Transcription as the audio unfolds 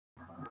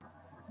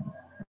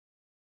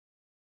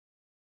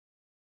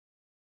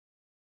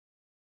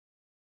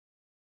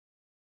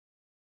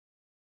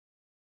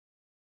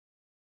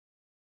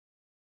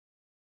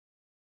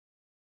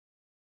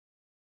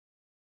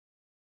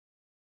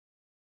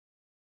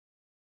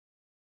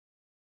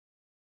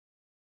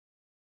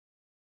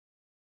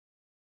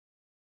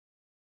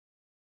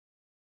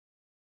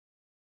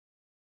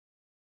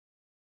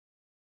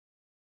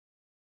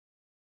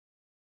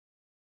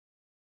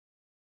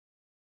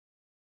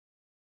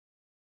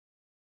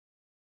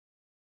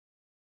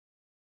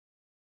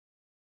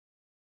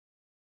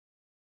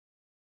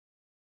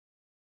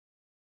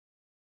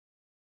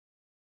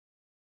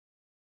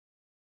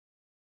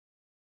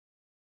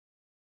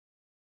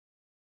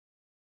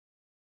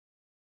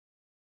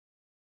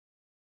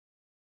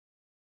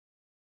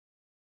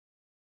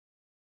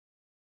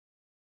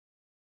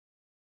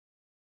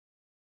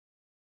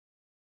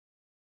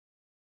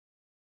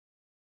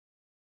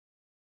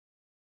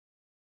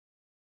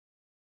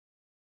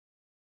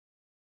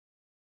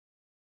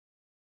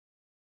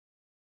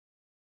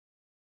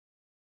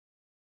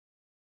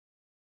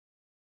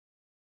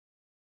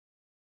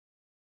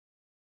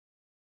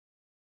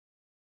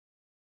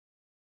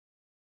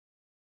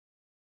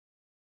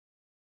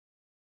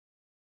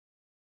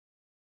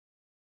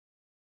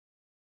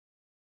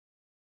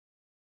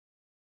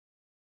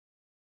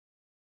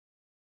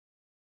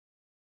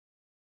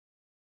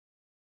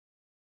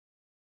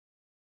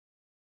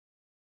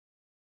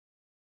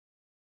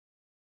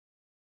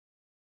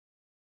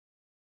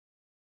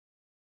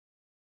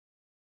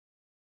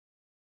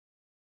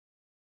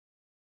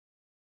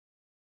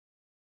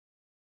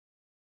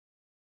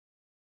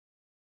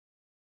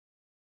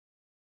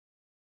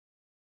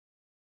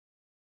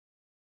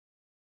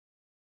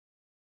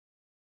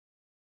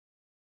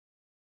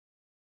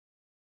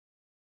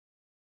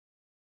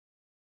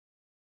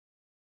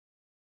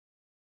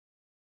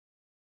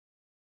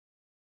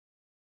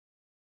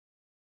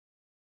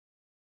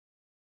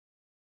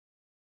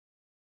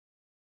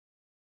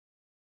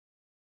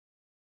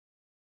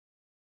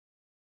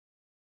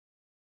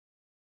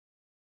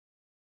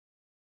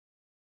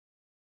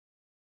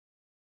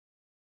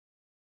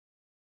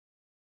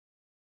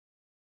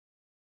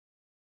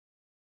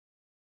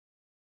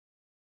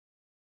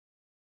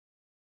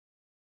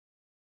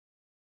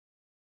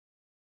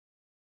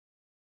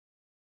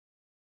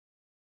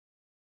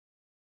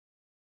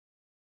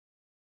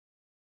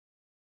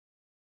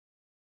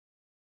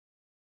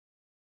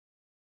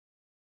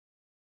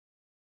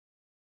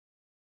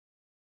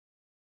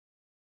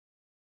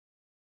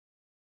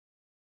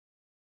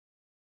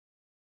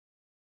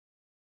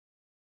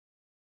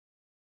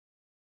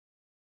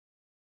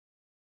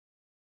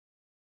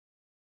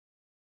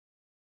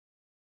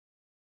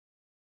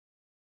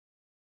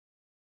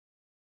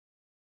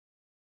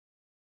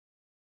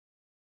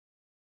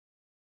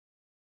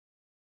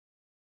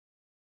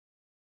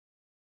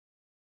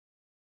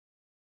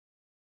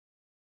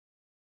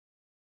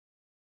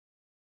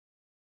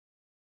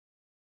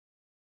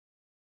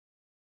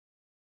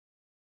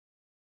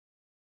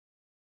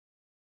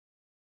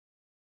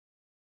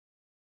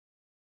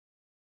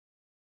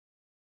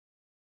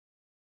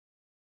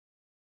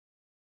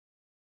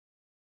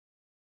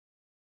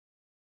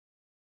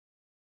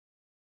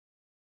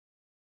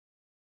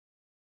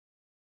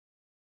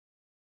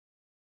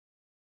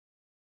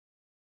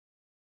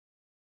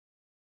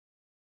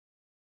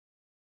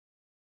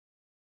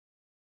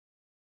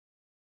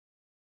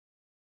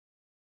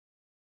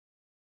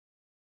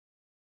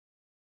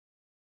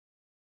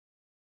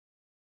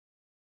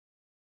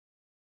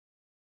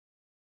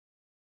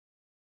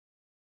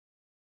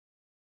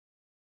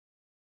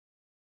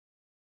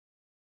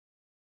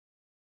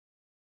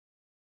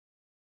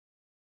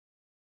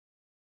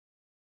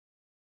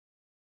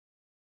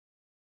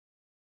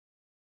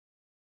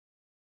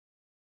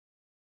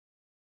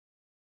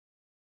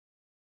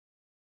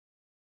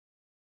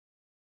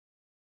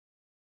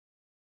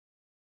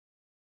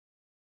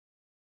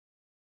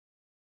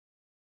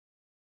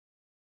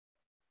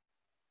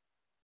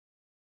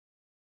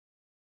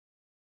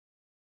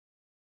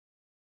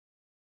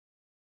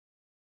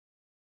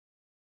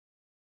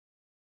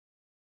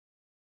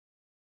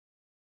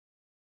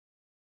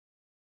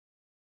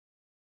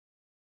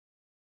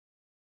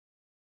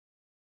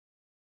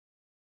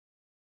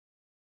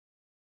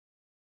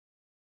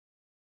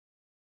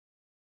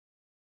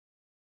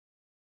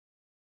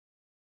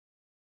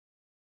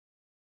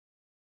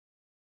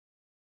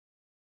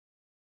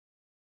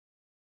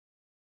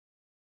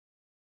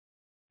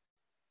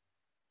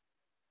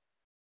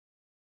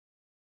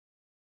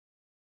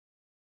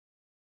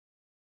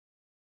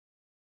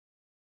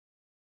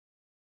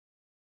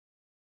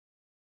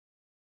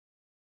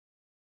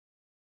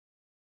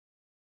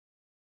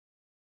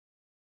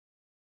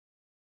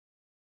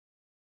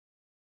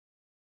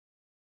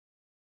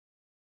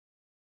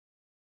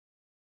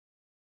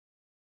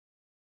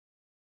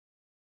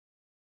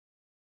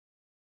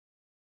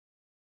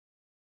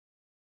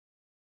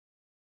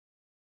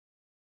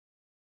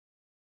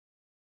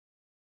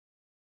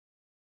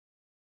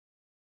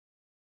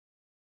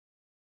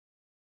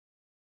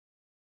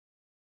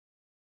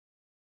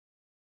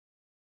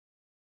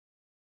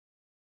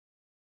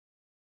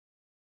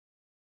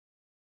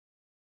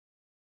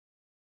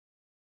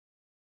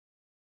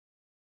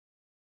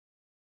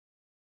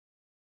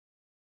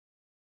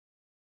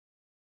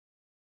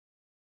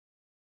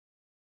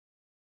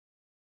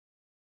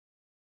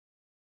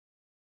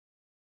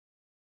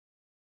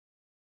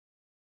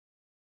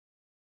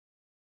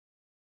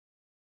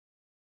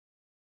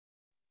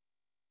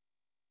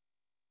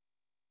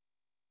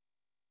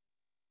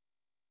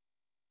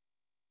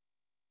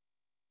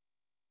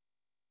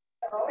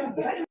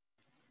Hey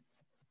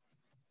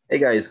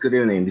guys, good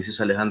evening. This is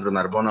Alejandro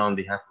Narbona on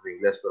behalf of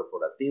Inglés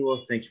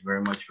Corporativo. Thank you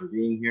very much for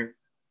being here.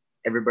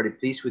 Everybody,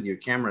 please, with your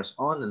cameras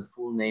on and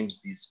full names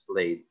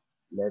displayed.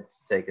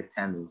 Let's take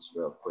attendance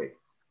real quick.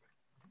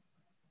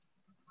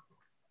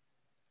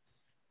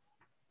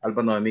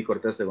 Alba Noemí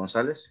Cortés de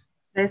González.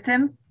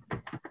 Present.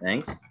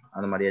 Thanks.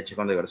 Ana María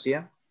Chacón de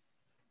García.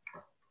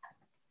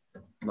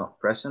 Not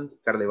present.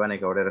 Carla Ivana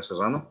Cabrera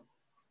Serrano.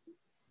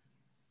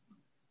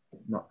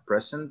 Not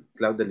present.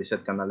 Claudia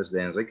Lisette Canales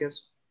de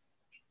Enríquez.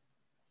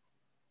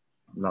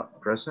 Not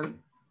present.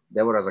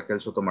 Débora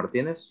Raquel Soto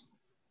Martínez.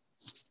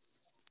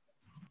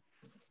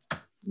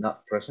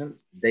 Not present.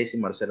 Daisy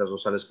Marcela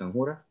Rosales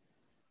Canjura.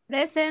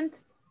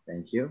 Present.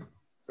 Thank you.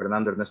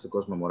 Fernando Ernesto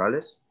Cosmo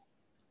Morales.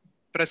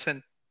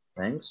 Present.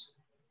 Thanks.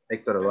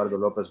 Héctor Eduardo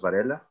López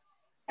Varela.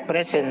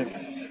 Present.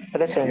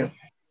 Present.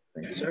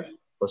 Thank you, sir.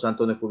 José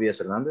Antonio Cubillas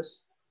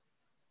Hernández.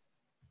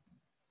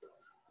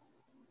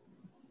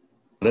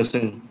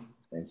 Present.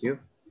 Thank you.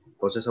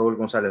 José Saúl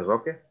González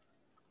Roque.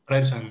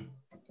 Present.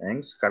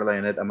 Thanks. Carla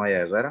Yanet Amaya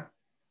Herrera.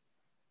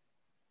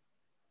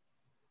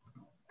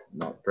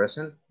 Not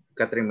present.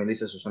 Catherine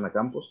Melissa Susana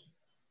Campos.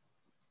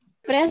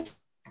 Present.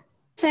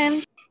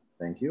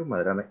 Thank you.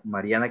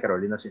 Mariana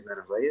Carolina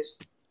Cisneros Reyes.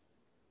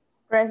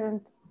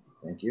 Present.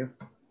 Thank you.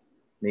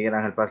 Miguel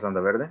Ángel Paz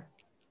Landaverde.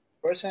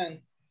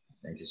 Present.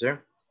 Thank you, sir.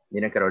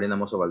 Miriam Carolina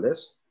Mozo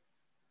Valdés.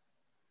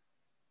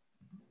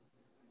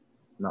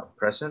 Not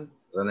present.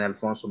 René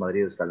Alfonso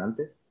Madrid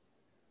Escalante.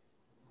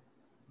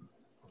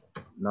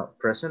 Not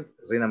present.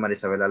 Reina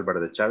Marisabel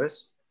Álvarez de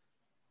Chávez.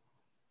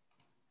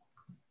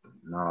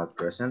 Not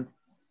present.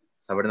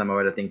 Sabrina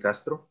Mabel Tin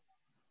Castro.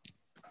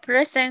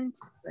 Present.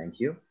 Thank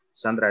you.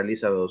 Sandra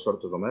Elizabeth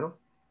Osorto Romero.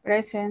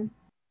 Present.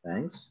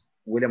 Thanks.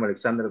 William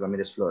Alexander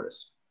Ramirez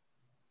Flores.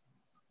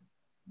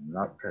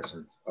 Not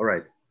present. All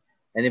right.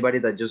 Anybody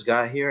that just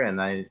got here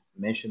and I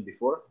mentioned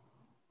before?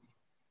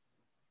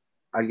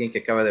 ¿Alguien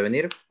que acaba de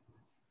venir?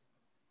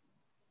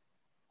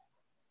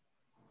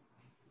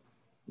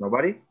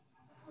 Nobody?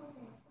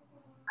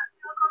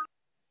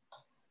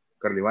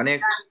 Carlivania?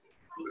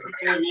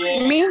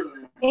 Me.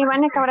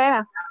 Ivana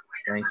Cabrera.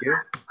 Thank you.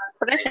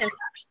 Present.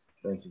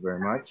 Thank you very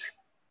much.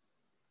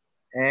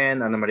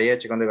 And Ana María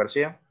Chacón de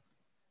García?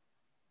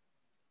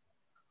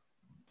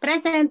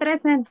 Present.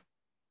 Present.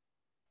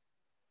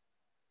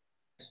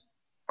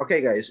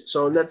 Okay, guys,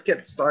 so let's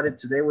get started.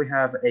 Today we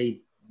have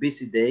a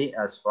busy day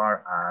as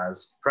far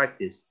as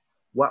practice.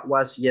 What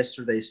was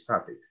yesterday's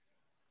topic?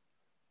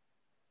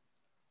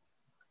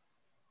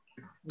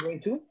 Going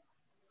to?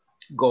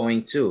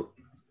 Going to.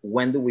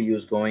 When do we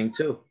use going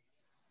to?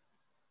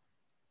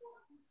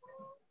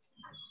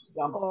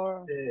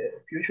 Or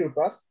future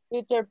past.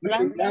 Future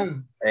Future plan.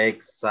 plan.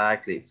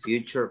 Exactly,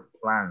 future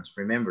plans.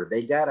 Remember,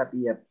 they gotta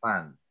be a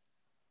plan.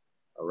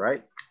 All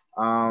right.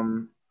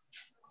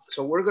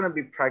 So we're gonna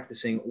be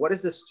practicing. What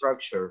is the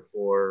structure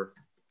for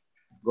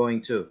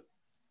going to?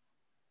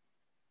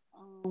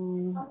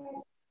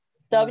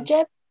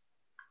 Subject.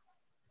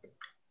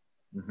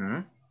 Mm-hmm.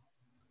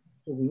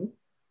 To be.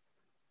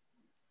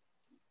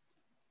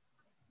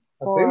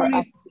 Or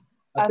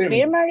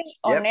affirmative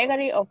or Yep.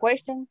 negative or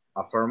question.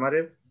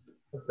 Affirmative.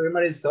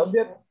 Affirmative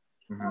subject.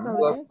 Mm-hmm.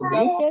 What to be.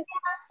 Subject.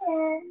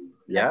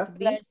 Yeah.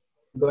 Plus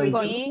Going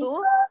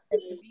to.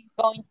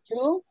 going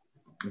to.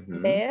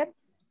 Mm-hmm.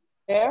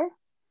 There.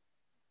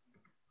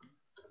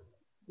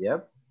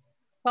 Yep.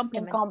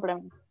 And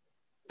complement.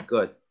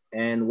 Good.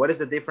 And what is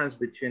the difference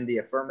between the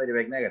affirmative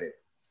and negative?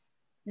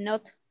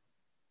 Not.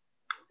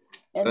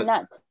 And But-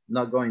 not.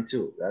 Not going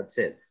to. That's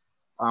it.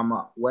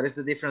 What is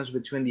the difference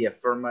between the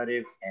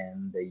affirmative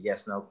and the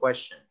yes/no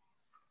question?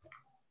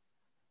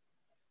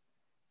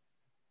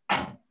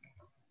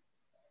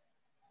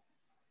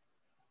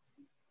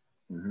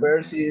 Mhm.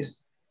 First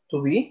is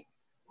to be.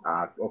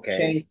 Okay,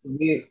 Change to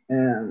be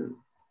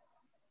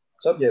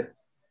subject.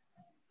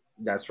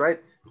 that's right.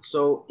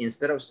 So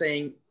instead of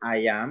saying I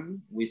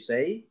am, we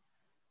say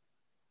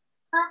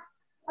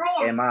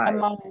am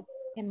I.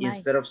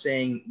 Instead of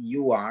saying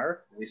you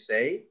are, we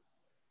say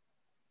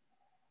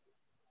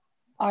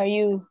Are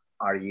you?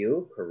 are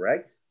you,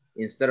 correct?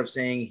 Instead of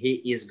saying he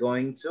is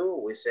going to,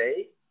 we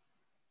say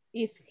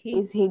Is he?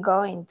 Is he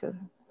going to?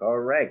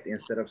 correct.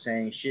 Instead of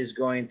saying she's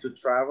going to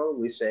travel,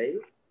 we say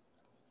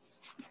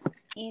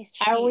Is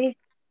she? Are we?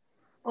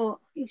 Oh,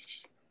 is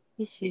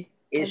she?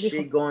 is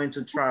she going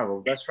to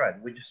travel? That's right.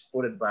 We just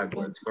put it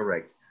backwards,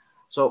 correct.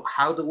 So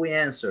how do we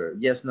answer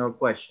yes, no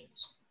questions?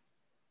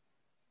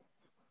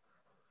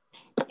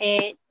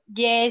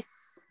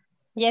 Yes.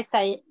 Yes,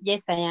 I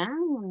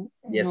am.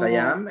 Yes, No. I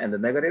am. And the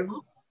negative?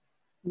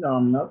 No,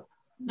 I'm not.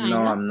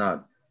 No, I'm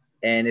not.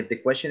 And if the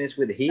question is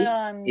with he, No,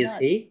 I'm is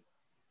not. he?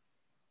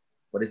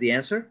 What is the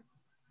answer?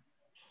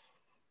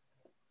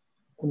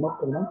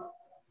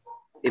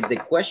 If the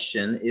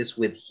question is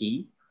with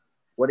he,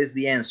 what is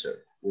the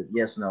answer? With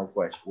yes, no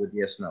question, with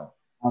yes, no.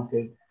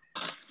 Okay.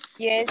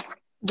 Yes,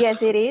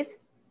 Yes, it is.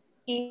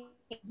 he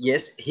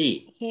Yes,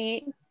 he.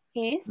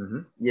 is.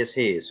 Mhm. Yes,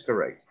 he is,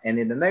 correct. And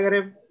in the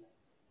negative?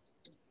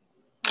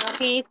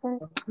 he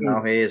isn't.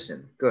 No, he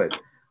isn't. Good.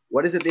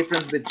 What is the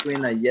difference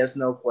between a yes,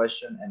 no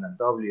question and a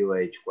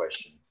WH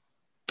question?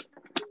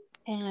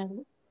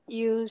 And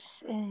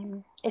use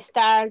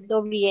start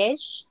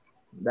WH.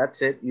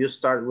 That's it. You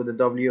start with the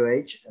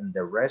WH and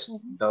the rest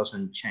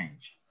doesn't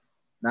change.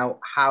 Now,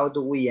 how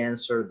do we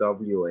answer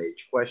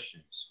WH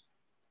questions?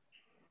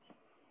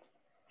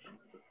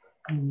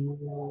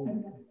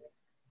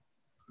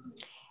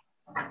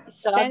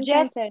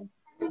 Subject.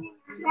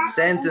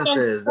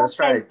 Sentences, that's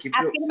right. Keep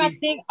your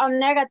Affirmative or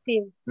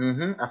negative.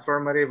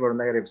 affirmative or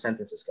negative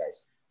sentences,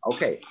 guys.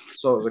 Ok,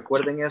 so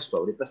recuerden esto.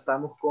 Ahorita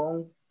estamos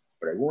con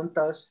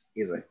preguntas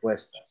y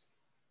respuestas.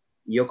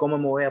 ¿Y yo cómo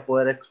me voy a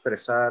poder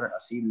expresar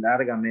así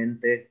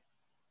largamente?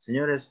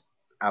 Señores,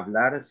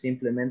 hablar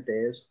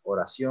simplemente es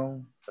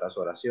oración tras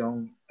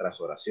oración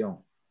tras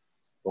oración.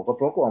 Poco a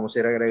poco vamos a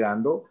ir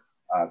agregando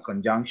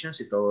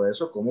conjunctions y todo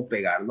eso, cómo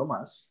pegarlo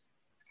más,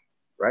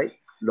 right?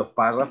 Los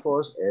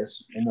párrafos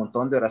es un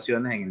montón de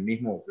oraciones en el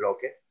mismo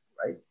bloque,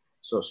 right?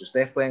 So, si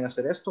ustedes pueden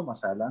hacer esto,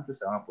 más adelante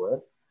se van a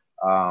poder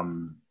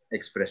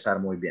expresar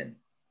muy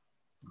bien.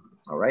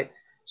 All right?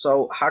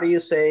 So, how do you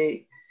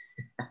say,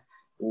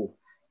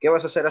 ¿qué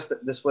vas a hacer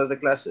después de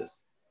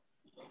clases?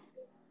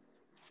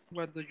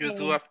 What do you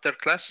do after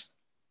class?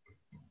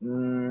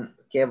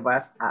 ¿Qué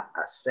vas a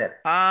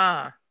hacer?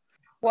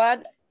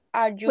 What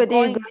are you What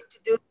are you going going to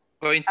do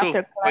Going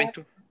after class?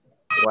 to.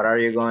 What are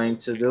you going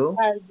to do?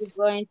 What are you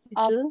going to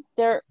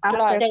do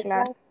After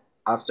class.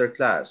 After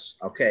class.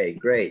 Okay,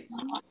 great.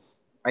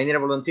 I need a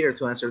volunteer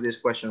to answer this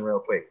question real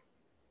quick.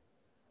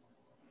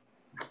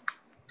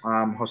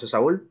 Jose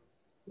Saul,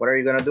 what are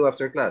you going to do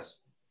after class?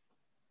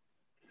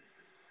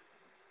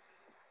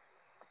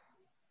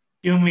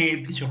 You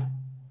me, teacher.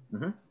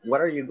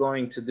 What are you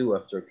going to do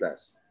after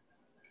class?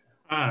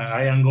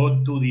 I am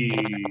going to go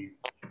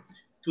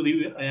to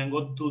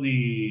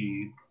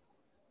the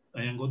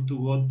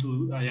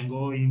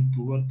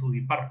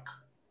park.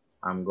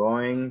 I'm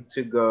going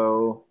to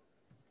go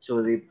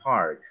to the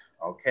park.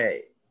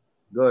 Okay,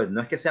 good.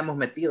 No es que seamos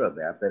metidos,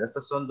 ¿verdad? Pero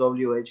estas son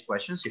WH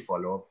questions y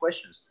follow-up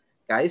questions.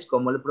 Guys,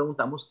 ¿cómo le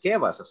preguntamos qué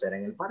vas a hacer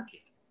en el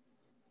parque?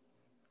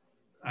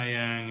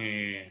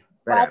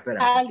 Espera,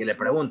 que le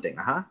pregunten,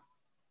 ajá.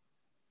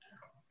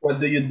 What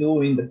do you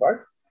do in the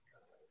park?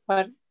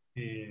 What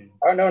No.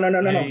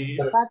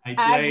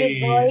 are you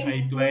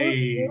going to do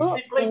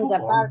in the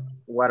park?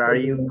 What are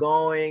you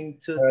going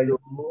to do?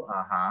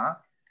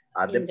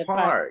 At the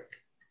park.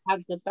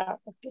 At the park,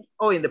 okay.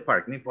 Oh, in the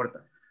park, no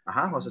importa.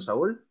 Ajá, José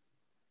Saúl.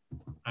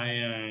 I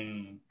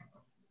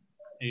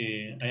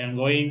am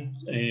going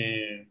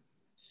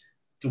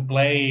to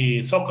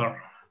play soccer.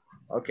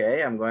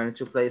 Okay, I'm going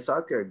to play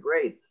soccer.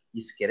 Great.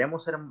 Y si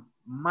queremos ser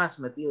más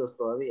metidos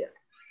todavía,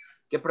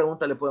 ¿qué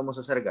pregunta le podemos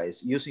hacer,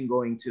 guys? Using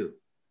going to.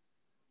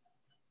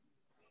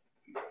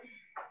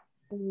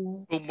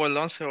 Fútbol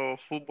 11 o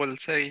fútbol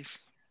 6.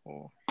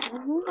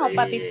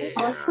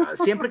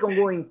 Siempre con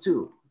going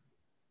to.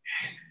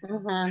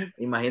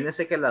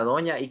 Imagínense que la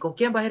doña, ¿y con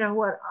quién vas a ir a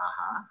jugar?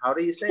 Ajá, how do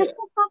you say it?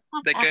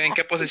 ¿En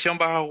qué posición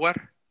vas a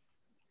jugar?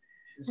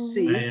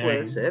 Sí,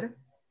 puede ser.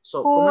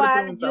 So, ¿cómo le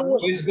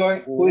preguntamos?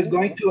 Who is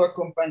going to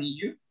accompany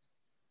you?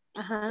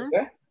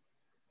 Okay.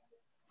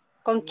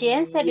 ¿Con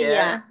quién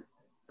sería?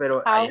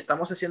 Pero ahí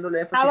estamos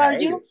haciéndole énfasis a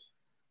ellos.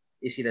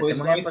 Y si le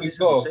hacemos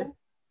énfasis a José.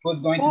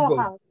 Who's going to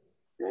go?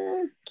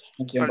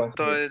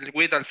 Faltó el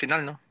with al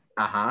final, ¿no?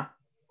 Ajá.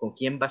 ¿Con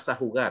quién vas a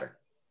jugar?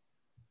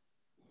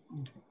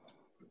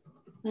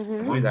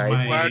 With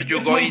guys. Who are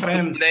you going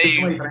to play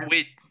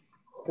with?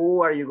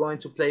 Who are you going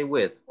to play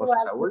with? Who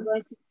are you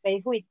going to play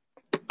with?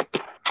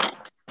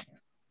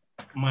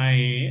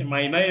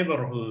 My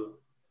neighborhood.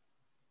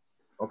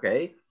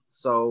 Okay,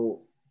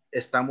 so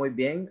está muy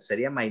bien.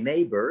 Sería my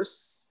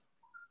neighbors.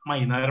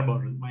 My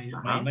neighbors.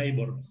 My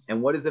neighbors.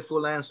 And what is the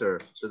full answer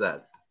to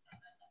that?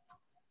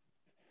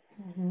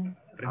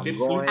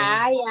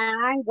 I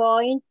am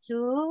going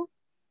to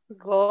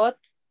go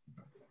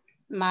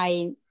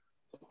my...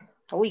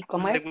 Uy,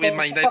 ¿cómo es? With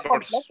my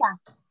neighbors.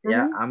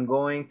 Yeah, I'm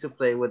going to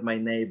play with my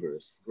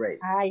neighbors. Great.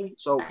 I'm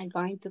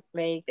going to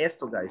play.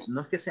 Esto, guys, no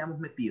es que seamos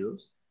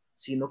metidos,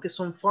 sino que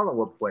son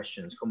follow-up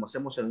questions, como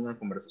hacemos en una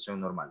conversación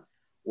normal.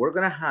 We're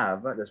going to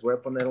have, les voy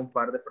a poner un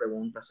par de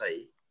preguntas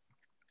ahí.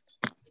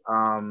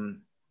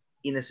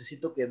 Y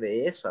necesito que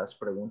de esas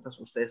preguntas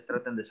ustedes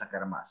traten de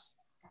sacar más.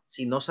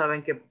 Si no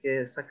saben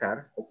qué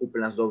sacar,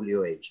 ocupen las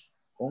WH.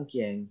 ¿Con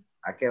quién?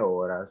 ¿A qué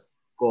horas?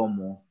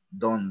 ¿Cómo?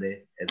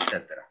 ¿Dónde?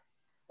 Etcétera.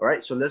 All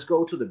right, so let's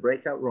go to the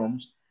breakout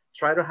rooms.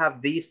 Try to have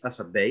these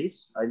as a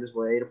base. Ahí les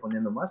voy a ir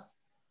poniendo más.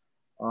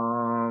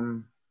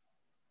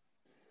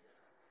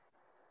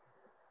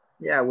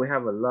 Yeah, we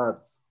have a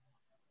lot.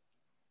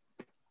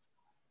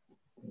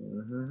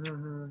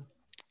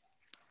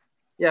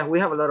 Yeah, we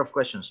have a lot of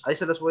questions. Ahí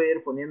se las voy a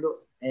ir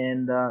poniendo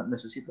and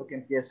necesito que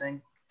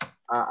empiecen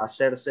a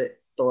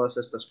hacerse todas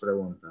estas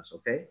preguntas,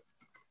 okay?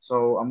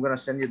 So I'm going to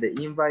send you the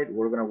invite.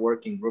 We're going to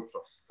work in groups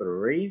of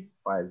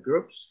 5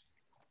 groups.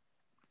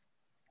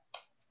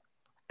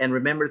 And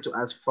remember to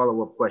ask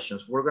follow-up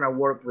questions. We're going to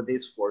work with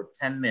this for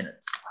 10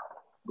 minutes.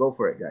 Go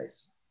for it,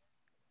 guys.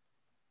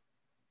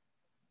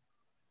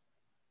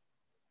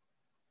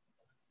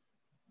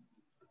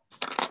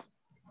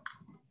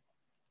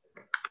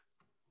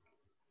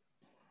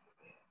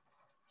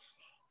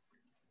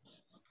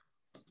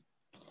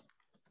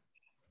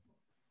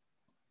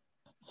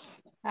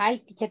 Ay,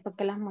 teacher, ¿por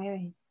qué las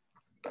mueve?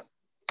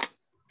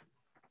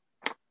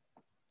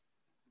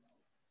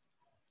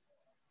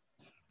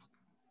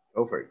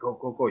 Go for it.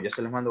 Go. Ya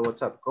se les mando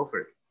WhatsApp. Go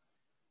for it.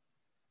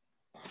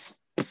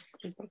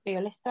 Sí, porque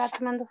yo le estaba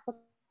tomando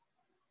foto.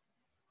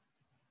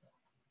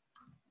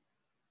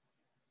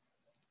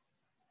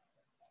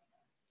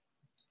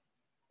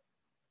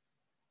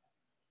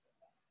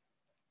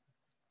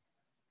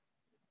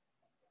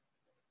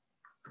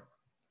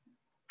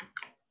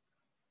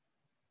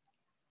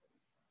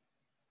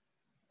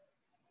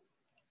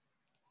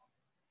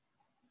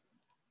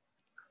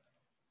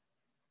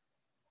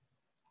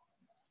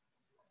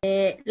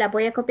 La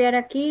voy a copiar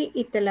aquí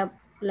y te la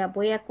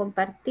voy a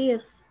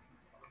compartir.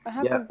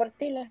 Ajá, Yeah,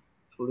 compartirla.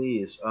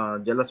 please.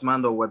 Ya las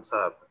mando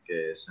WhatsApp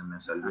que se me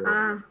salió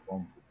el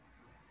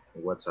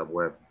WhatsApp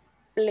web.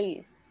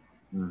 Please.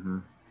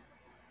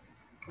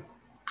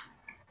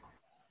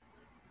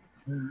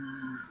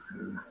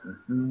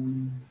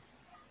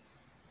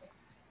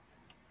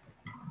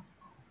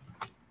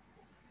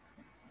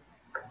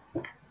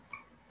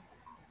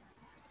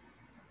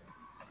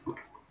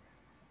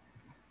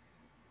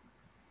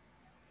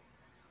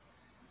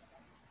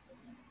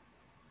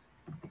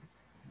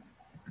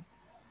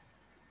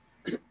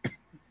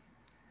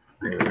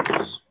 There it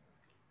is.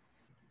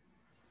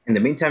 In the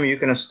meantime, you're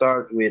going to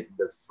start with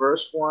the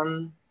first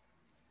one,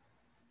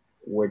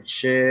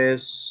 which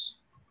is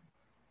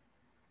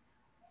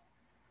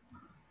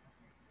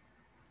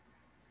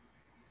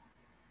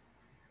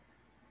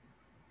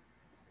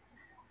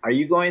are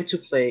you going to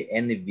play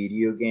any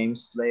video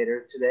games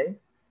later today?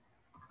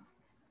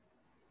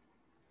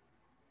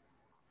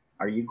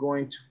 Are you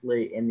going to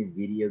play any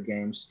video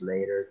games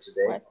later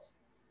today? What?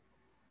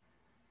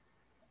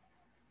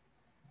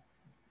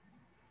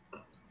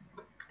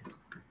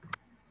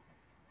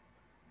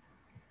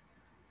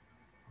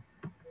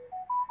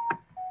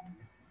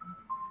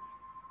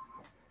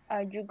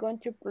 Are you going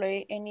to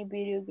play any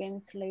video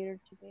games later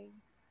today?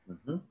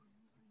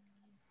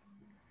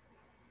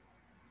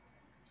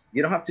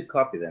 You don't have to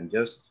copy them,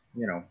 just,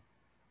 you know.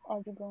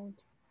 Are you going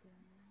to?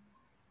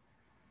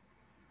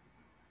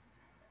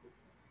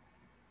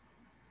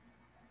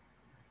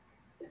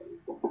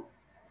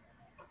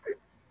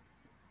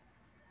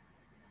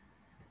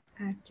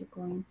 Are you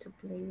going to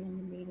play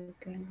any video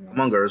game? Come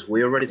on, girls.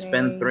 We already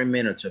spent 3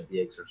 minutes of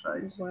the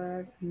exercise.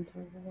 Where in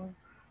the world?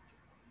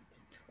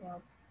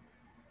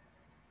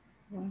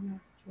 When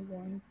are you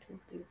going to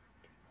do?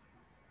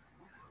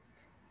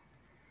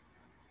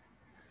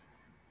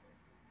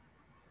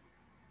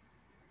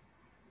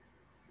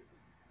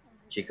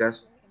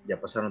 Chicas,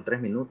 ya pasaron 3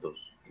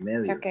 minutos y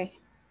medio. Okay.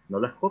 No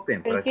las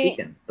copien,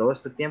 practiquen. Todo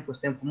este tiempo es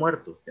tiempo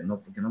muerto, que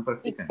no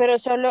practican. Pero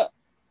solo,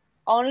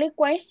 only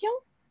question?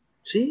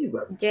 Sí,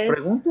 Yes.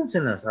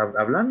 pregúntenselas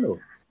hablando.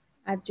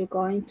 Are you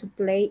going to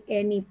play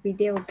any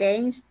video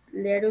games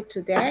later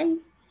today?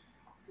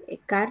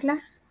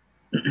 Carla?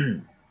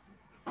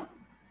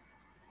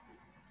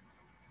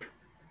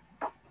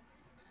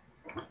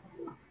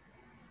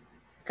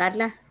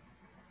 Carla?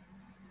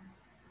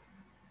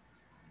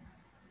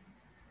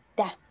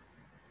 Ya.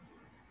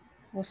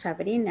 O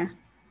Sabrina?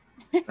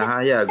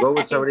 Yeah, go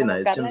with Sabrina.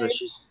 It seems that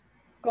she's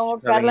Como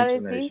having Carla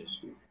internet decís.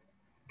 issues.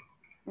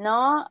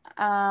 No,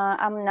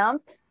 I'm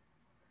not.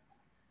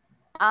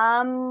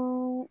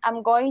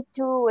 I'm going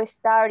to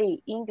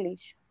study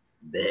English.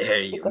 There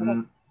you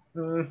go.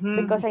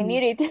 Because I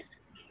need it.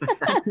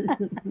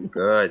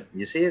 Good.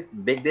 You see it?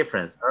 Big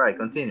difference. All right,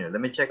 continue.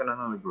 Let me check on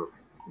another group.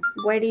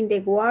 Where in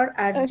the world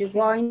are you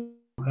going?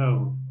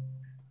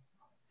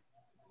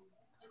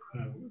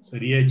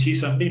 Sería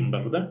cheese and beans,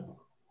 ¿verdad?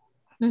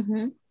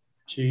 Uh-huh.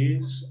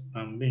 Cheese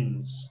and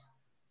beans.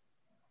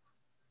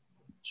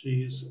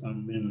 Cheese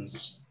and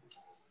beans.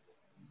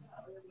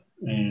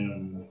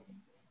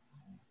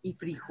 Y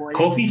frijoles.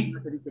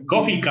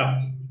 Coffee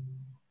cup.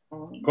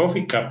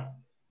 Coffee cup.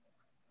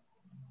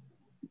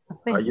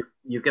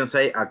 You can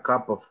say a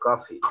cup of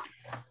coffee.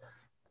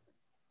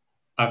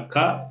 A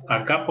cup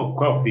of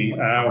coffee.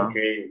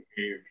 Okay.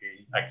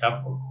 A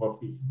cup of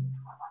coffee.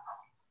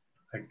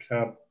 A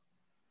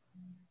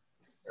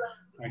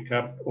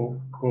cup of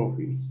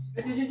coffee.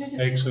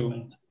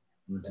 Excellent.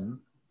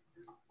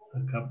 A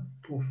cup of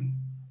coffee.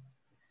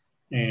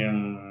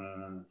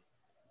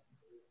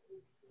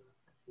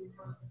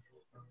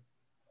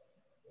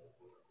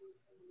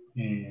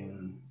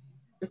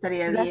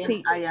 Estaría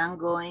bien. I am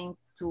going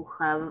to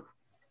have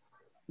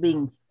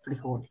beans,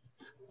 frijoles.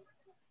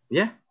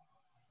 Yeah,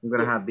 I'm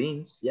gonna have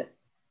beans. Yeah.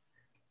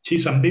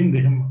 Cheese and beans,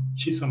 dijimos.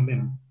 Cheese and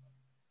beans.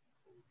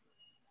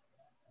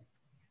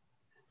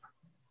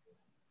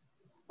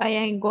 I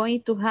am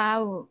going to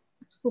have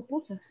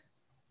pupusas.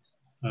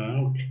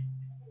 Okay.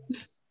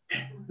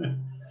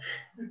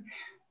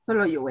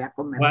 Solo yo voy a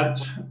comer. What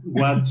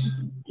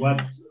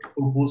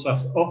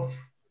pupusas of?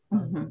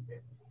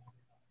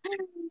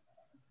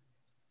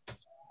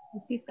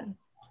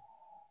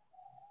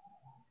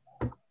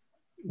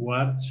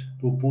 What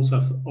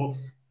pupusas of?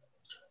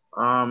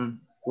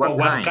 What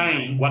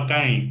kind? What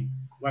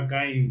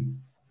kind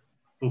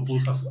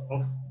pupusas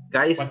of?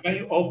 Guys, what kind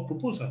of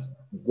pupusas?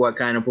 What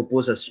kind of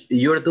pupusas?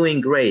 You're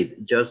doing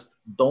great. Just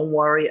don't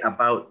worry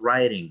about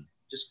writing.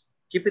 Just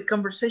keep it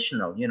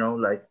conversational, you know,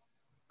 like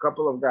a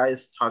couple of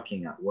guys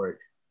talking at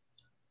work.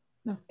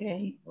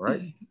 Okay. All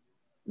right.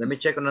 Let me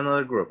check on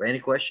another group. Any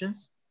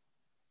questions?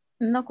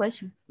 No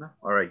question. No?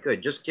 All right,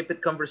 good. Just keep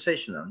it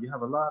conversational. You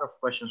have a lot of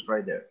questions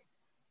right there.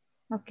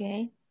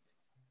 Okay.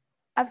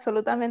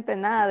 Absolutamente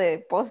nada de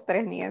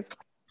postres ni eso.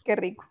 Qué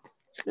rico.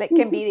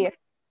 Qué envidia.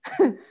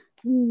 Okay.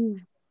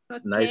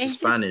 Nice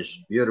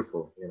Spanish,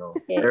 beautiful, you know,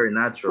 very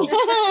natural.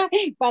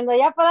 Cuando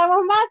ya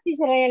podamos más,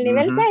 teacher, en el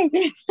nivel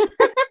 6.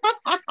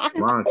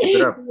 Come on, keep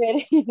it up.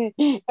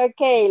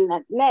 Ok,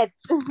 next.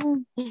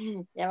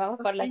 Ya vamos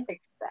por la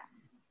sexta.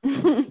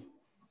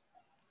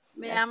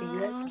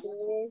 Veamos.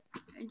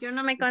 Yo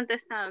no me he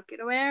contestado.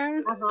 Quiero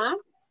ver.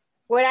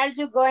 Where are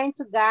you going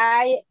to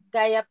guide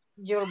up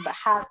your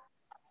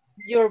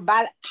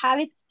bad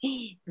habits?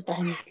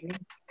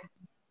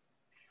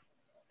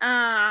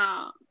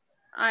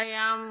 I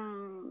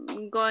am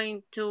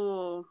going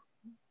to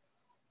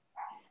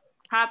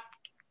have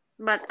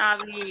bad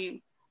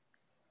habit.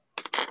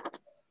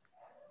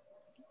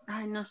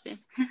 Ay, no sé.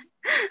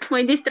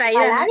 Muy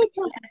distraída.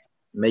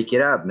 Make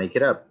it up, make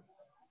it up.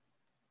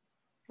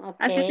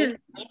 Okay.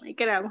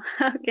 Make it up.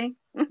 Okay.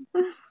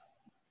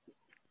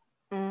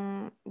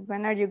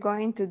 When are you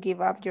going to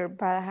give up your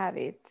bad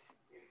habits?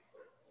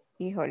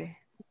 Híjole.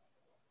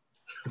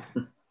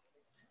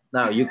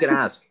 Now you can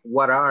ask,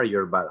 what are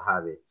your bad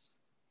habits?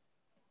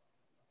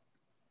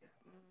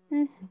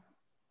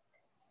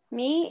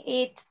 Me,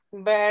 it's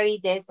very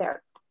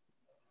desert.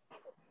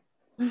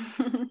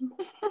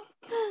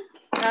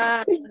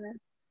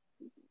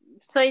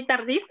 Soy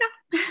tardista.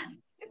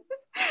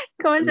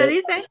 ¿Cómo se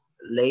dice?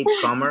 Late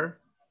comer.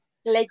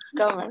 Late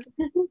comer.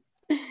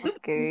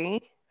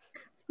 Okay.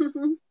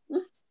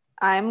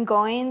 I'm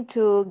going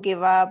to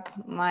give up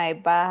my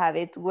bad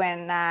habits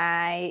when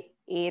I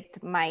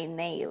eat my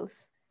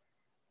nails.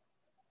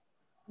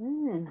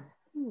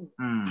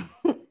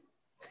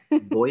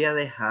 ¿Voy a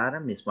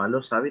dejar mis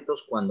malos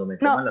hábitos cuando me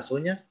coman las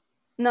uñas?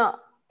 No,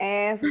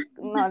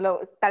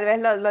 tal vez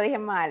lo dije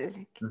mal.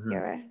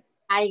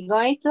 I'm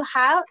going to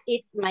have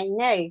it my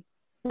nail.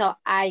 No,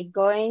 I'm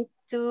going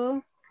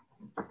to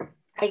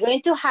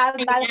have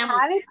bad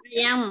habits.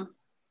 I am.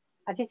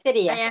 Así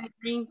sería.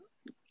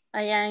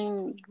 I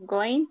am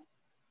going.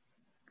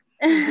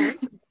 You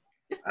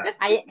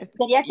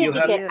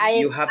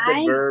have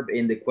the verb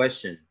in the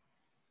question,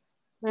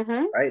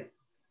 right?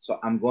 So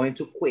I'm going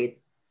to quit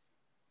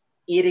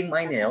eating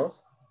my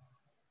nails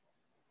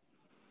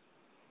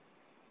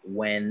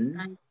when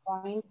I'm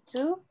going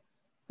to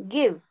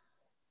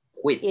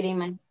quit eating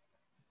my.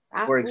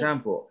 For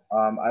example,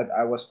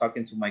 I was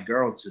talking to my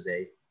girl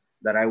today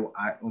that I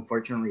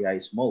unfortunately I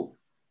smoke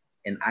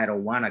and I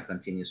don't want to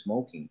continue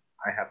smoking.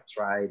 I have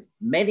tried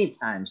many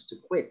times to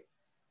quit.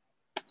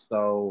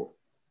 So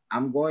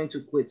I'm going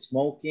to quit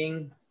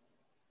smoking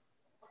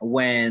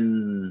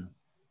when,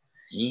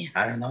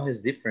 I don't know,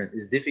 it's different.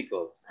 It's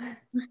difficult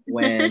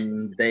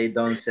when they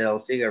don't sell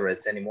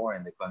cigarettes anymore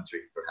in the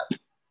country,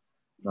 perhaps.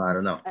 No, I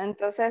don't know.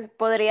 Entonces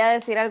podría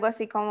decir algo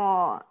así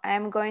como,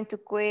 I'm going to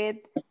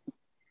quit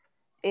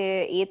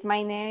eat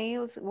my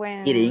nails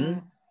when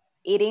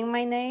eating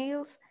my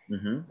nails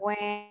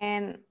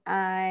when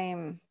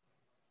I'm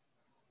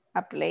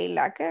apply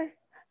lacquer.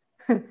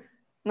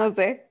 No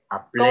sé.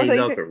 Apply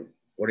lacquer.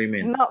 What do you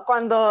mean? No,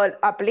 cuando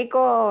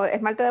aplico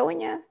esmalte de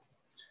uñas.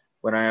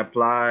 When I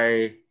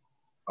apply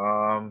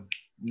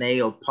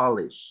nail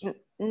polish.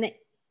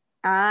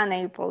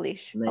 Nail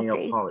polish.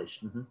 Nail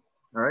polish.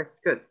 All right,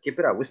 good. Keep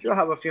it up. We still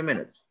have a few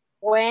minutes.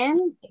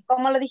 When,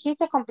 ¿cómo lo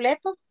dijiste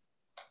completo?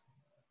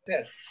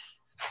 Yes.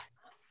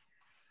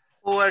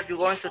 Who are you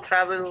going to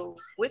travel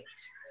with?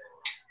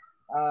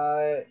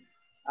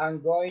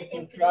 I'm going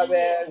to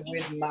travel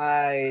with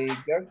my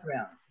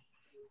girlfriend.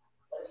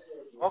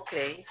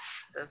 Okay,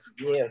 that's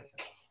good. Yes.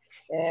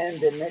 And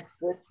the next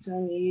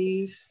question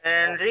is...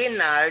 And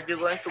Rina, are you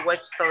going to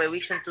watch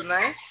television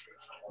tonight?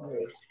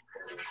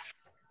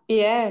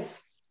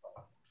 Yes.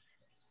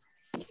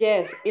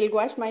 Yes, I'll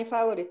watch my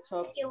favorite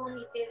show.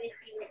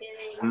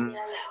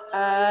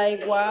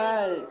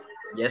 Igual.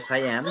 Yes, I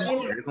am.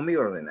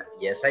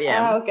 Yes, I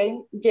am. Okay.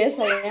 Yes,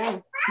 I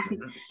am.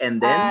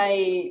 And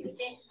then,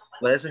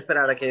 puedes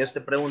esperar a que ellos te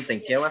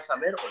pregunten qué vas a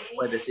ver o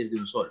puedes decir de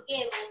un solo.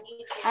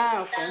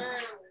 Okay.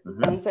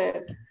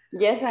 Entonces,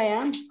 yes, I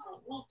am.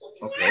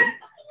 Okay.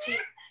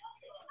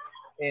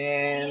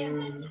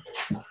 And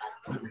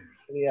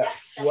yeah,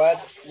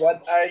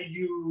 what are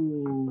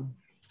you?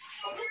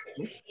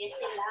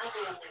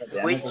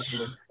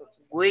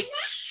 Which?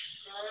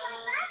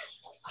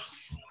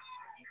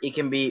 It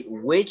can be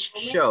which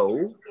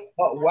show.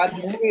 Oh, what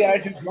movie are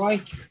you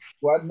going?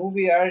 What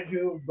movie are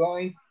you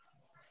going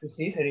to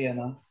see, sería,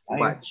 no?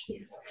 Watch.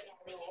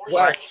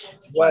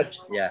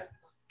 Yeah.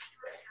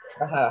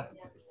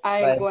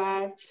 I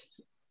watch.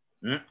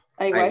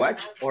 I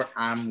watch or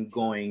I'm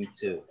going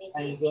to.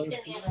 I'm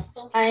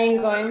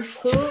going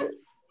to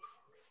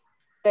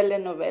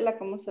telenovela,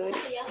 ¿cómo se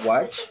dice?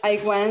 Watch. I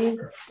want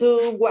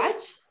to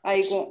watch.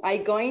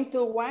 I going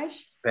to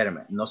watch.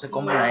 Espérame, no sé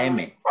cómo la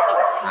M.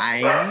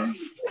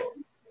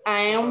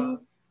 I'm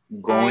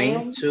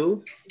going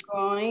to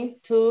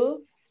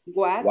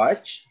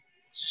watch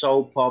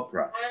soap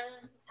opera.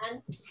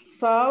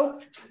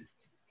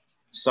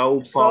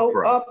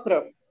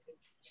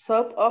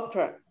 Soap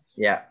opera.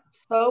 Yeah.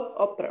 Soap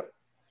opera.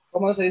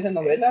 ¿Cómo se dice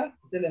novela?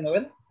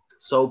 ¿Telenovela?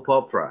 Soap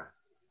opera.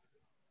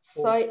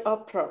 Soap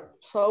opera.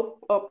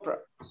 Soap opera.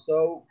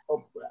 Soap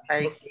opera.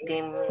 I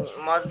think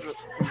most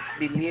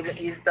believe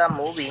is the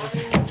movie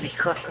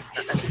because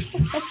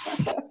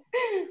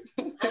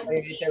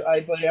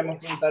Ahí podríamos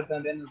preguntar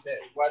también, no sé,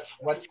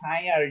 what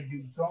time are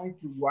you going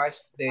to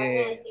watch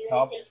the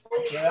soap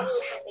opera?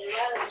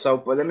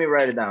 So, let me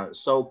write it down.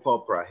 Soap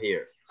opera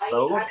here.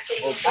 Soap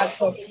opera.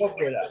 Soap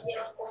opera.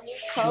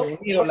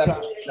 Unido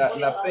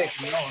la P,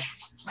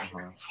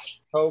 ¿no?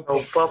 Soap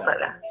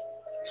opera.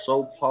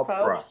 Soap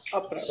opera.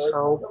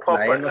 Soap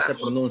La E opera. no se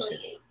pronuncia.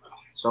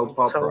 Soap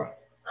opera.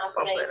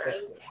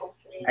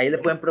 Ahí le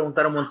pueden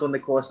preguntar un montón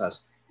de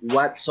cosas.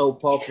 What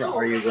soap opera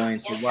are you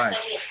going to watch?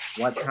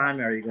 What time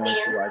are you going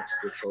to watch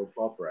the soap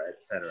opera,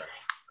 etc.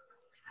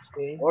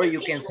 Okay. Or you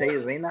can say,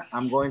 Reina,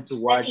 I'm going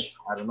to watch,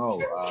 I don't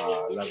know,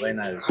 La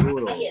Reina del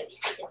Sur o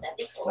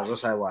La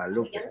Rosa de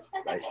Guadalupe.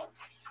 Like,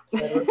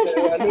 La Rosa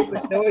de Guadalupe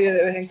se oye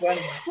de vez en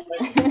cuando.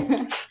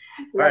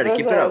 all right,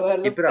 keep it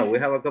up. Keep it up. We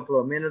have a couple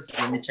of minutes.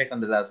 Let me check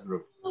on the last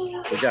group.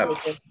 Good job.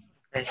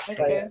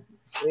 Okay.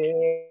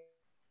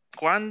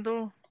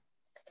 ¿Cuándo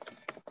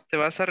te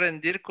vas a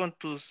rendir con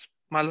tus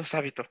malos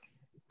hábitos?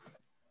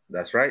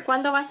 That's right.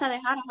 ¿Cuándo vas a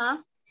dejar?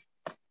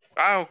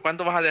 Ajá.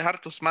 ¿Cuándo vas a dejar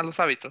tus malos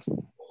hábitos?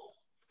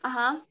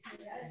 Ajá.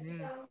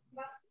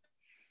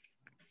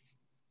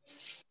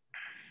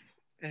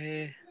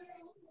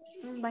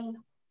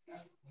 Bueno.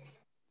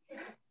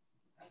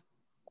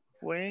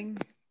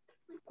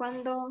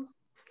 ¿Cuándo?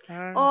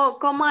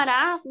 ¿Cómo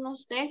harás? No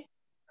sé.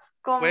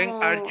 ¿Cómo?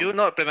 When are you?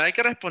 No, primero hay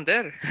que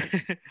responder.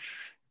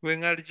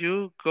 When are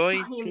you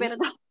going Ay, ¿verdad?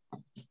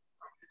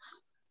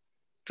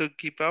 to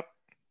keep up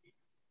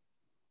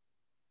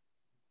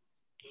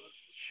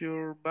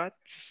your bad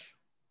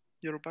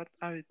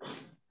habits?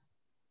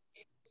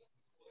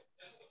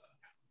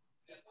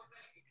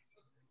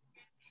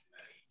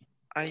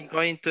 I'm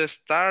going to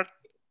start,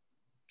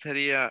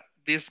 sería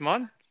this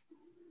month.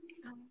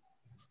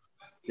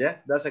 Yeah,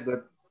 that's a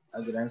good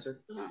answer.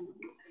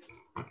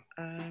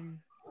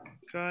 I'm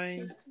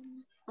going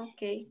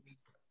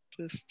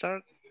to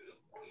start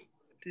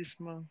this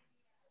month.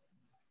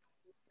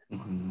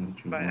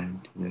 Vaya.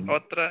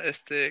 Otra,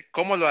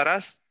 ¿cómo lo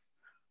harás?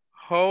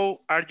 How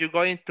are you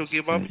going to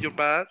give up your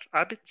bad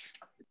habits?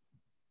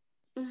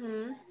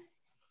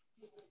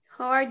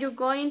 How are you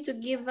going to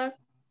give up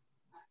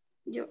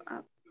your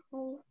habits?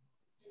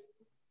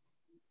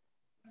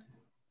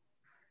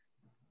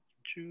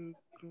 You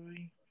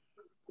going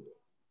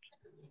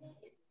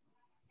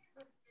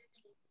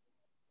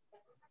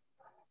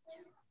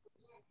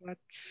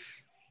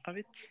what's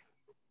habits?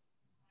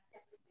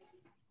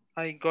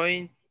 I'm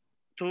going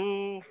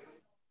to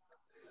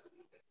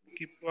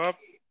keep up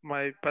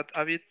my bad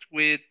habits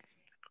with,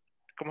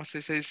 ¿cómo se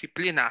dice?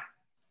 Disciplina.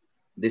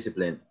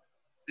 Discipline.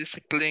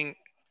 Discipline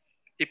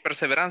y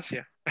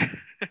perseverancia.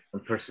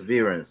 And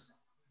perseverance.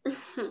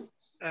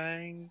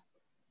 I'm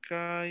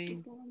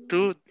going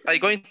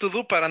to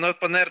do para no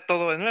poner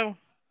todo de nuevo.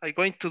 I'm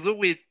going to do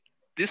with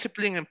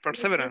discipline and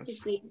perseverance.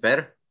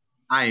 Ver,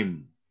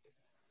 I'm.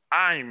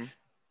 I'm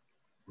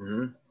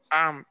Mm-hmm.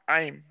 I'm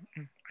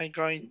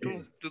going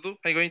to do.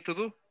 I'm going to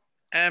do.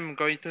 I'm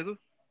going to do.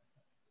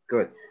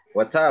 Good.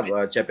 What's up,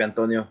 Chepe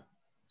Antonio?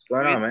 What's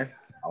going on, man?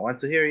 I want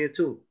to hear you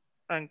too.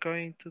 I'm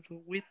going to do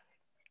with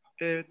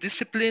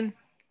discipline.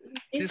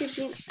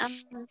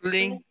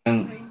 Discipline.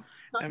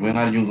 When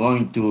are you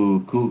going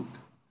to cook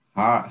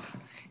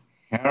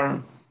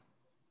hair?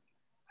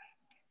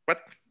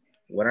 What?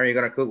 When are you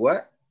going to cook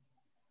what?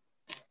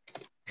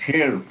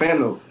 Hair.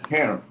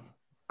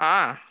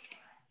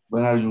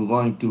 When are you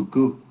going to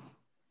cook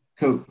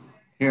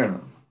hair?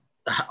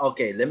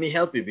 Okay, let me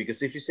help you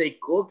because if you say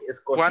cook, it's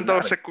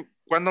cocinar.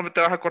 ¿Cuándo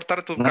te vas a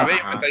cortar tu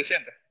cabello? Me está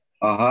diciendo.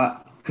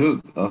 Ajá.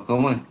 Cook.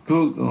 ¿Cómo es?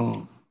 Cook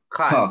o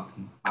cut.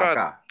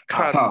 Cut.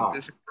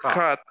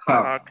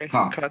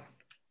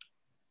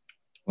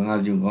 When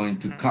are you going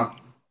to cut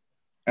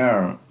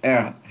hair?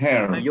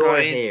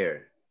 Your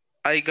hair.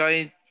 I'm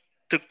going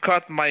to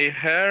cut my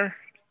hair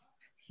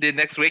the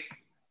next week.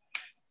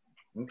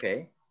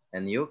 Okay.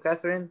 And you,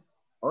 Catherine?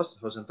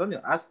 Jose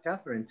Antonio, ask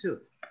Catherine too.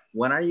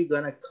 When are you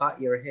going to cut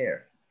your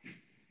hair?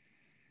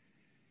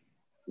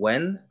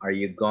 When are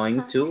you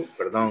going to,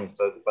 perdón,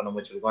 estoy ocupando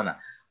mucho el gonna.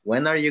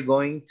 When are you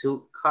going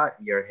to cut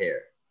your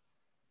hair?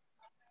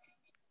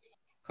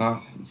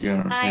 Cut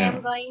your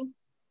hair.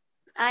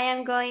 I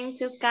am going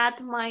to cut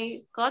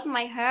my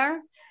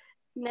hair.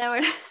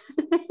 Never.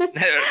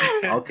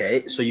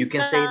 Okay, so you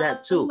can say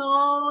that too.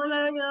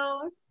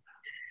 No.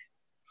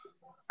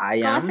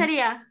 ¿Cómo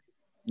sería?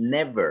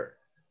 Never.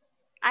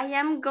 I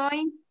am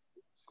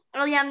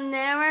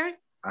never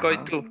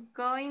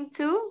Going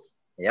to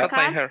Yeah. cut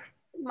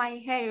my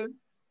hair.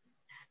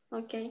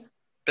 Ok.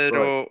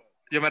 Pero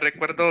yo me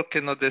recuerdo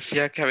que nos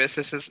decía que a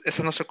veces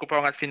esas no se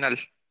ocupaban al final,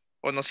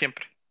 o no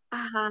siempre.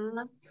 Ajá.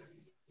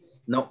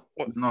 No,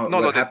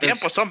 los de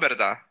tiempo son,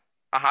 ¿verdad?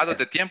 Ajá, los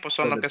de tiempo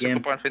son Los los de que se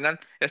ocupan al final.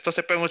 Estos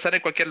se pueden usar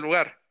en cualquier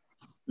lugar.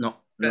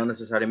 No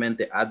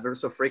necesariamente.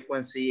 Adverse of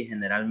frequency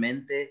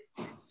generalmente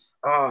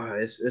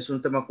es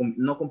un tema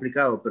no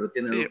complicado, pero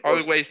tiene... Sí,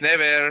 always,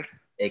 never.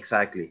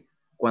 Exactly.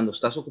 Cuando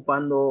estás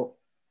ocupando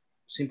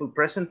simple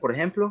present, por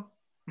ejemplo,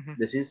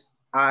 decís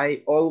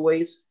I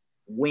always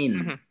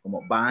win,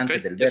 como va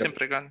antes del Yo verbo.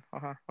 siempre gano.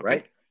 Ajá,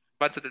 Right?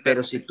 Va antes del pero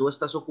verbo, si tú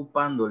estás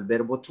ocupando el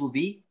verbo to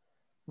be,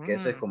 que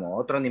ese es como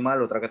otro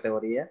animal, otra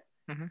categoría,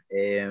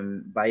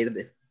 va a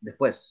ir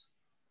después.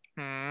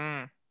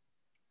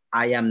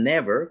 I am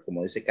never,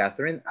 como dice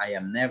Catherine, I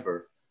am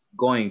never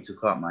going to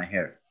cut my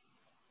hair.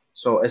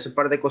 So, ese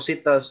par de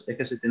cositas es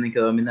que se tienen que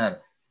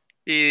dominar.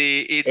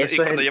 Y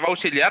cuando lleva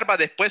auxiliar va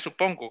después,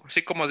 supongo,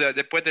 así como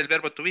después del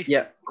verbo to be.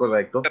 Ya,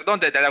 correcto. Perdón,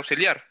 del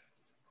auxiliar.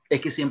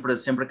 Es que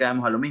siempre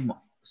caemos a lo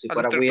mismo. Si a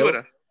fuera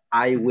will,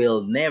 I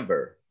will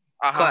never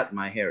cut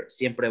my hair.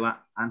 Siempre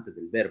va antes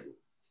del verbo.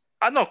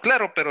 No,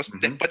 claro, pero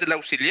después del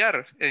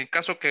auxiliar, en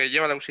caso que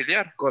lleva el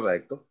auxiliar.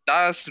 Correcto.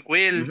 Does,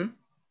 will,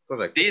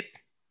 correcto. Did.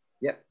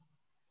 Yeah.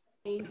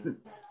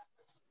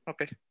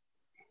 Ok.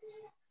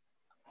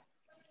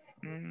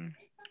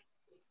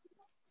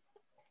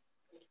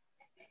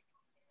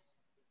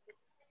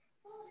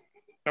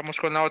 Vamos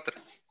con la otra.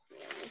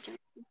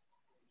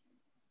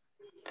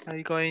 Are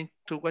you going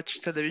to watch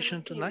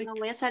television tonight? No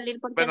voy a salir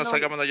porque bueno,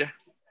 salgámonos ya.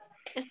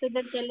 Estoy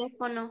del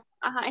teléfono.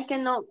 Ajá, es que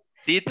no.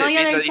 Sí, no vi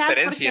yo la del chat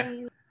diferencia.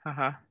 porque...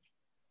 Ajá.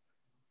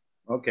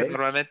 Ok.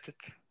 Normalmente.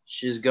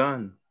 She's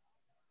gone.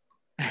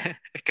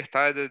 Es que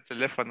estaba desde el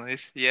teléfono,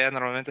 dice. Y ella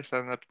normalmente está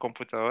en la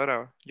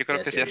computadora. Yo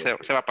creo que sí,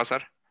 se va a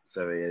pasar.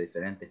 Se veía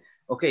diferente.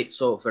 Ok,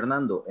 so,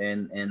 Fernando,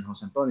 en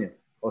José Antonio.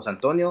 José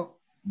Antonio,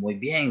 muy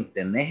bien,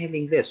 tenés el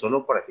inglés,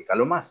 solo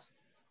practicarlo más.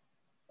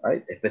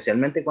 Right?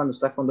 Especialmente cuando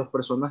estás con dos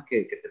personas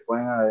que te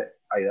pueden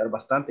ayudar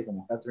bastante,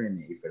 como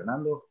Catherine y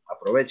Fernando.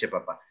 Aproveche,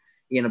 papá.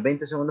 Y en los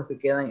 20 segundos que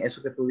quedan,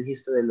 eso que tú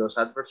dijiste de los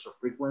adverbs of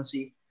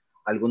frequency,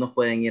 algunos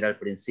pueden ir al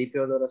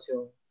principio de la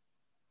oración.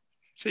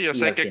 Sí, yo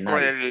sé que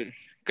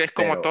que es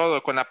como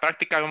todo, con la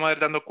práctica vamos a ir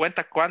dando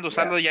cuenta cuándo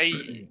usarlo y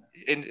ahí,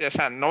 o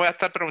sea, no voy a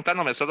estar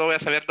preguntándome, solo voy a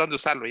saber dónde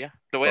usarlo ya,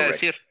 lo voy a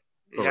decir.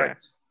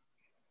 Correct.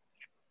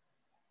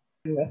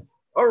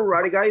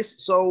 Alrighty guys,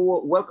 so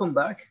welcome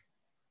back.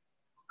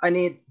 I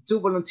need 2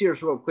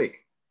 volunteers real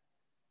quick.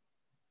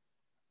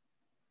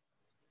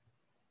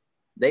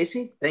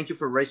 Daisy, thank you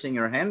for raising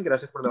your hand.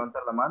 Gracias por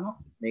levantar la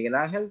mano. Miguel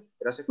Ángel,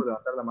 gracias por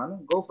levantar la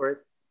mano. Go for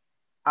it.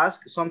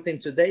 Ask something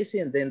to Daisy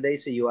and then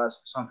Daisy, you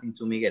ask something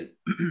to Miguel.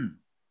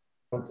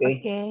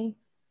 Okay.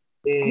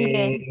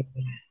 Miguel.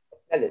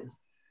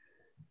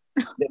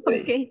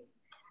 Okay.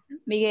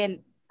 Miguel,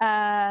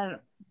 are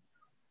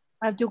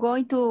you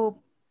going to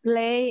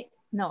play?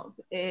 No,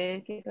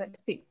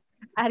 sí.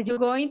 Are you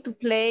going to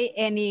play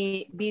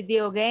any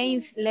video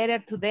games later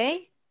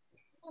today?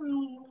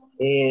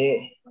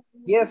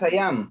 Yes, I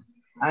am.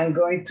 I'm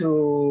going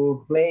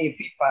to play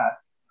FIFA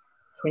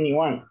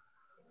 21.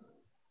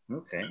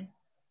 Okay,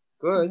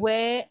 good.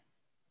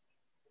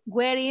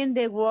 Where in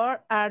the world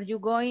are you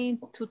going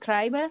to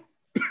travel?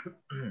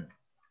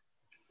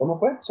 ¿Cómo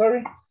fue?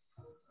 Sorry.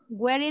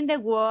 Where in the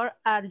world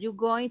are you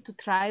going to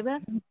travel?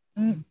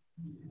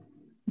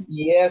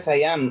 Yes,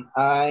 I am.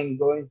 I'm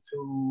going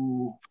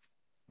to...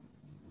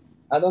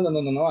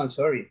 No, I'm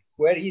sorry.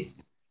 Where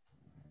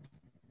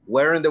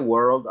in the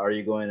world are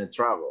you going to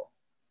travel?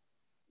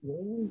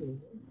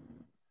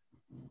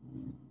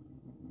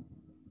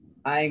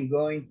 I'm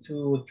going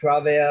to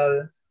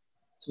travel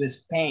to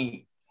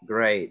Spain.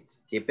 Great.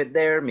 Keep it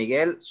there,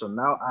 Miguel. So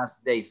now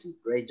ask Daisy.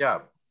 Great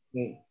job.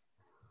 Okay.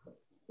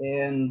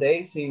 And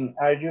Daisy,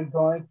 are you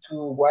going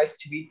to watch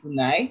TV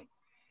tonight?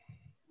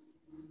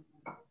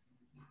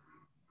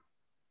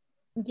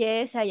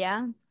 Yes, I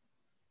am.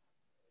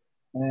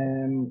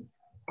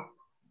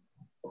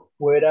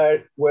 Where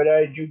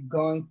are you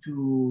going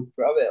to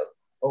travel?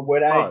 Or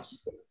where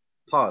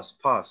Pause.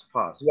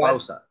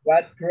 Pausa.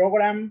 What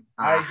program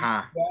are you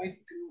going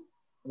to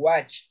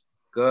watch?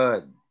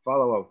 Good.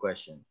 Follow-up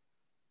question.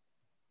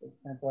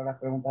 Todas las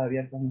preguntas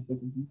abiertas.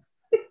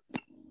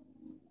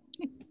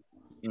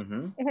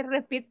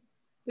 Repeat,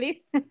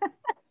 please.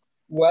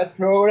 What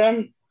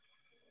program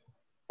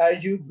are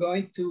you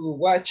going to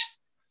watch?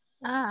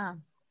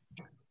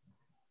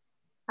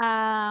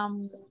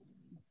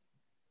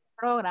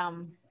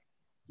 Program.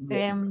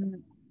 Yes.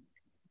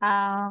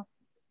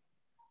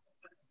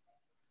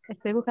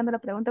 Estoy buscando la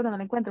pregunta pero no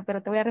la encuentro,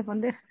 pero te voy a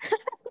responder.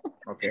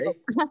 Okay.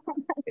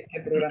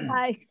 ¿Qué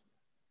programa?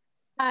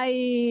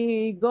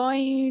 I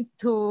going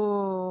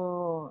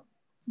to...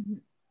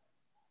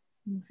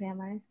 ¿Cómo se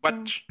llama esto?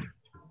 Watch.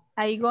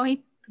 I going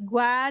to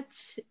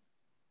watch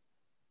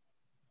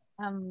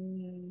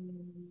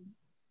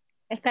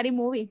Scary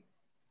Movie.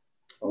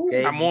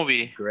 Okay. A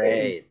movie.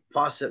 Great.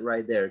 Pause it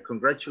right there.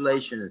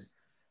 Congratulations.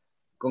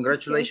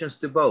 Congratulations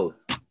to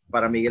both.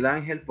 Para Miguel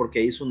Ángel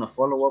porque hizo una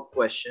follow-up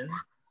question.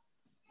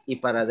 Y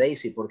para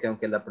Daisy porque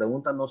aunque la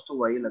pregunta no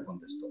estuvo ahí, la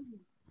contestó.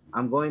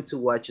 I'm going to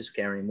watch a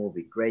scary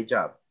movie. Great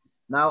job.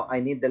 Now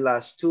I need the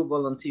last 2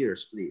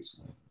 volunteers,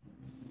 please.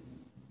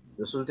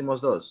 Los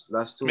últimos 2.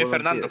 Last 2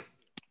 volunteers.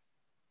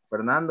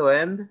 Fernando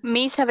and?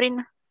 Me,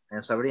 Sabrina.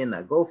 And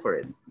Sabrina, go for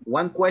it.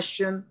 One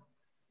question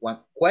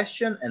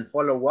and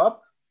follow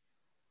up,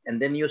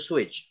 and then you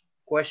switch.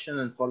 Question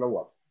and follow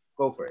up.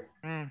 Go for it.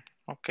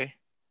 Okay.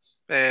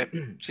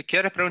 Si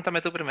quieres,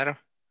 pregúntame tú primero.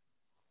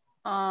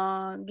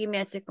 Give me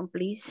a second,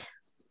 please.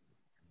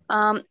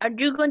 Are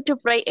you going to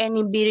play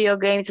any video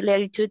games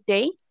later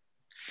today?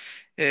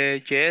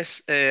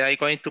 Yes, I'm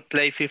going to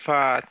play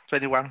FIFA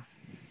 21.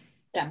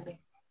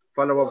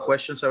 Follow-up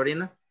question,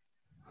 Sabrina?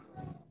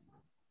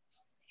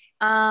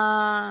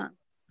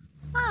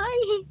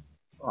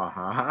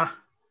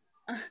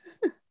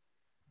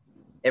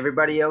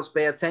 Everybody else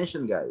pay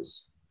attention,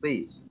 guys.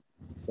 Please.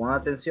 Pon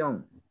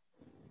atención.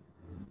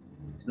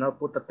 It's not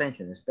put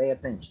attention, it's pay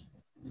attention.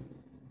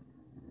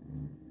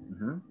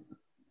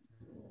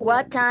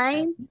 What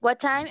time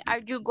are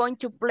you going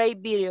to play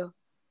video?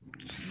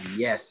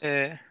 Yes.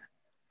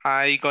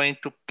 I'm going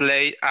to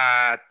play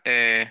at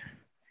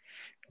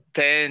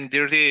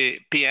 10:30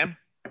 p.m.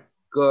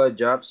 Good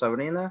job,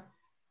 Sabrina.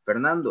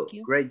 Fernando,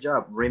 great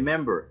job.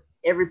 Remember,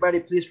 everybody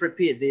please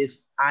repeat this.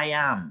 I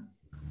am.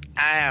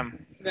 I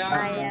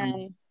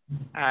am.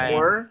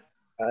 Or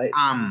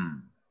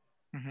am.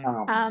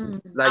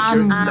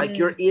 Like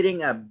you're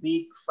eating a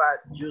big,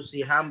 fat,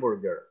 juicy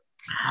hamburger.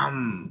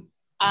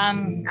 Right?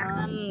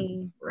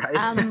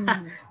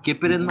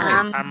 Keep it in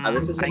mind. A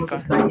veces se nos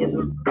está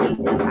yendo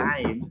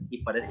I'm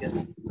y parece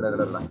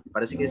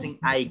que dicen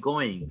I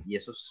going y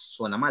eso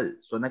suena mal.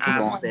 Suena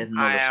como ustedes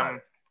no lo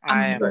saben.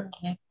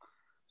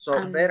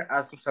 So, Fer,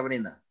 ask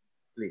Sabrina,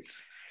 please.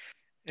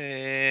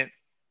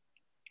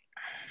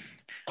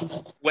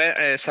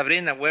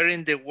 Sabrina, where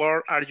in the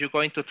world are you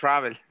going to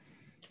travel?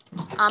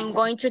 I'm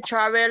going to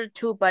travel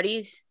to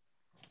Paris.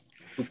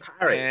 To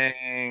Paris.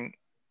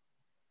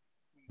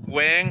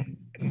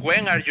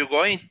 When are you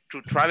going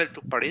to travel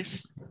to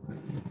Paris?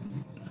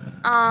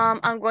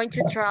 I'm going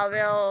to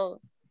travel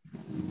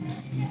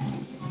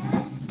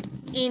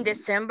in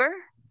December.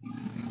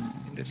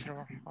 In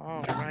December.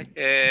 Oh, right.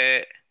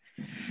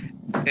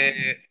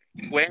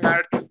 When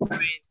are you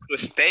going to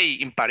stay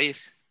in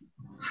Paris?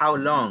 How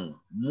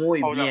long?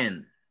 Muy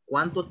bien.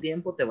 ¿Cuánto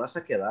tiempo te vas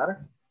a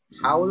quedar?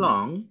 How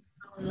long?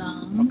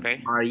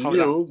 Okay. Are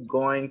you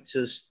going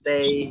to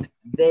stay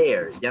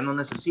there? Ya no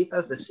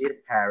necesitas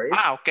decir Paris.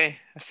 Okay.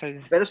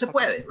 Pero se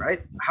puede,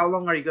 right? How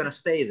long are you going to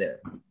stay there?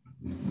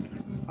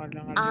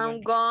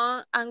 I'm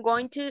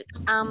going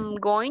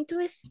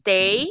to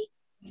stay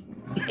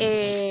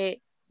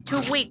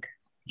 2 weeks.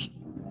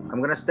 I'm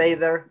going to stay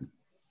there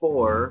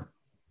for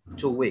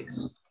 2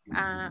 weeks.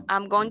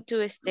 I'm going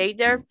to stay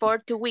there for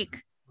 2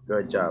 weeks.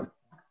 Good job.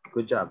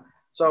 Good job.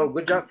 So,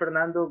 good job,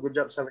 Fernando. Good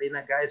job,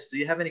 Sabrina. Guys, do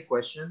you have any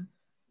question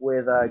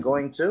with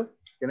going to?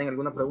 ¿Tienen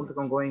alguna pregunta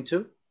con going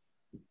to?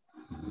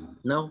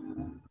 No?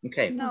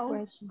 Okay.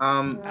 No.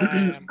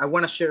 I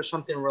want to share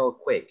something real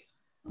quick.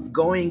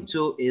 Going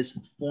to is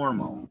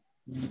formal.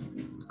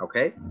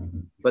 Okay?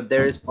 But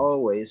there is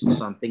always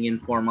something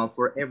informal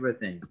for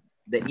everything.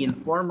 The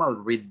informal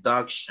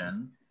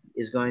reduction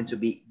is going to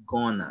be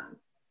gonna.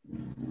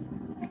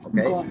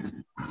 Okay?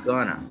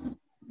 Gonna.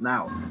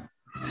 Now,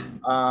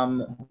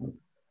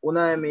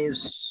 una de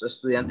mis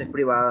estudiantes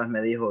privadas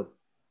me dijo,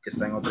 que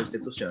está en otra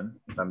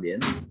institución también,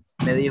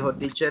 me dijo,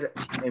 teacher,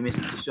 en mi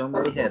institución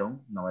me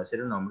dijeron, no voy a decir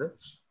el nombre,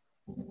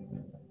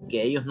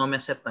 que ellos no me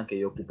aceptan que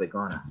yo ocupe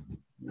gonna.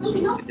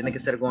 Que tiene que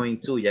ser going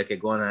to, ya que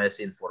gonna es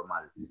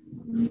informal.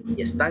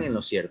 Y están en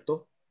lo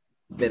cierto,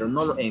 pero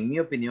no, en mi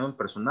opinión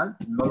personal,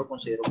 no lo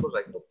considero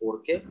correcto.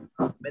 ¿Por qué?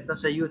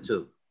 Métanse a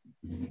YouTube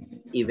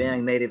y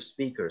vean native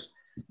speakers.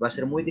 Va a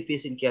ser muy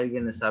difícil que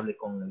alguien les hable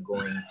con el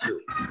going to.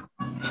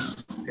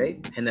 ¿Ok?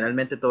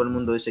 Generalmente todo el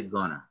mundo dice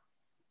gonna.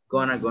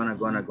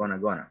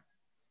 Gonna.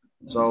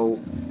 So,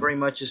 pretty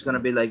much it's going to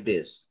be like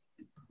this.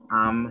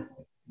 I'm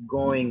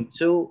going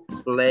to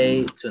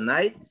play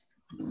tonight.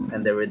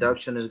 And the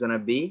reduction is going to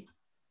be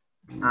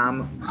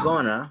I'm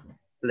gonna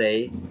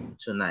play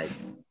tonight.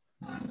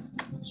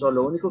 So,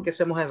 lo único que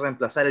hacemos es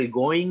reemplazar el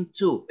going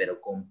to, pero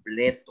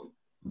completo.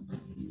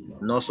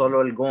 No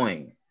solo el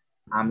going.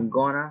 I'm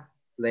gonna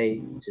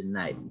play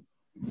tonight.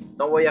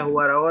 No voy a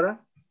jugar ahora.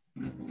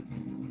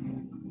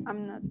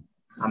 I'm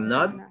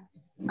not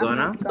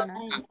gonna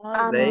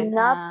play.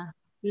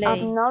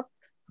 I'm not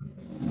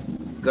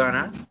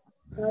Gonna.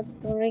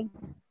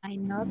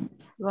 I'm not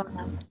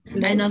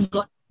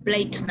gonna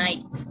play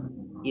tonight.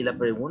 Y la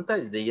pregunta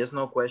es the yes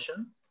no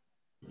question.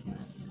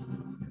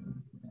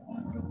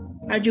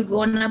 Are you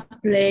gonna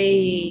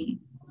play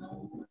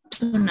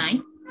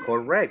tonight?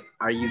 Correct.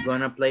 Are you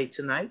gonna play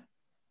tonight?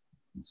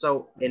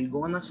 So, el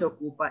gonna se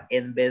ocupa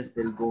en vez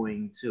del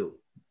going to.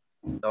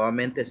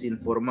 Nuevamente es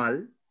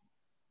informal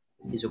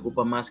y se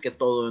ocupa más que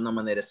todo de una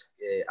manera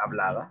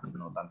hablada,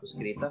 no tanto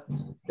escrita,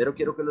 pero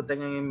quiero que lo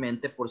tengan en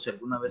mente por si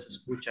alguna vez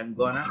escuchan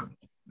gonna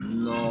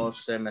no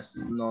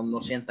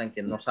sientan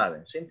que no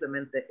saben.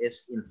 Simplemente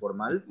es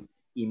informal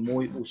y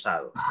muy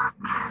usado.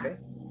 ¿Okay?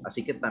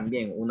 Así que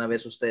también, una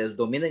vez ustedes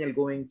dominen el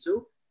going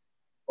to,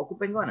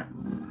 ocupen gonna.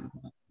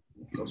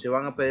 O si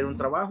van a pedir un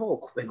trabajo,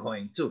 ocupen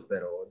going to.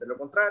 Pero de lo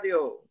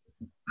contrario,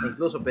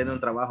 incluso pedir un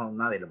trabajo,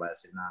 nadie les va a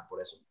decir nada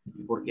por eso.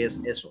 Porque es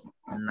eso,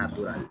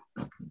 natural.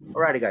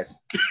 Alrighty, guys.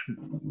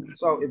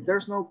 So, if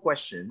there's no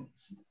question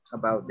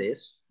about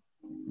this,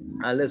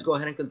 let's go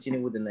ahead and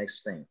continue with the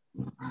next thing.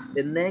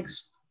 The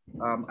next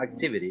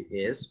activity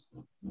is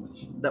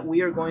that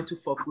we are going to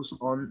focus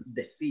on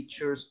the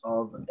features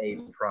of a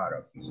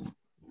product.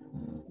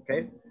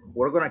 Okay,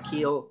 we're gonna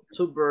kill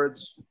 2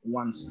 birds,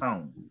 1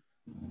 stone.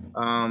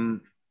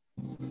 And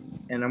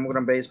I'm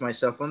gonna base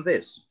myself on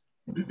this.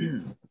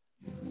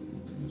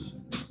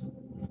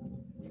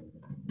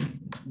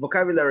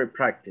 Vocabulary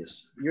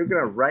practice. You're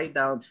gonna write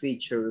down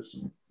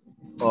features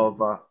of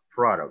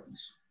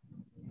products.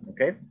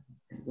 Okay,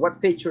 what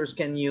features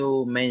can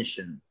you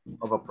mention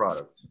of a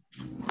product?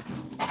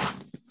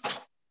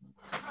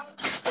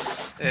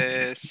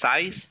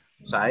 Size.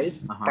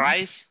 Size.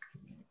 Price.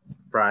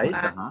 Price.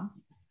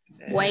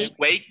 Weight.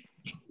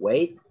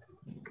 Weight.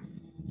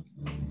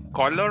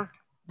 Color.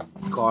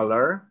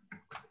 Color.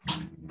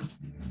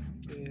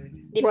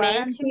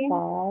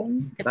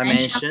 Dimension.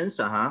 Dimensions.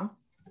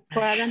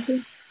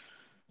 Warranty.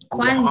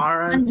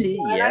 Warranty.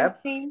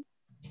 Yep.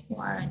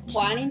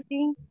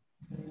 Quantity.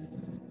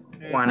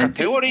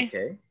 Category.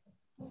 Okay.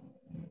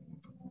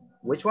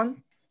 Which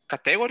one?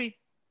 Category.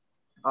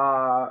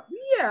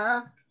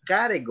 Yeah.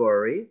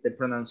 Category. The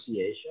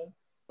pronunciation.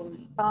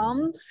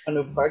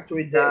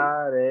 Manufacturing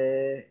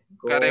date.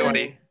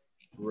 Category.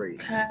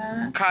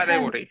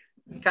 Category.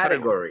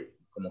 Category.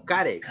 Como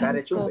care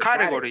chungo.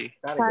 Category.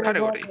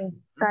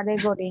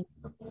 Category.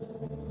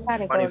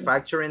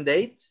 Manufacturing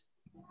date.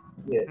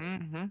 Yes.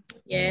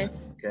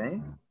 Yes.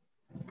 Okay.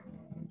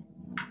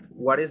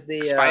 What is the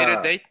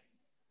expired date?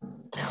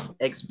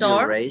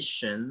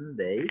 Expiration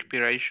date.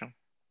 Expiration.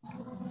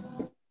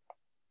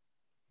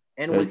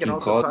 And we can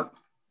also talk.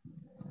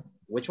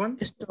 Which one?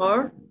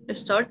 Store.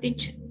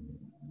 Storage.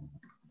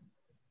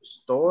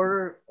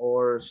 Store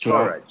or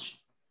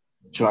storage?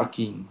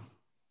 Tracking.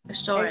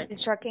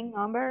 Storage. Tracking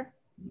number.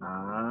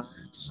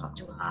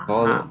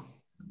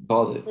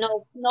 Code.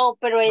 No,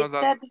 pero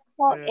esta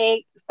tipo,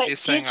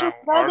 feature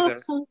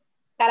products son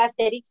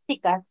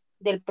características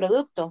del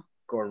producto.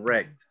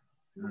 Correct.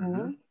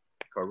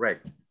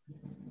 Correct.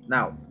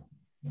 Now,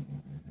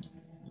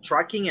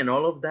 tracking and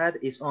all of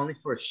that is only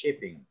for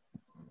shipping.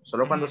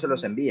 Solo cuando se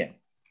los envían.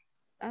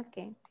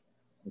 Okay.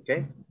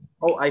 Okay.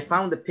 Oh, I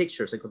found the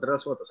pictures. Encontré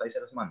las fotos. Ahí se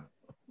las mando.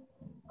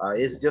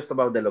 It's just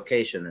about the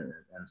location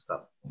and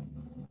stuff.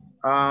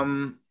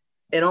 And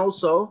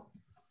also,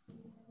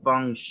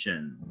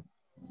 function.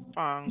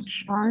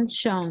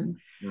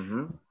 Function.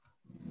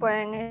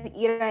 Pueden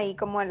ir ahí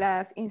como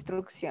las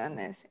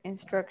instrucciones.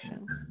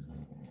 Instructions.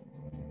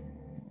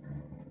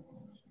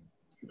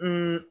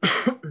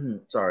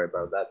 Sorry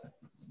about that.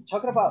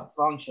 Talking about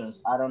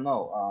functions, I don't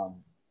know.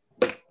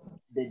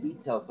 The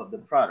details of the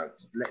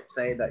product. Let's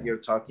say that you're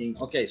talking,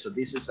 okay, so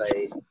this is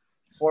a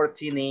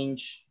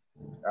 14-inch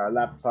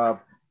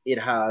laptop. It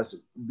has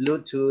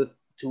Bluetooth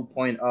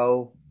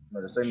 2.0. Me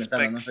lo estoy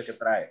inventando, no sé qué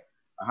trae.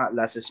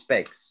 Las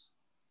specs.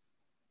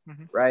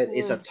 Right?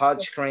 It's a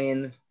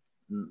touchscreen.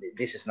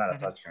 This is not a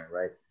touchscreen,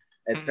 right?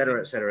 Etc.,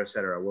 etc.,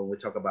 etc. when we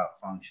talk about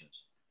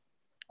functions.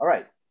 All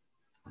right.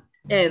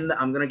 And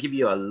I'm going to give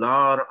you a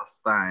lot of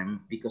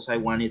time because I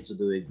want you to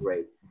do it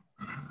great.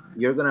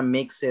 You're going to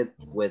mix it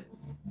with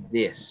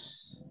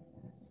this.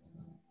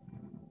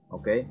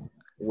 Okay?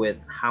 With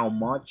how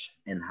much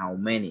and how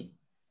many.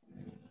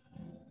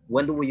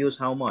 When do we use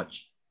how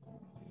much?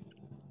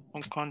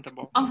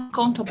 Uncountable.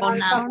 Uncountable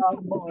now.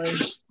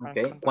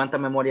 Okay. ¿Cuánta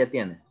memoria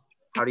tiene?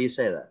 How do you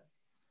say that?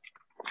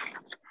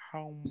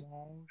 How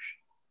much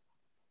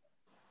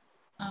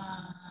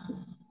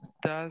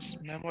does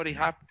memory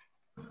have?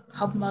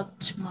 How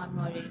much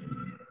memory?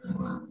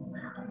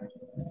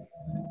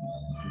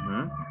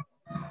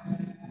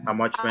 How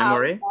much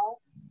memory?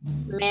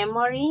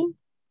 Memory.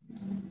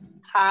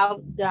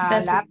 How the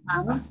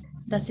laptop?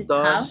 Does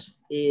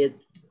it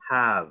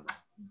have?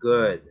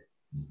 Good.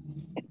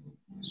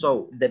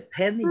 So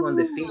depending on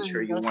the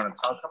feature you want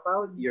to talk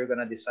about, you're going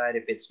to decide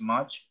if it's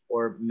much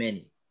or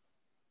many.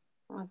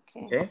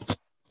 Okay.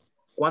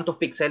 ¿Cuántos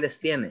píxeles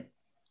tiene?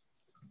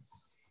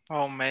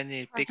 How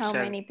many pixels? How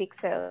many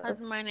pixels? How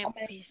many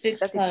pixels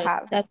does it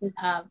have? Does it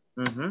have?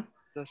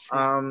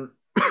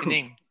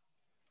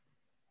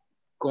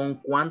 ¿Con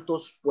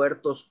cuántos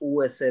puertos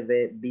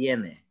USB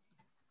viene?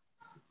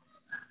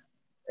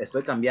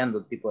 Estoy cambiando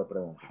el tipo de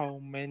pregunta. How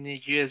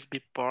many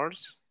USB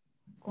ports?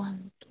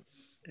 ¿Cuántos?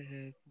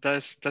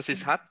 Does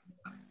it have?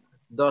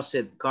 Does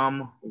it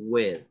come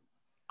with?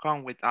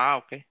 Come with,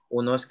 okay.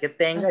 Uno es que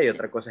tenga y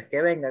otra cosa es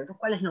que venga.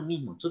 ¿Cuál es lo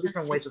mismo? Two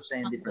different ways of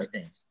saying different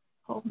things.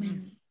 How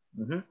many?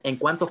 ¿En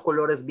cuántos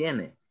colores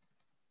viene?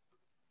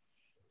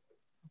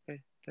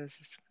 Okay,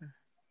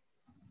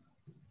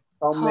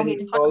 How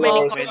many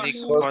colors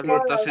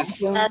colors does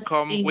it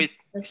come with?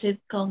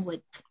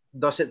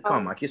 Does it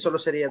come? Aquí solo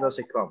sería does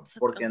it come,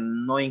 porque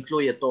no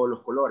incluye todos los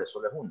colores,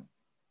 solo es uno.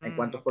 ¿En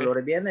cuántos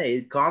colores viene?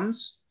 It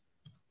comes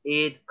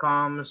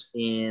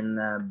in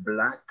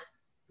black,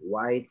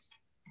 white,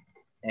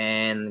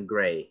 and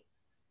gray,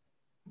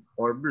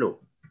 or blue,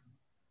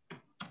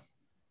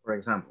 for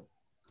example.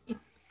 It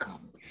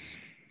comes.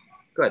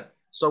 Good.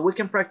 So we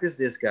can practice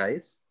this,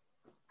 guys.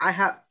 I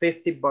have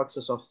 50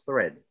 boxes of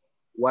thread.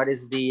 What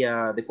is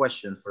the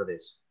question for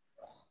this?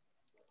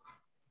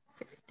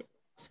 50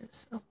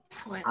 boxes of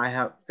thread. I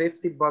have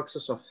 50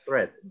 boxes of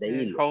thread. De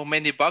hilo. How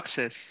many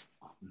boxes?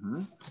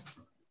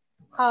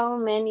 How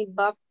many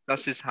boxes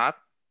does this have?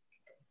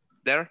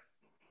 There?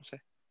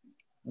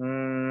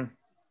 Come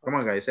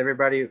on, guys.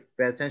 Everybody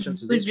pay attention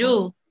to this.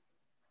 Do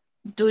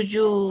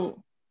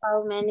you?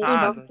 How many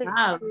boxes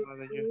have?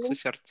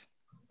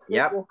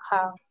 Yep. you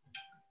have?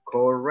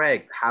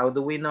 Correct. How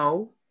do we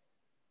know?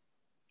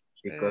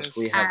 Because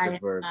we have the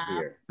verb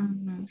here.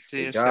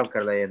 Good job,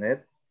 Carla and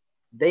Ed.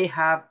 They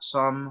have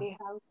some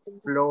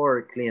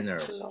floor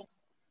cleaners.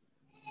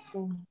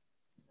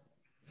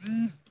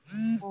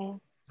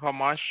 How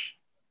much?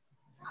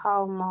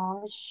 How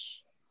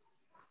much?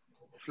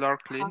 Floor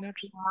cleaners?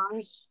 How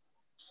much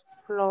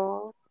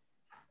floor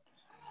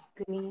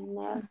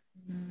cleaner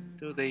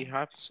do they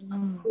have?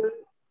 Some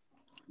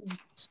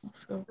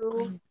floor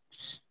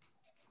cleaners.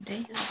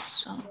 They have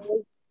some.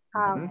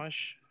 How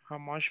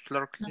much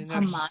floor cleaners?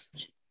 How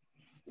much?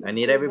 I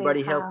need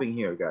everybody helping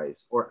here,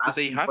 guys, or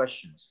asking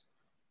questions.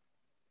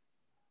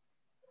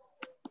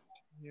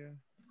 Yeah.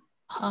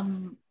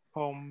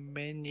 How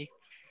many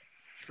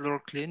floor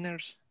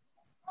cleaners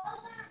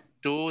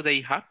do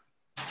they have?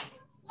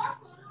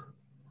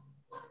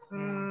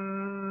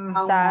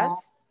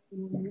 Does.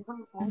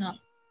 No.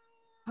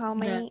 How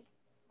many?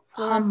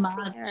 How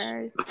much?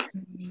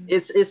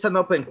 It's an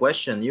open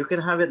question. You can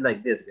have it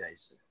like this,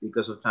 guys,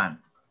 because of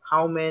time.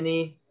 How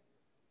many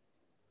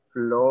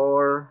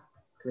floor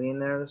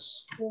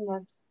cleaners?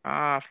 Floor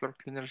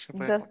cleaners.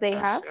 Does they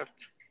have?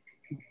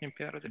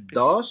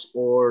 Does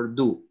or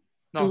do?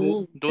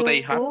 No, do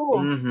they have?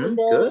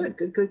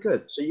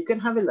 Good. So you can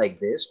have it like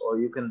this, or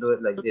you can do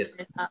it like this.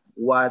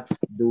 What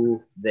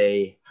do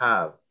they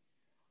have?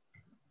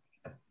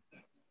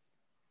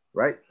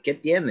 Right? ¿Qué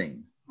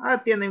tienen?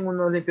 Tienen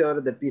unos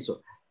limpiadores de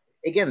piso.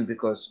 Again,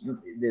 because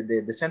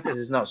the sentence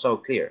is not so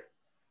clear.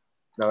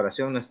 La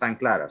oración no es tan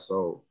clara,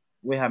 so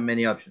we have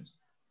many options.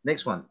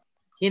 Next one.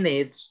 He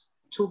needs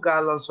 2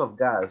 gallons of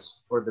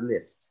gas for the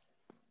lift.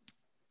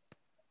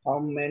 How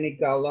many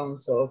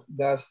gallons of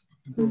gas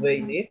do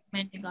they need?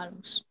 Many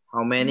gallons.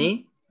 How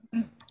many?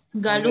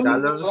 Gallons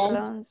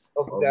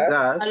of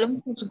gas.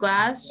 Gallons of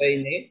gas. They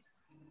need.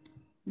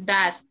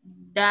 Does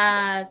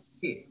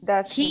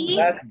he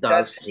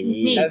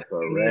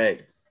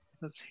correct.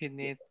 Does he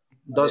need?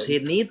 Does he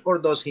need or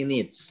does he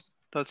needs?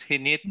 Does he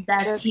need?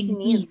 Does he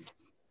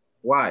needs?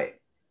 Why?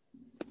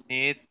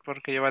 Need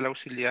porque lleva el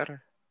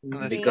auxiliar.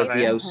 Because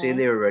the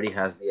auxiliary already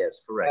has the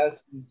S,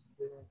 correct.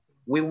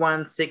 We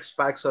want 6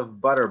 packs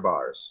of butter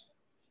bars.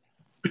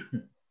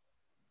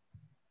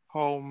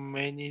 How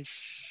many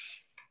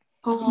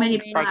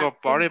packs of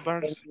butter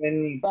bars?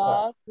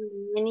 How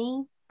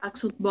many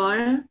packs of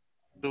butter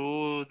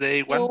do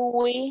they want?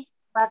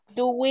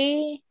 Do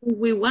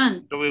we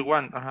want? Do we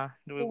want?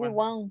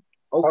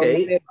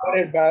 Okay.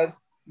 Butter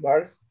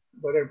bars?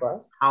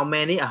 How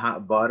many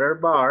butter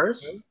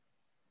bars?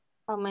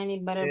 How many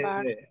butter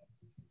bars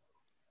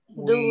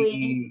Do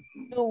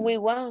we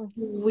want?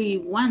 We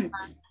want.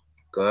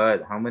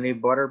 Good. How many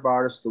butter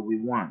bars do we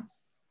want?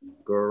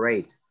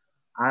 Great.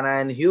 Anna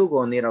and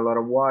Hugo need a lot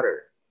of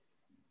water.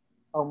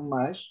 How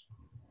much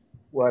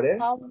water?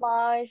 How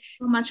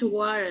much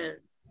Water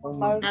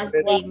does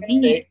water they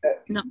need?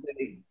 No.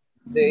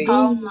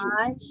 How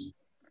much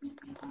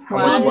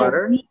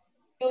water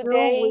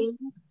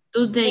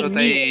do they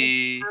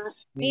need?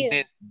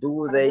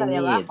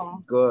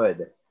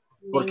 Good.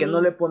 ¿Por qué no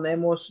le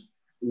ponemos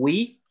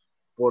we?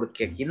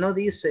 Porque aquí no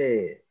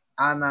dice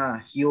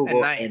Ana,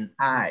 Hugo, and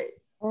I.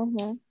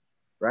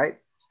 Right?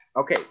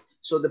 Okay.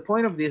 So the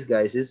point of this,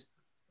 guys, is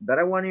that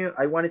I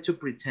wanted to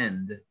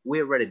pretend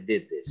we already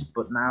did this,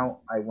 but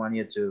now I want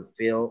you to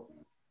feel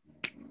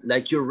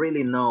like you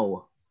really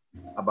know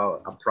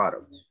about a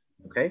product.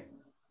 Okay?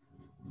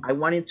 I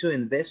wanted to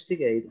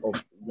investigate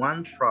of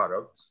one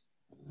product,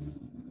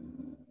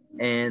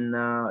 and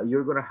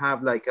you're gonna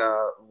have like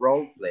a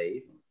role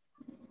play.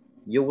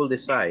 You will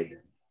decide.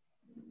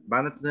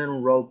 Van a tener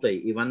un role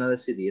play y van a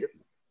decidir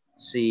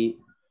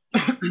si,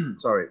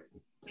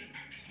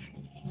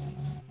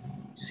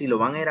 si lo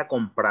van a ir a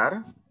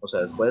comprar, o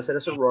sea, puede ser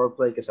ese role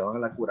play que se van a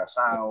la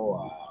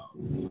Curazao, a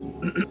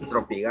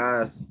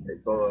Tropigas,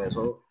 todo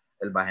eso,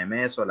 el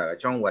Bajemeso, el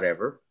Agachón,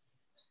 whatever.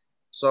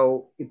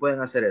 So, y pueden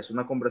hacer eso,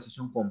 una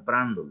conversación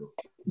comprándolo.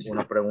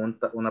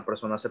 Una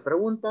persona hace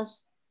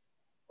preguntas,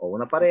 o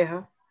una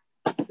pareja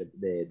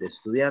de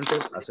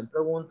estudiantes hacen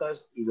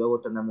preguntas, y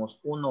luego tenemos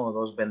 1 o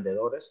 2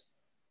 vendedores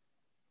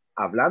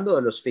hablando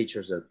de los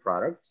features del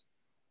product,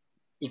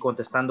 y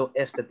contestando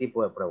este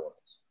tipo de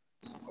preguntas.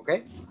 ¿Ok?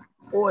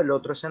 O el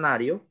otro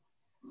escenario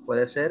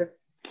puede ser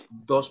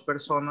 2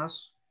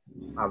 personas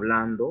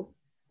hablando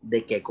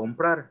de qué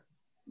comprar,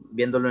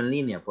 viéndolo en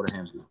línea, por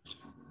ejemplo.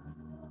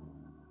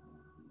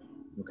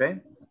 ¿Ok?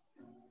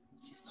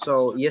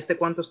 So, ¿y este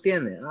cuántos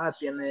tiene? Ah,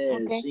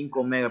 tiene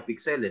 5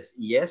 megapíxeles.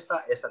 Y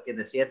esta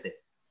tiene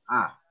 7.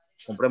 Ah,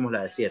 compremos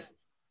la de 7.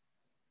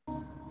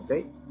 ¿Ok?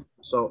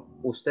 So,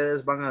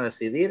 ustedes van a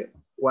decidir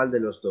cuál de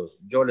los dos.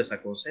 Yo les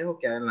aconsejo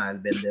que hagan la del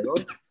vendedor,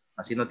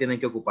 así no tienen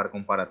que ocupar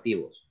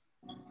comparativos.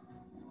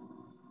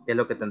 ¿Qué es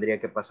lo que tendría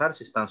que pasar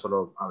si están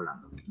solo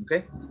hablando? ¿Ok?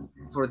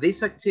 For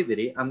this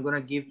activity, I'm going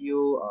to give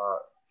you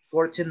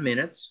 14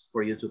 minutes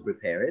for you to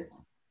prepare it.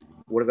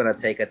 We're going to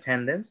take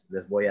attendance.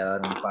 Les voy a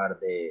dar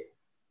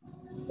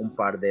un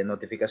par de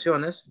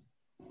notificaciones.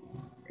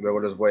 Luego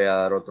les voy a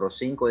dar otros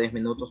 5 o 10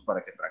 minutos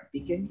para que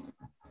practiquen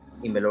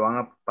y me lo van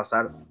a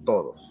pasar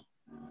todos.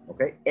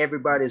 Okay?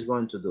 Everybody is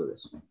going to do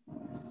this.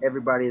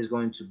 Everybody is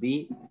going to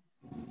be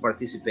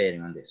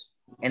participating on this.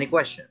 Any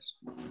questions?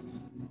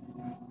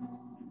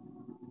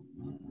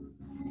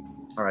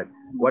 All right.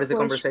 What is the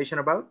conversation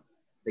about?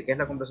 ¿De qué es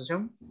la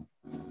conversación?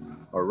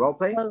 Or role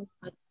play?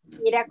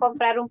 Ir a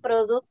comprar un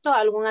producto a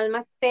algún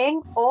almacén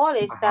o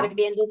de estar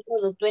viendo un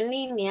producto en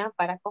línea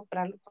para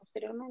comprarlo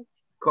posteriormente.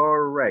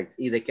 Correct.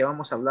 ¿Y de qué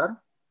vamos a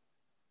hablar?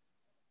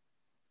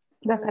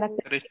 Las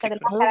características del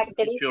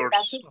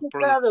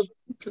producto.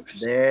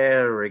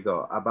 There we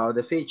go. About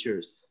the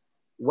features.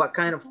 What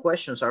kind of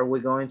questions are we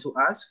going to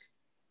ask?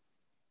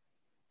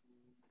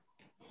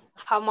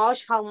 How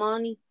much, how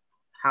many?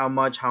 How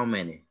much, how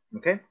many?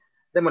 Okay.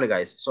 Démosle,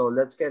 guys. So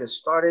let's get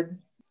started.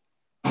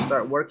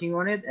 Start working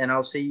on it, and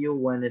I'll see you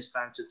when it's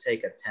time to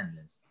take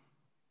attendance.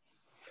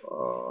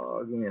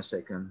 Give me a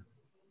second.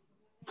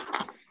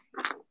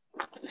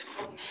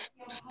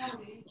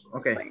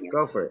 Okay,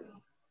 go for it.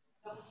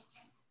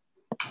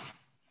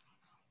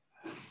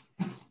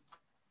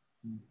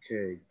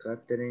 Okay,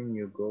 Catherine,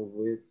 you go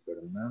with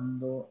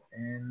Fernando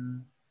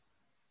and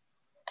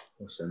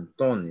Jose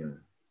Antonio.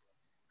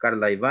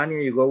 Carla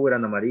Ivania, you go with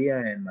Ana Maria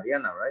and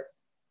Mariana, right?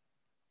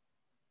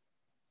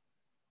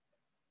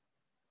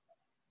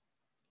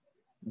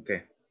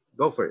 Okay,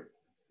 go for it.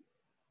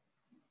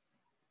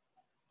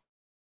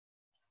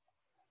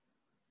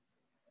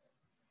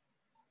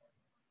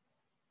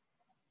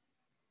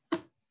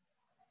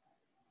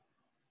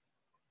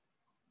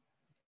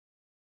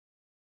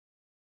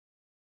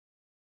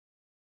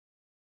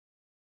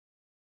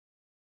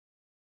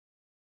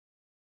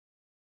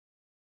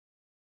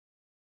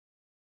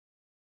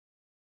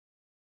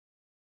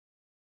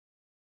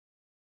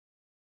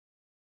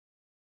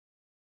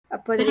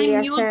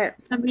 Podría ser.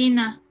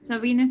 Sabrina,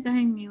 estás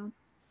en mute.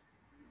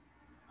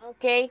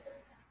 Ok.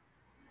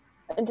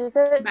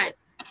 Entonces,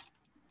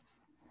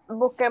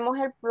 busquemos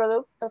el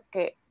producto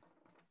que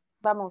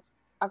vamos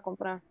a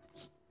comprar.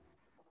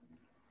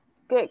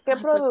 ¿Qué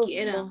producto?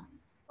 Cualquiera.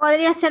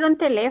 Podría ser un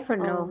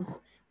teléfono.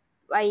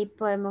 Ahí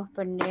podemos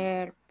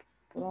poner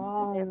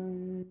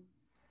model.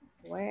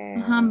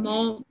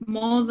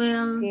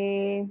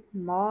 Sí,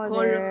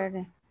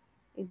 model.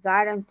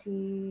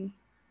 Guarantee.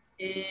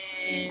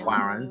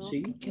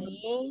 Warranty.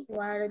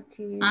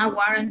 Warranty.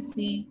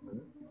 Warranty.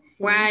 Sí.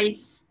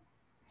 Price.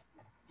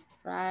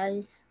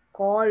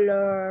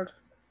 Color.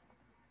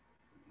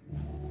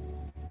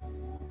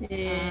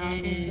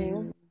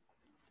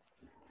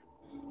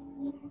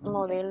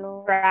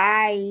 Modelo.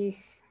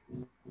 Price.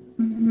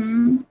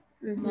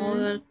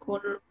 Model,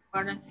 color,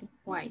 warranty,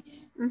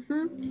 price.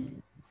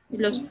 Y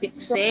los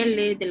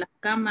píxeles de la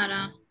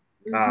cámara.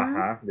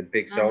 The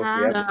pixels,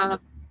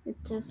 yeah.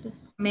 Entonces,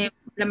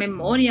 la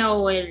memoria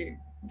o el,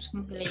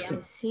 ¿cómo que le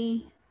llaman?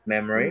 Sí.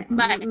 Memory.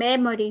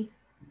 Memory.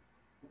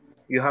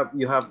 You have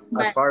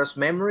as far as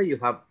memory, you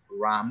have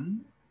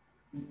RAM,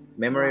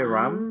 memory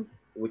RAM,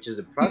 which is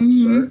the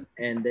processor,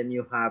 and then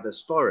you have a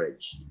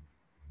storage.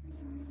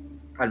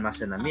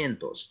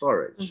 Almacenamiento,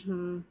 storage.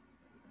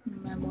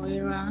 Memory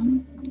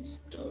RAM,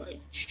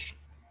 storage.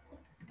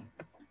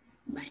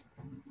 Bye.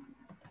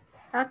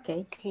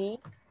 Okay.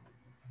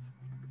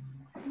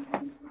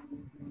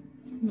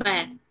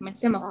 Vale,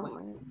 comencemos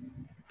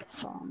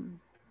pues.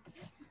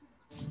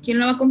 ¿Quién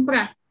lo va a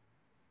comprar?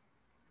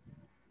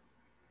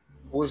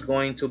 Who's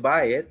going to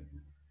buy it?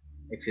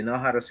 If you know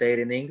how to say it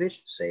in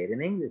English, say it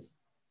in English.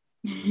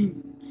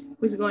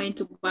 Who's going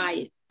to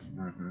buy it?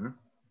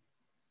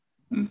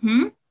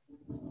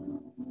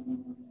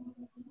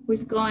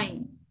 Who's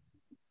going?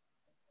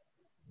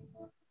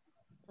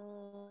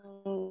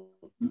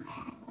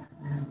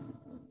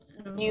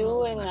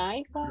 You and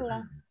I,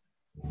 Carla.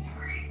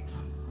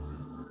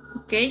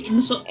 Okay.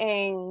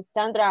 And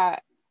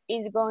Sandra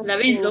is going lo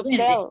to vende.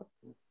 sell.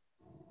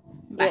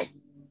 Vale. Yes.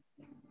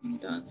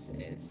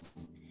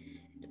 Entonces,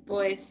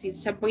 puedo decir,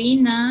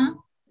 Sabrina,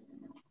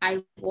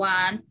 I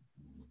want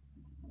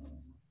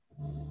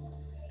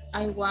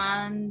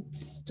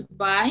to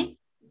buy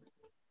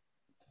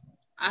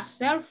a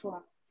cell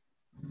phone.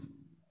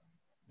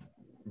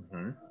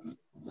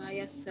 Buy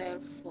a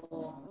cell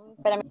phone.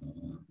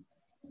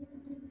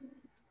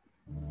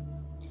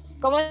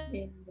 ¿Cómo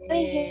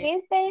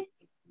dijiste?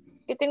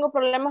 Que tengo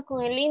problemas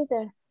con el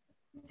Inter.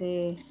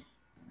 Sí.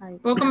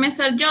 Puedo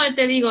comenzar yo y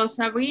te digo,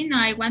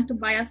 Sabrina, I want to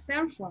buy a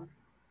cell phone.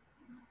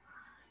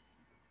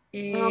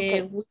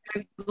 Okay. We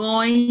are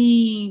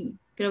going,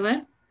 quiero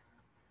ver.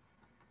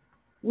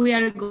 We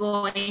are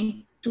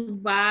going to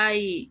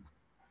buy,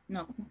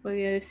 no, ¿cómo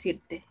podría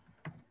decirte?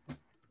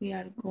 We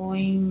are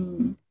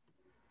going.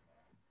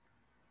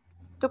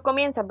 Tú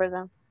comienzas,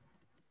 ¿verdad?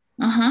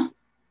 Ajá.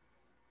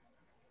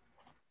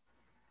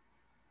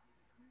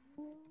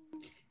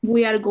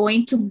 We are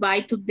going to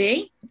buy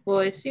today.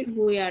 Puedo decir,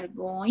 we are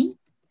going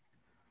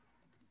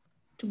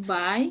to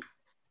buy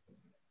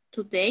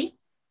today.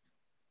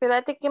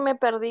 Espérate que me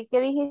perdí. ¿Qué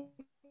dijiste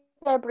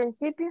al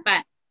principio?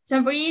 But,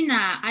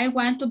 Sabrina, I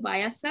want to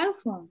buy a cell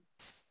phone.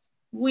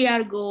 We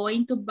are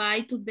going to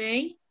buy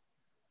today.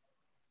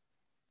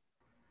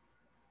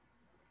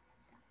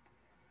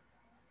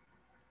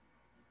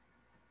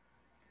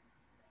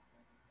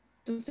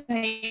 Entonces,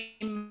 me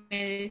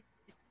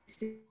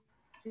dices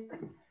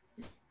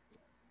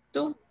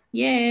tú,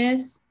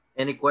 yes.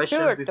 Any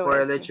questions Sure, before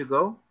I let you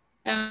go?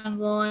 I'm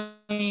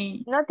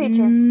going. No,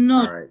 teacher. No,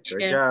 All right, good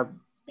teacher. job.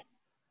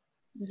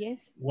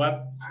 Yes.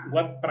 What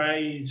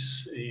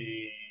price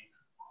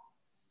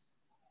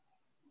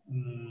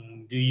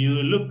do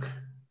you look?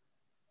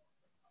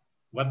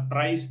 What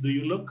price do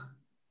you look?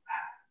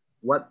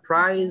 What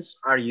price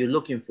are you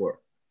looking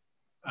for?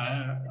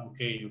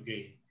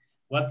 Okay.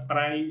 What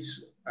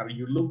price are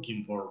you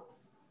looking for?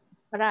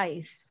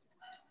 Price.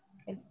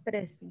 El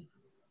precio.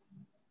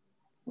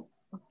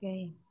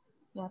 Okay.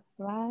 What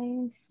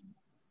price?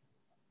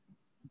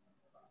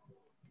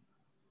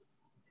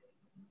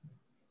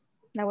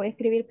 La voy a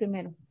escribir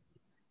primero.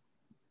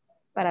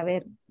 Para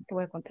ver qué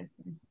voy a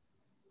contestar.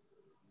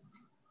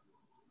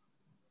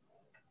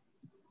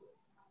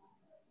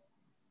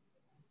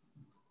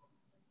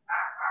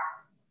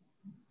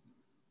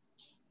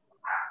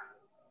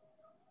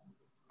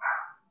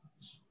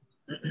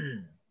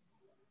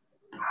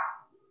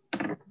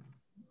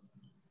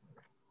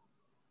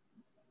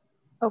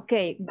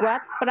 Okay,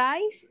 what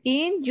price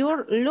in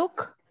your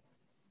look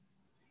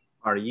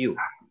Are you?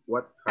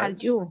 What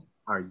price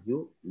are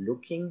you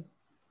looking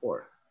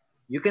for?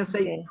 You can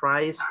say Okay.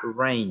 price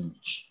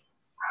range.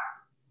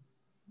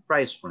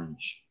 Price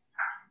range.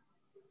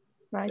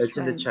 Price It's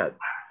in the range. chat.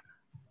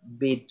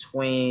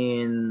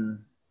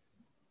 Between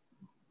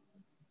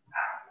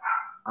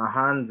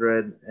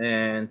 $100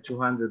 and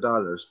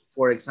 $200.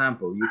 For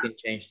example, you can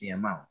change the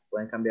amount.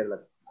 Pueden cambiar la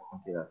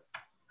cantidad.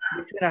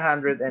 Between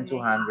 100 and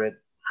 200.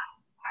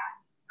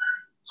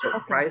 So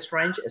Okay. price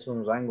range es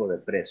un rango de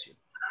precio.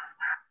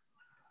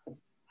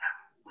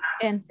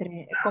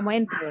 Como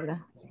entre,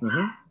 ¿verdad?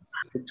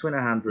 Between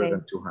 100 Okay.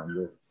 and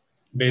 200.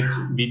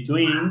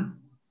 Between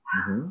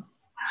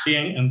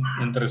 100,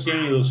 entre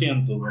 100 y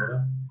 200,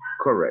 ¿verdad?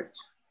 Correct.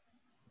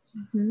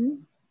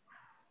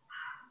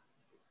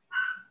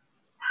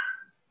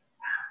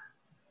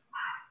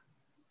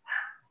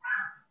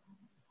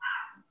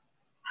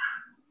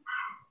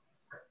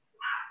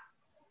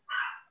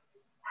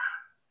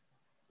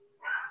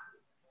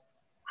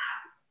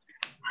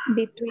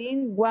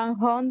 Between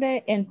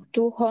 $100 and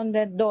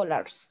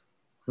 $200.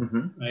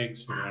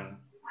 Excellent.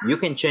 You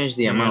can change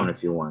the amount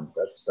if you want.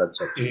 That's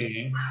up to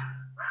you.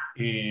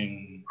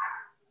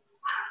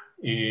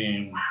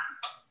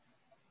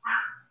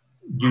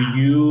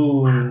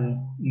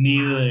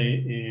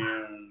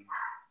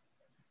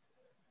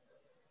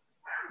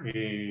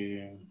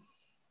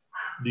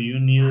 Do you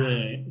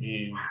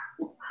need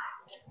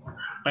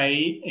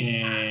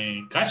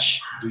pay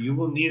cash? Do you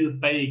will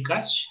need pay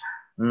cash?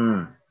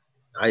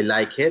 I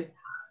like it,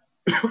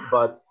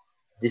 but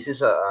this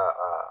is a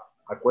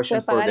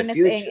question for the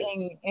future.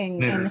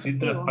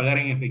 ¿Necesitas pagar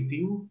en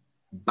efectivo?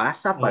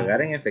 ¿Vas a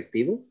pagar en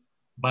efectivo?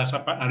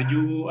 Are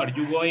you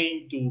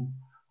going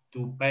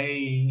to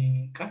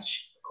pay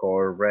cash?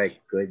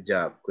 Correct. Good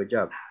job. Good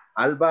job.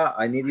 Alba,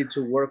 I need you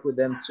to work with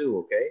them too,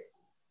 okay?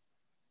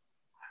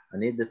 I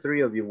need the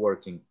three of you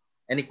working.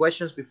 Any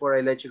questions before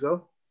I let you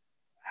go?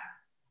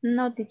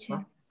 No,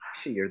 teacher.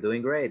 You're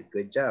doing great.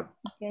 Good job.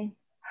 Okay.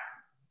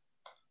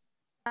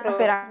 Pero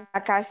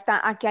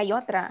aquí hay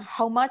otra.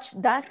 How much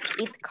does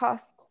it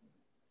cost?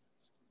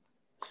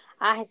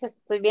 Eso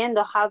estoy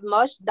viendo. How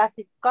much does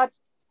it cost?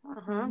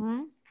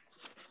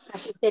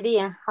 Así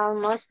sería. How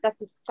much does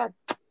it cost?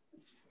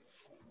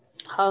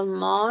 How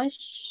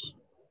much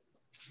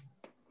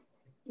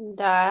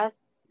does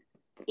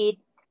it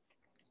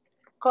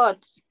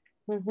cost?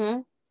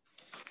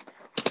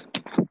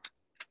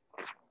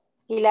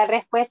 Y la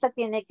respuesta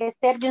tiene que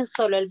ser de un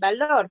solo el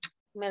valor,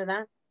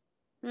 ¿verdad?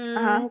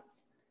 $32.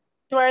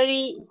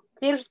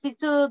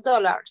 $32.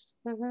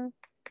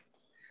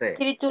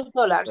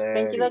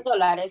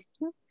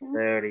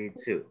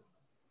 $22.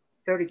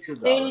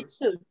 32.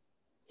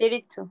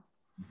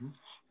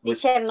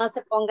 Teacher, no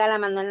se ponga la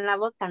mano en la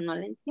boca, no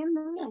le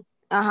entiendo bien.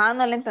 Ajá,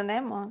 no le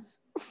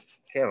entendemos.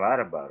 Qué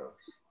bárbaro.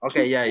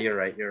 Okay, yeah, you're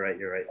right.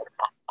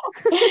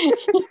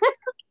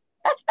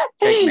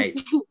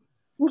 Checkmate.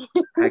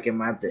 Jaque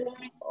mate.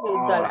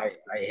 I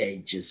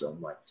hate you so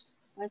much.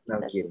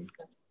 No kidding.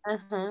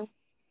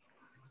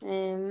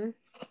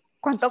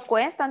 ¿Cuánto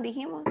cuestan,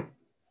 dijimos?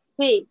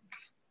 Sí.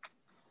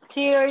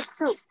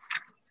 02.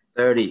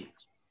 30.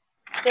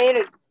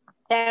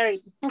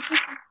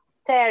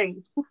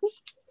 30.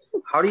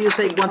 How do you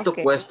say cuánto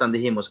cuestan,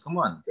 dijimos? Come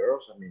on,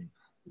 girls. I mean,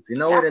 if you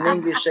know it in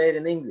English, say it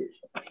in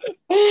English.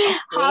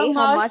 Okay,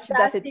 how much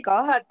does it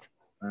cost?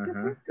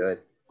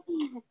 Good.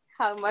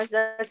 How much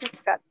does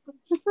it cost?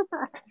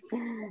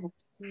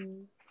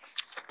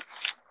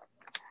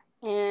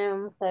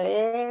 Vamos a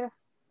ver.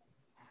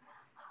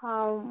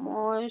 How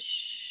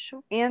much?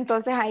 Y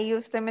entonces ahí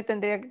usted me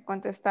tendría que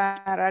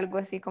contestar algo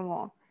así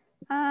como,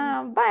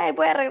 bye,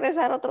 voy a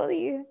regresar otro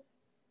día.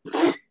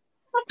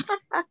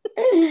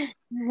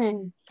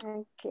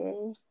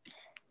 Okay.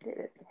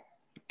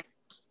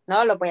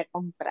 No, lo voy a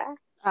comprar.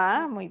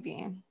 Muy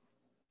bien.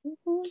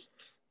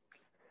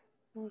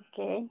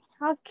 Okay.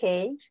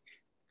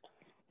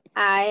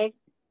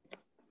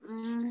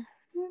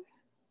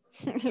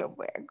 Lo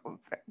voy a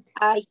comprar.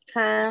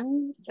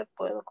 Yo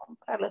puedo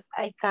comprarlos.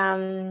 I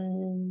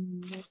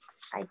can.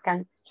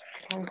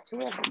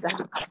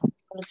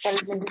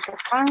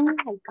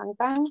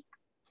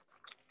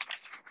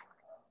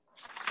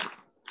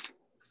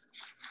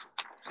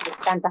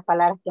 Tantas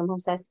palabras que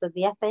hemos usado estos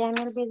días, hasta ya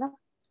me olvidó.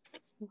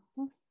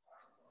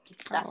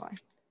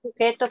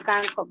 Sujeto,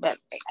 can, verbo, pegar.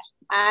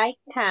 I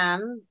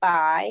can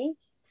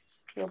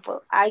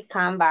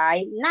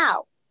buy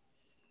now.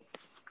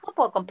 No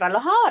puedo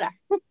comprarlos ahora.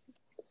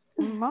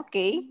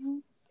 Okay.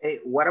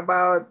 Hey, what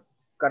about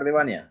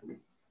Cardivania?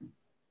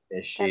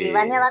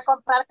 Cardivania va a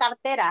comprar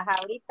carteras.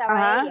 Ahorita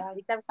va ella.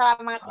 Ahorita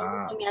estaba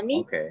marcándome a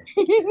mí. Okay.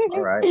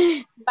 All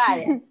right.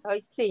 Vaya,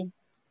 hoy sí.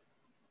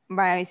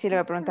 Vaya, hoy sí le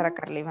voy a preguntar a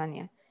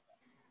Cardivania.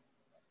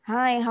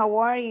 Hi,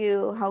 how are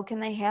you? How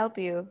can I help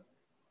you?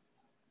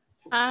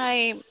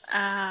 I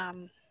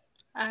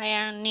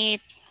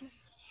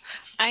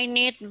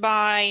need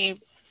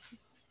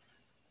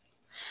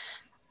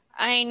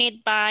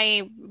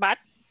buy bat.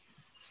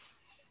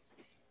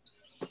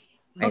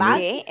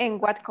 Okay,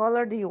 and what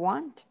color do you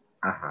want?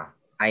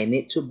 I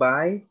need to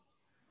buy.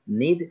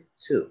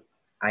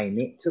 I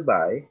need to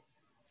buy.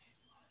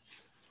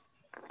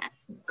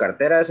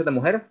 ¿Cartera esa de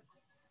mujer?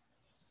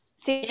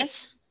 Sí.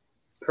 Yes.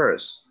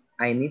 Purse.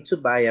 I need to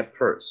buy a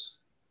purse.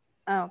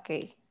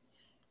 Okay.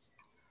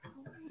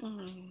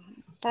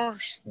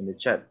 Purse. In the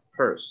chat,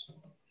 purse.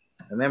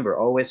 Remember,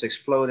 always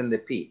explode in the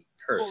P.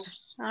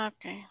 Purse.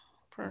 Okay,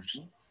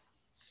 purse.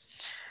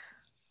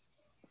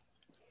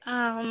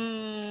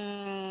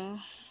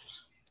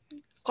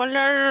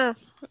 Color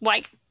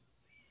white.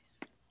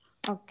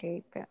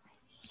 Okay,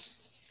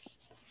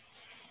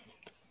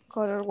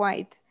 color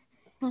white.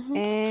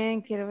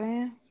 Quiero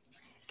ver.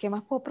 ¿Qué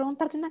más puedo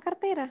preguntarte una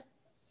cartera?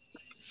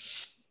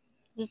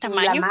 ¿El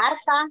tamaño? La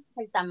marca,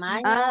 el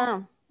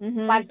tamaño.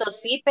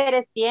 ¿Cuántos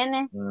zíperes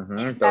tiene?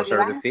 Those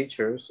are the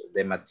features.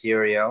 The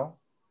material.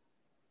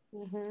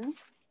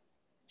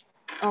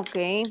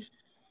 Okay.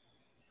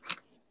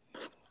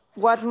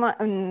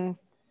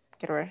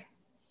 Quiero ver.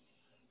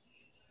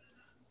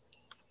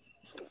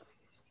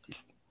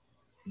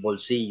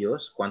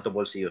 Bolsillos. ¿Cuántos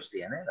bolsillos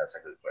tiene? That's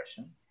a good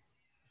question.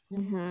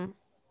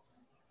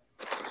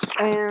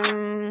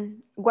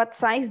 What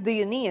size do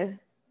you need?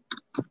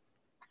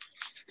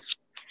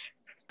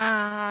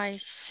 I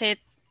said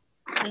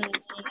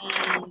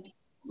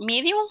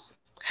medium.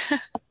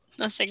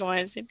 No sé cómo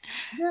decir.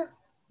 Yeah.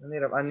 I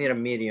need a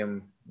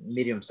medium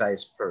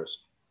size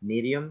purse.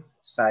 Medium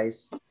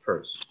size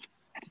purse.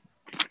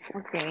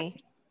 Okay.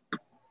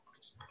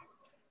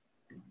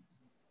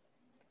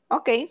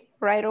 Okay,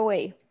 right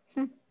away.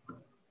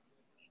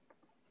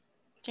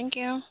 Thank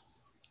you.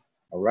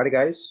 Alrighty,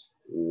 guys.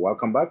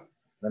 Welcome back.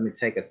 Let me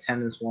take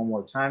attendance one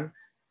more time.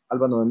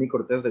 Alba Noemí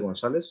Cortés de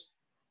González.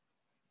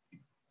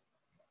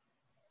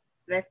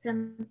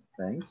 Present.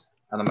 Thanks.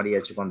 Ana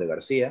María Chicón de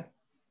García.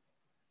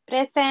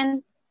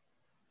 Present.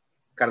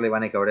 Carla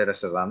Ivane Cabrera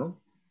Serrano.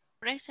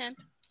 Present.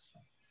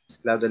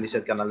 Claudia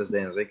Lizeth Canales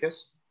de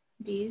Enríquez.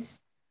 This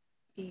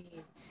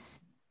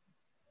is.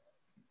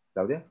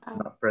 Claudia,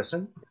 not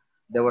present.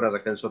 Débora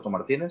Raquel Soto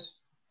Martínez.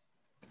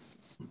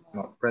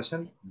 Not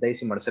present.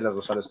 Daisy Marcela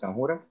Rosales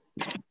Canjura.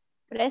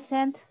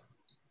 Present.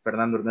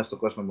 Fernando Ernesto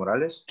Cosme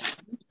Morales.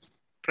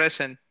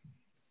 Present.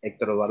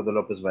 Héctor Eduardo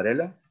López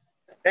Varela.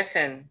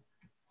 Present.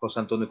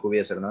 José Antonio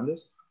Cubillas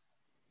Hernández.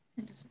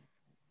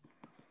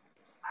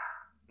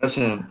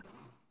 Present.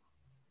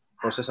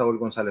 José Saúl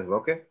González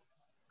Roque.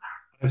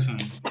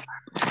 Present.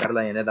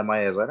 Carla Yaneta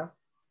Maya Herrera.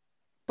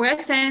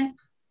 Present.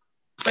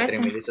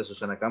 Catherine Melissa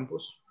Susana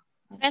Campos.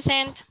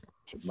 Present.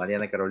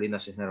 Mariana Carolina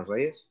Cisneros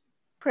Reyes.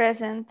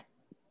 Present.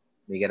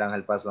 Miguel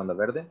Ángel Paz Landa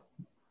Verde.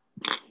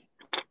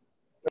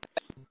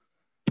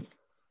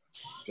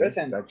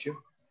 Present. Got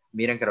you.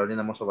 Miren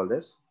Carolina Mozo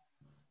Valdés.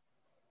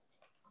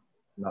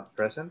 Not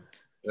present.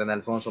 René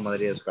Alfonso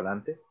Madrid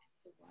Escalante.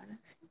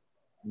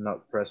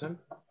 Not present.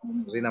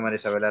 Rina María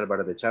Isabel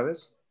Álvarez de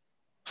Chávez.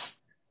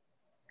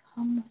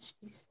 How much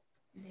is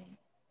the...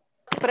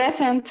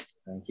 Present.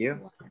 Thank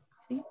you.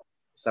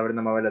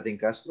 Sabrina Mabel Latín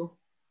Castro.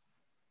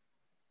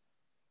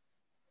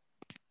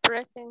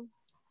 Present.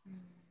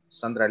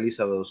 Sandra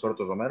Elizabeth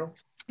Osorto Romero.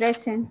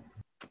 Present.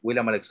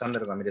 William Alexander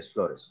Ramirez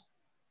Flores.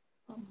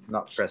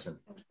 Not present.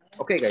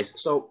 Okay, guys,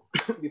 so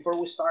before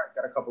we start,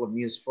 got a couple of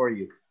news for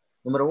you.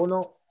 Número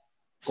uno,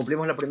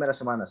 cumplimos la primera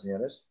semana,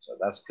 señores. So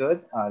that's good.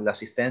 La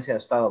asistencia ha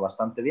estado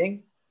bastante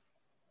bien.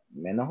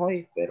 Menos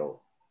hoy,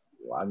 pero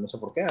no sé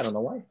por qué, I don't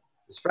know why.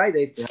 It's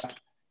Friday.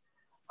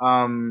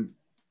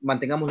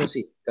 Mantengámoslo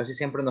así. Casi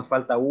siempre nos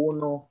falta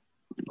uno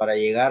para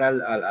llegar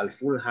al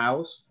full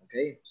house.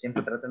 Okay.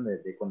 Siempre traten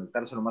de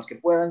conectarse lo más que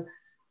puedan.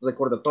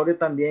 Recordatorio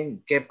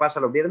también, ¿qué pasa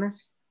los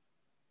viernes?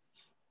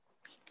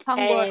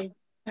 Homework.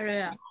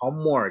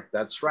 Homework,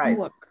 that's right.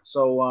 Homework.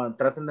 So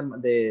traten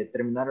de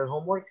terminar el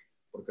homework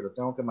porque lo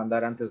tengo que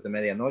mandar antes de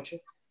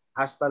medianoche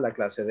hasta la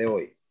clase de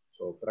hoy.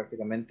 So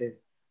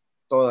prácticamente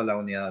toda la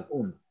unidad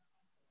 1.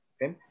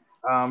 Okay.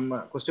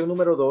 Cuestión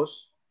número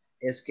 2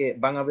 es que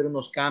van a haber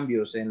unos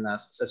cambios en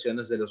las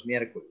sesiones de los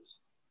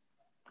miércoles.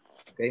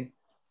 Okay.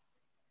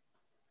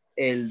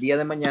 El día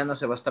de mañana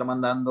se va a estar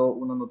mandando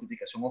una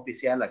notificación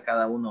oficial a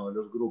cada uno de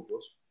los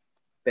grupos,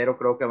 pero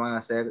creo que van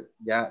a ser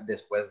ya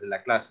después de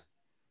la clase.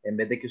 En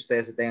vez de que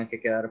ustedes se tengan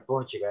que quedar,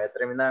 pues chica, ya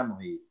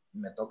terminamos y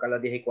me toca a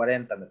las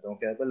 10:40, me tengo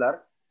que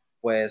desvelar,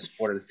 pues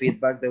por el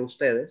feedback de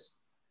ustedes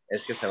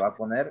es que se va a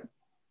poner,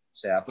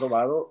 se ha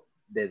aprobado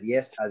de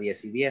 10 a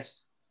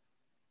 10:10.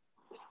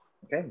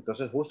 Okay,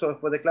 entonces justo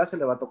después de clase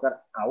le va a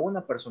tocar a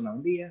una persona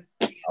un día,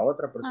 a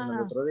otra persona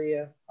el otro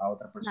día, a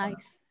otra persona.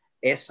 Nice.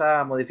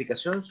 Esa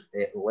modificación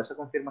o esa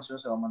confirmación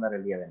se va a mandar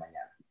el día de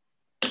mañana.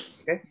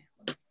 Okay.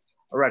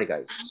 Alright,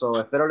 guys. So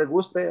espero les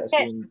guste.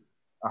 Así,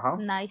 ajá.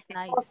 Nice,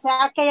 nice. O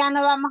sea que ya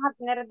no vamos a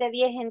tener de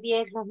 10 en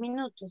 10 los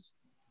minutos.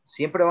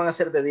 Siempre van a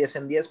ser de 10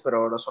 en 10, pero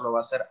ahora solo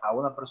va a ser a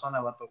una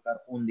persona, va a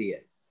tocar un día.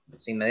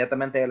 Si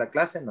inmediatamente de la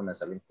clase, no me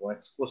salen con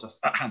excusas.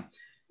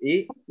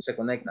 Y se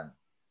conectan.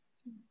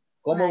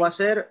 ¿Cómo va a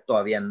ser?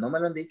 Todavía no me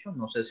lo han dicho.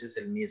 No sé si es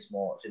el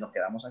mismo, si nos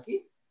quedamos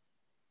aquí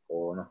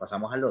o nos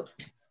pasamos al otro.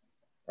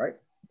 Right?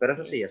 Pero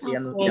eso sí, así ya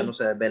no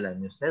se desvelan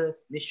ni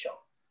ustedes ni yo.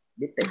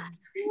 ¿Viste?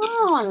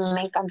 No,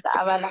 me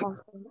encantaba la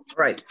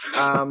Right.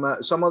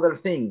 Some other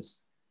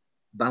things.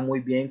 Van muy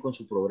bien con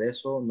su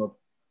progreso. No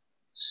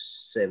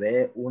se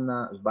ve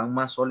van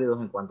más sólidos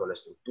en cuanto a la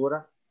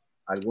estructura.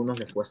 A algunos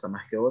les cuesta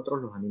más que a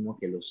otros. Los animo a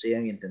que lo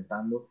sigan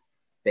intentando,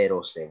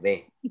 pero se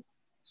ve.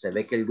 Se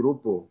ve que el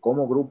grupo,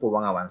 como grupo,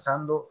 van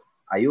avanzando.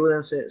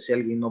 Ayúdense. Si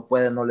alguien no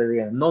puede, no le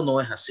digan, no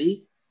es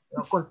así.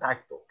 No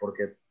contacto,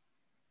 porque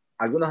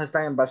algunos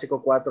están en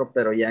básico 4,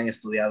 pero ya han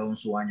estudiado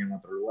su año en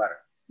otro lugar.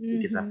 Y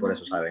quizás por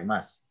eso saben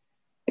más.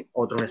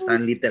 Otros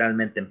están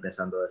literalmente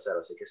empezando de cero.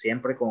 Así que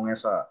siempre con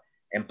esa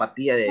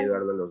empatía de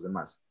ayudarle a los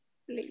demás.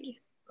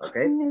 ¿Ok?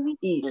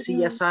 Y si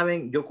ya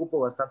saben, yo ocupo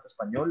bastante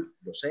español.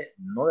 Lo sé,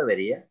 no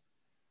debería.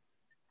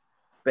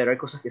 Pero hay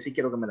cosas que sí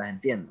quiero que me las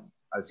entiendan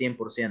al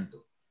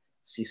 100%.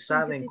 Si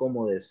saben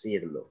cómo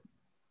decirlo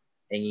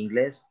en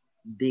inglés,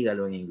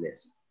 dígalo en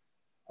inglés.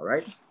 All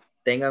right?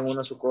 Tengan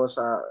una su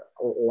cosa,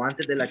 o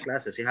antes de la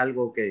clase, si es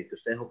algo que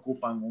ustedes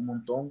ocupan un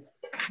montón,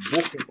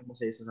 busquen cómo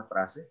se dice esa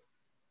frase,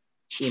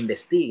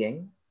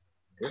 investiguen,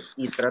 ¿okay?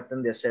 Y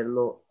traten de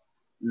hacerlo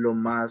lo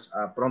más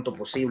pronto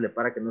posible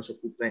para que no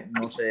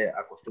se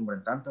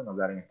acostumbren tanto en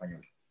hablar en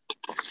español.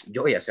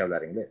 Yo ya sé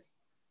hablar inglés,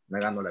 me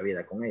gano la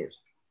vida con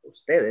ellos.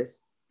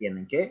 Ustedes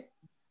tienen que,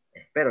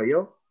 espero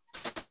yo,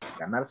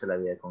 ganarse la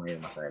vida con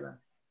ellos más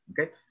adelante.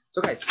 Okay?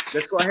 So guys,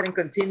 let's go ahead and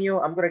continue.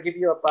 I'm going to give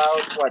you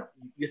about, what,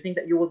 you think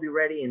that you will be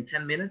ready in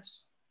 10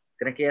 minutes?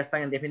 ¿Creen que ya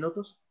están en 10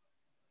 minutos?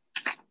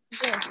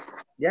 Yes.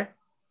 Yeah?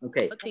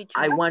 Okay.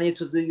 I want you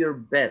to do your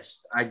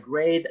best. A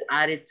great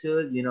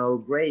attitude,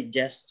 great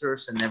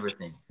gestures and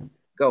everything.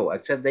 Go,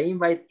 accept the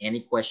invite.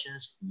 Any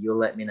questions, you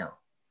let me know.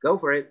 Go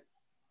for it.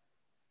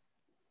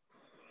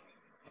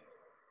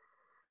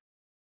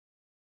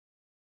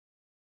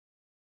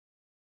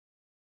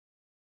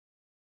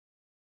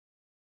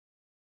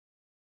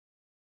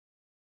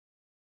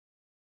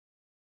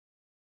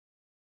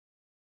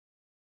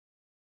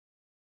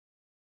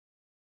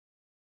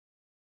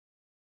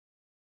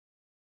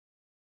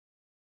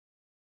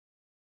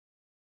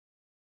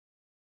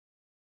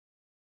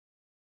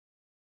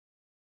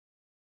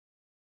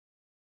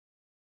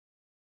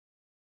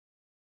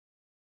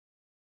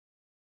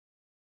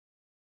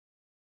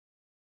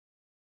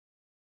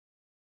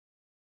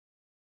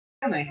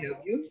 Can I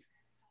help you?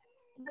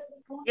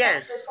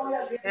 Yes.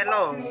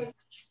 Hello.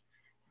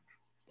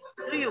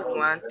 Do you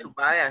want to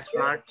buy a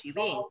smart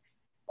TV?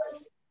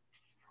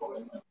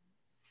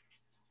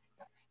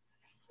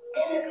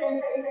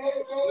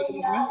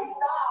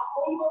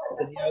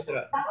 Tenía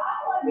otra.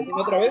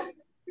 ¿Decime otra vez?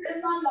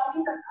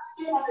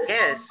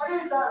 Yes.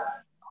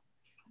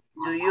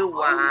 Do you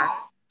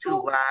want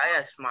to buy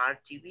a smart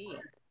TV?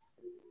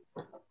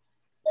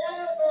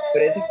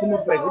 Pero esa es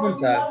como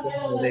pregunta,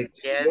 como de...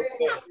 Yes.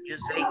 You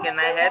say, can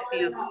I help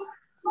you?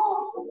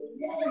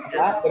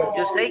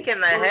 You say,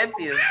 can I help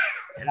you?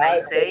 And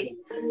I say,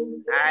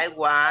 I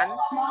want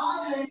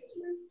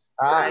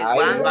Ah,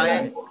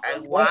 I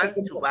want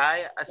to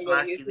buy a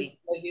smart TV.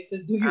 He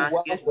says, do you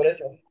want? Por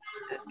eso.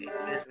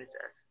 Excuse me,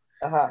 sir.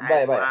 Ajá,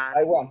 vaya.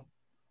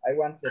 I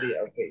want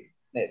sería, okay.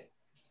 Next.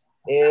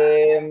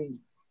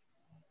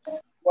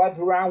 What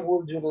round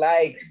would you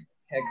like,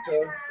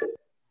 Hector?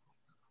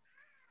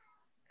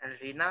 And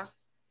Rina?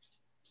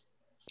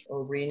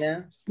 Or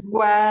Rina?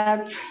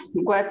 What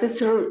is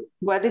your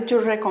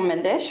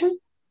recommendation?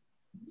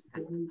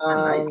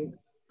 Nice.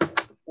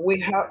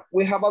 We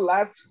have a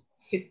last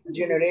hit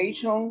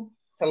generation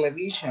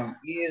television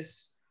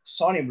is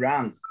Sony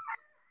brand.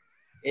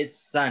 It's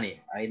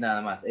Sunny. Ahí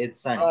nada más.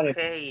 It's Sunny.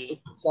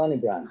 Okay. Sony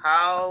brand.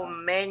 How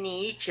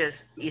many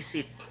inches is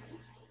it?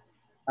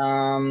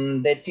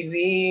 The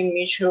TV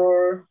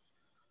measure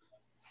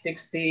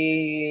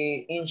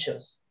 60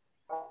 inches.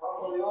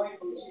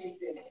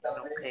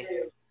 Okay.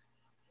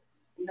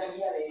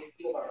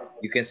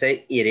 You can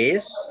say it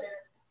is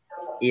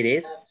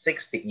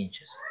 60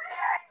 inches.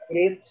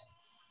 It's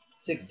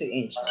 60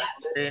 inches.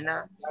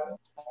 Rina?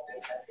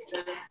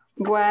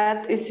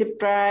 What is the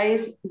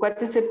price?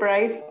 What is the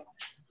price?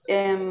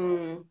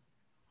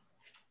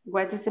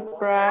 What is the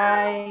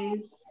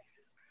price?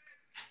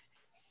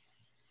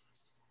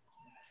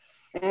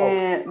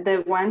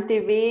 The one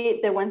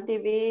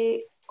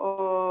TV.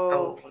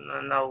 Oh,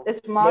 no.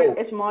 Small.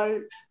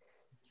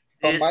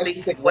 Do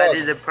you speak what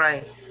is the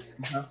price?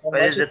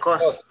 What is the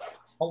cost?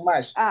 How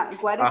much?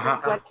 What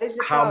is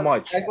the How cost?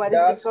 much? What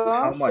is the cost?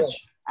 How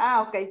much?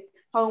 Okay.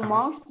 How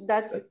much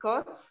that's the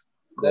cost?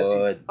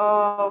 Good.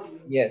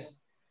 Yes.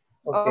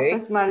 Okay.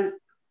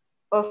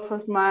 Of a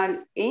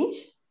small inch?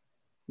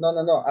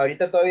 No.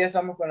 Ahorita todavía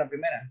estamos con la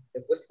primera.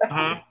 Después.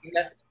 Ajá.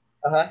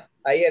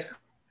 Ahí es.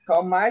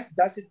 How much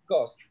does it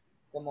cost?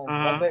 Como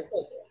 ¿cuánto es el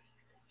costo?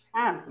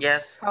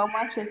 Yes. How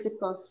much does it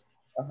cost?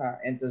 Ajá.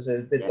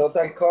 Entonces, the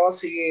total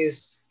cost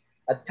is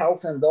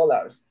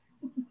 $1,000.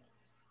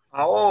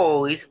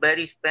 Oh, it's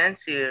very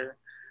expensive.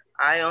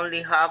 I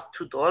only have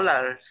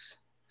 $2.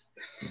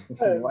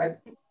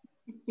 What?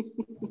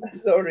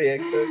 Sorry,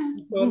 Hector.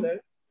 $2.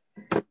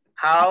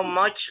 How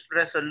much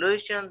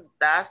resolution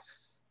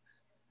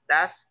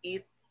doesn't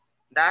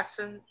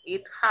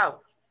it have?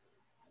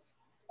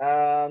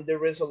 The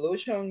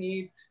resolution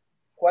is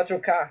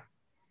 4K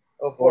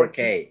or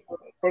 4K.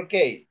 4K.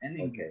 Okay.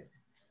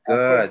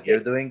 Good. 4K.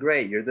 You're doing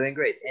great.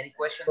 Any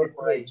questions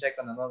before I check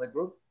on another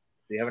group?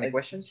 Do you have any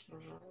questions? No.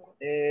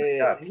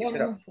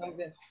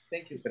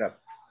 Thank you.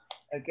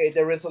 Okay,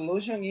 the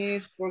resolution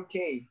is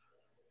 4K.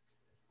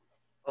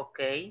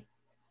 Okay.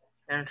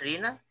 And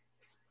Rina?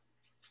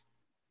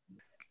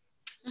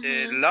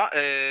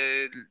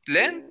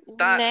 Len,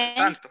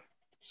 tanto.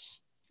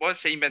 Vos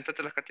se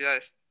inventaste las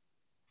cantidades.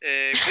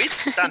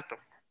 Width, tanto.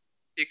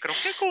 Y creo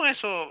que con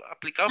eso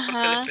aplicado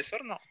porque el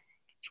espesor no.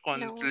 Con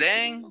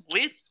len,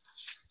 width,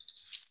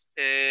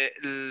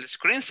 el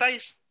screen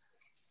size.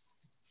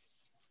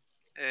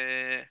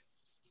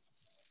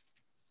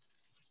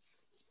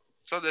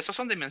 De esos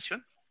son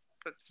dimensión.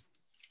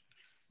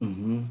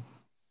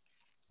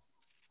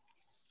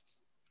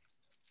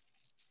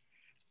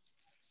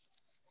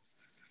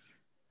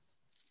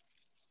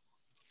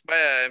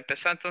 Vaya a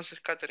empezar entonces,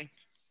 Catherine.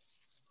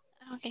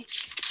 Okay.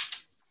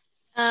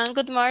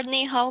 Good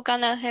morning. How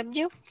can I help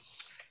you?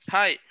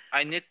 Hi,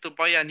 I need to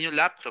buy a new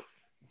laptop.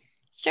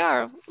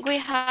 Sure. We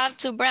have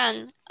two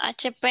brands,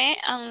 HP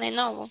and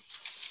Lenovo.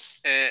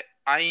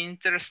 I'm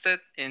interested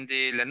in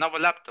the Lenovo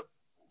laptop.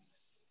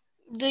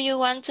 Do you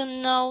want to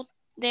know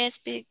the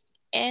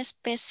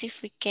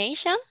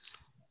specification?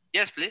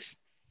 Yes, please.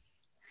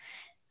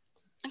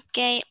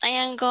 Okay, I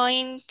am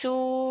going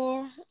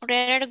to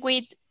read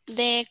with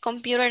the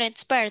computer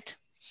expert.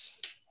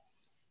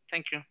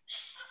 Thank you.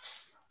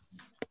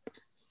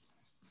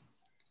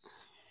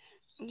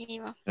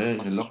 Hey,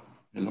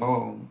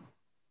 hello.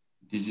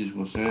 This is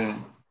Jose.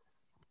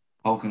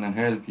 How can I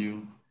help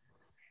you?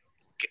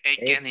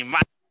 ¿Qué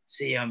animal?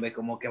 Sí, hombre,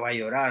 como que va a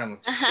llorar,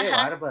 muchachos. Qué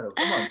bárbaro.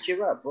 Come on,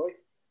 cheer up, boy.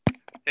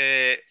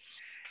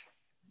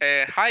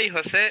 Hi,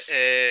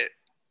 Jose.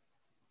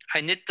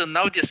 I need to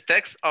know the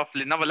specs of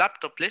Lenovo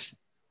laptop, please.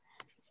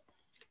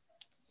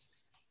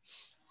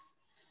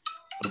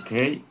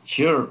 Okay,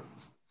 sure.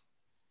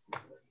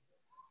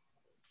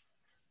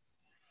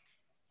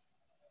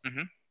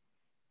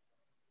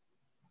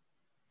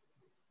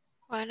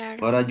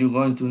 What are you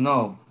going to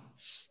know?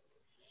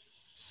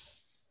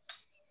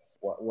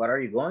 What are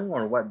you going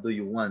or what do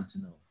you want to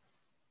know?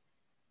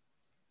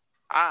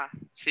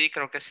 Sí,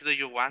 creo que sí do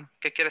you want.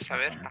 ¿Qué quieres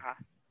saber? Ajá.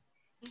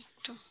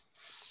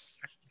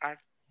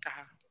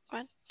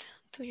 What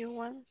do you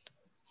want?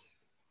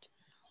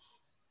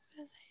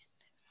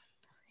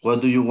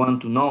 What do you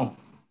want to know?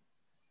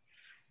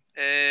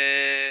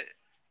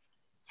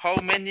 How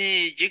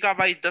many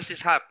gigabytes does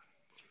it have?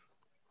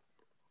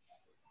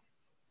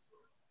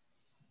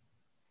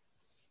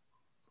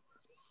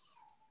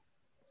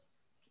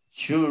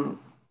 Sure,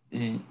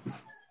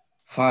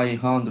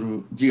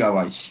 500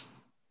 gigabytes.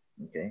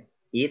 Okay.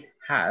 It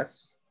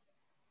has.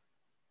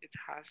 It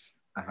has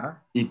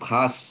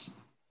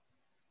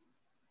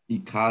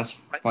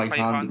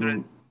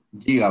 500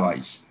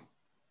 gigabytes.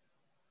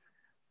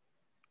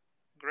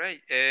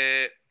 Great.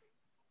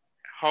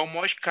 How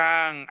much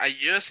can I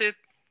use it?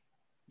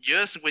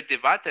 Use with the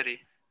battery.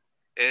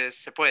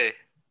 Se puede.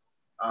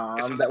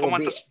 That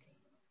would be,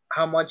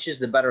 how much is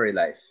the battery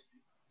life?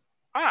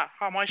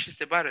 How much is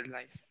the battery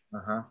life?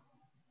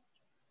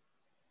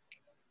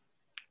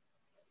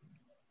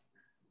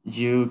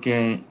 You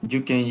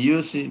can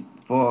use it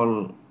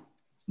for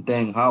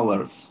 10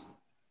 hours.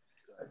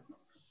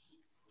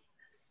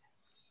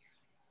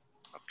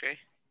 Okay.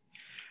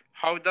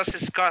 How does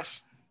it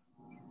cost?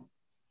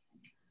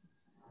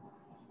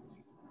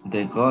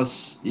 The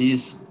cost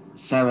is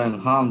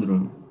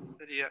 700.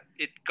 Yeah,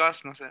 it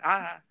costs, no sé.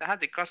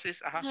 The cost is,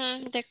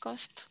 the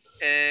cost.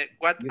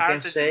 What you are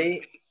can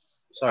say,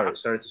 sorry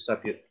to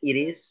stop you. It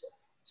is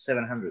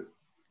 700.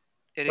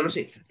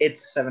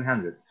 It's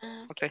 700.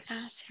 Okay.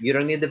 You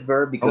don't need the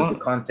verb because the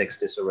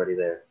context is already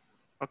there.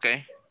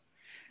 Okay.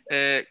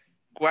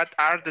 What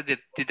are the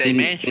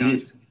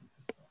dimensions?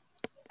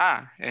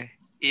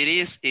 It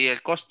is y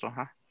el costo.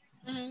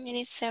 It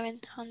is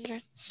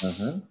 700.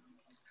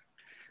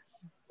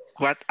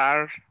 What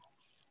are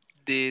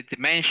the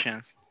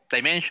dimensions?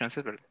 Dimensions.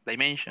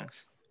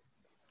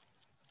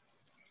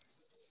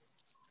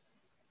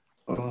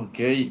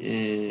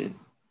 Okay.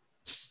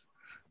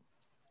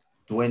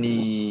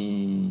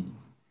 20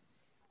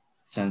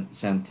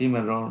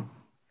 centimeters.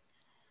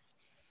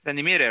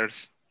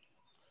 Centimeters.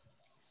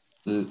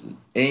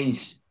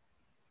 Inch.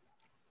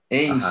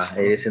 It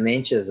is in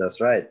inches, that's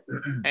right.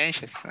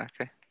 Inches,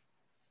 okay.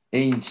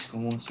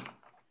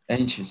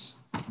 Inches.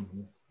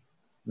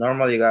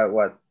 Normally you got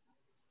what?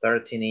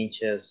 13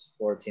 inches,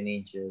 14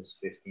 inches,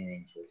 15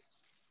 inches.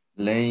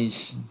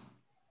 Length.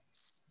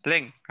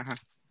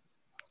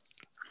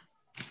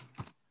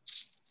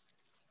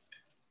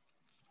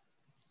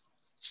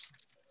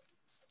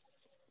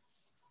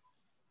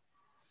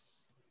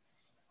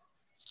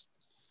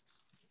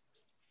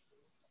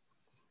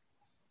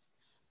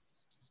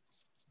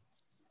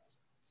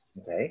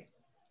 Okay.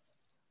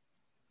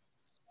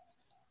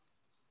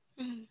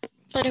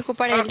 Puede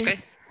ocupar el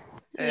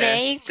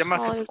late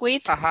o el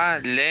width.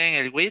 Leen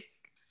el width.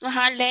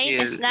 Late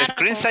es El largo.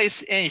 screen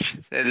size inch.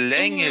 El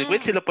leen y el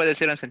width sí lo puede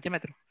decir en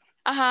centímetros.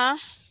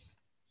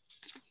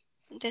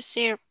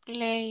 Decir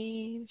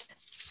late.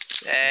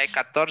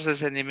 14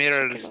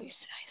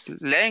 centímetros.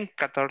 Leen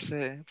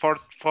 14.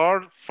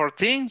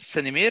 14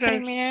 centimeters.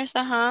 Centimeters,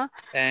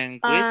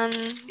 And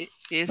width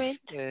is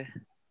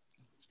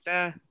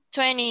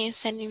 20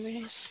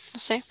 centimeters. No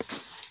sé.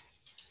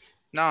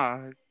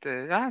 No,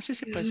 sí,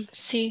 pues.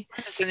 Sí.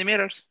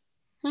 Centímetros.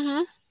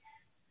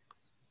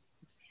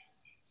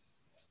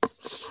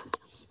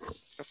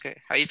 Ok,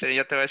 ahí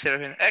ya te voy a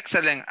decir.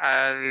 Excellent,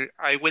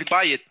 I will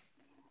buy it.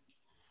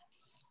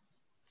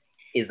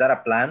 Is that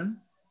a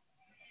plan?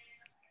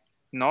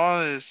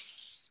 No,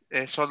 es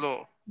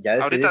solo. ¿Ya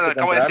ahorita decidiste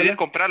acabo de decidir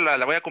comprarla,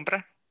 la voy a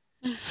comprar.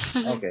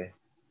 Ok,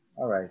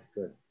 all right,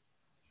 good.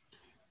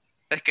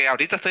 Es que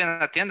ahorita estoy en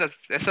la tienda,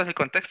 ese es el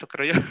contexto,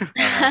 creo yo.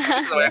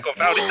 Ahorita lo voy a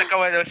comprar, ahorita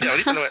acabo de decir,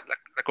 ahorita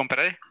la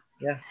compraré.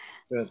 Yeah,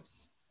 good.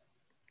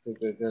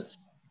 Good.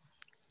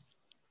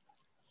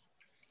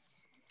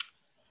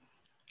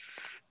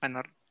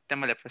 Bueno,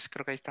 démosle pues,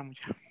 creo que ahí estamos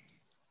ya.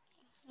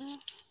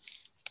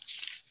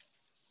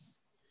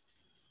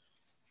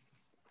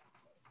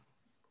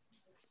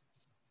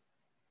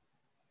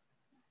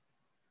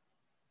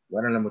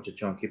 Bueno,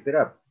 muchachón, keep it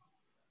up.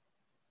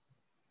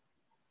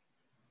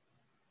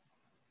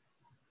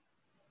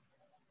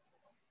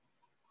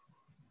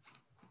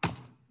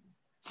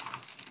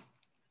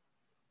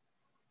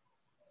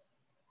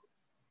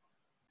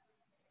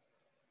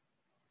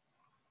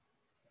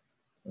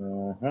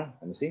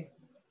 Let me see.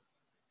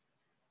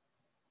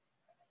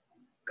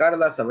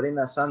 Carla,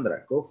 Sabrina,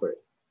 Sandra, go for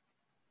it.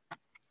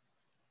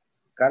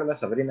 Carla,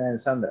 Sabrina,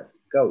 and Sandra,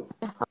 go.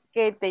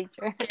 Okay,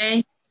 teacher.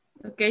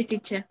 Okay,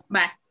 teacher.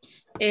 Bye.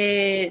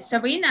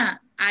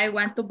 Sabrina, I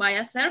want to buy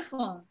a cell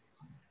phone.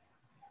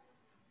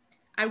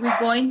 Are we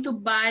going to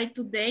buy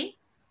today?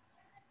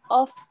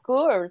 Of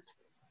course.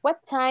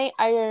 What time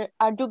are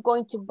you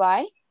going to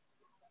buy?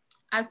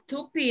 At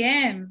 2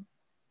 p.m.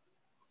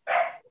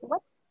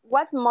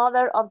 What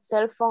model of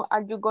cell phone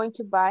are you going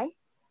to buy?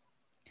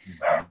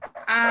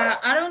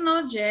 I don't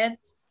know yet.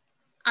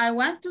 I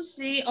want to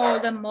see all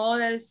the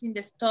models in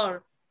the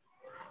store.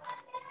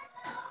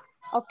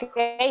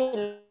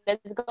 Okay,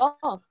 let's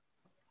go.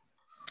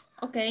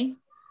 Okay.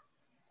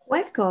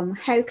 Welcome.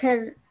 How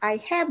can I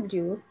help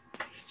you?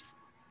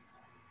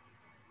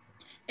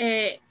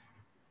 I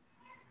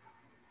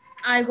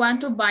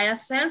want to buy a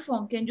cell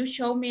phone. Can you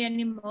show me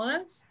any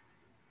models?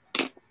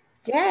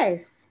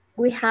 Yes,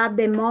 we have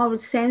the model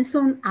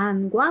Samsung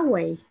and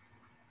Huawei.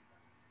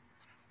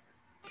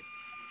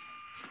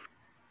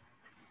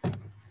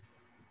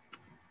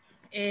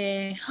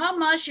 How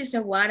much is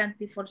the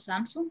warranty for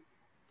Samsung?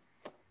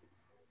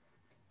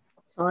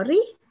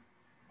 Sorry?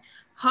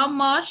 How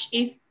much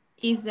is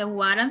the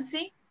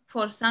warranty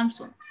for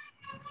Samsung?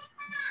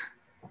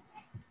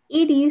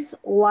 It is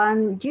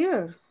 1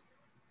 year.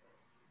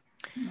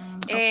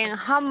 And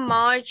how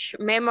much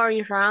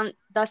memory RAM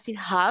does it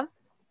have?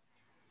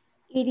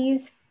 It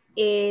is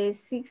a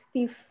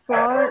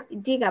 64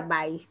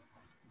 gigabytes.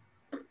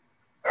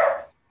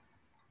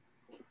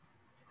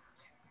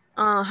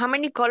 How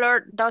many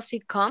color does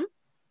it come?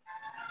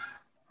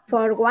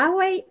 For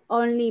Huawei,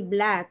 only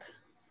black.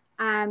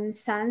 And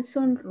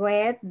Samsung,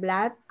 red,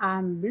 black,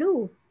 and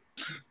blue.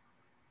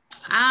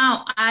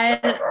 Oh, I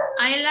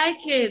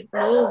like it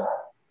blue.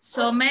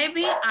 So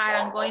maybe I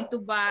am going to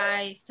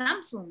buy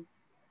Samsung.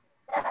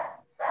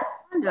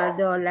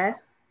 $100.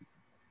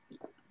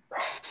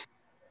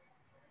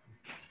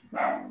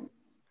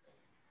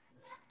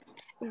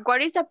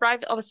 What is the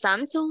price of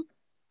Samsung,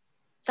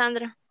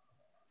 Sandra?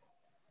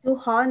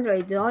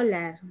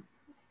 $200.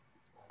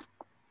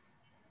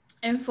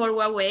 And for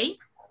Huawei,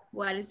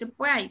 what is the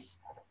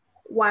price?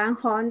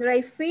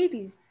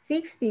 $115.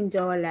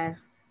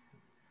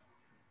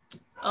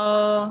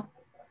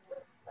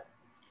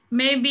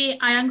 Maybe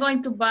I am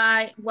going to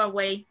buy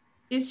Huawei.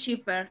 It's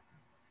cheaper.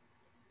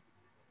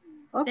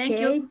 Okay. Thank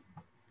you.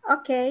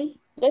 Okay.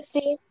 Let's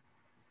see.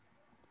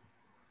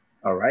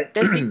 All right.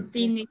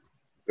 Finish.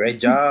 Great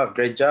job.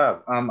 Great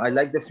job. I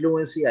like the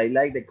fluency. I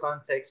like the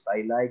context.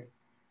 I like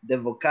the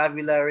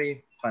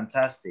vocabulary.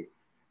 Fantastic.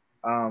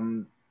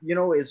 You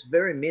know, it's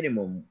very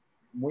minimum.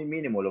 Muy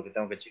mínimo lo que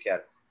tengo que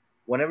chequear.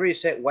 Whenever you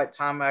say, what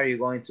time are you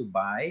going to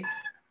buy?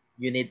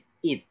 You need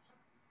it.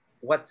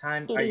 What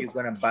time are you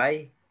going to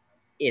buy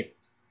it?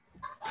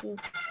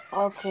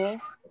 Okay.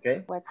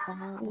 Okay. What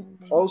time?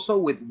 Also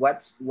with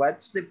what's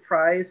the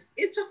price?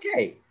 It's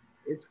okay.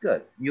 It's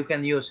good. You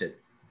can use it.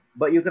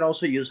 But you can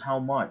also use how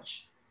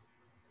much.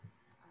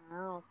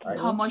 Okay. Right?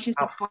 How much is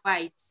the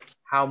price?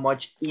 How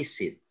much is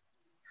it?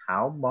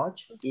 How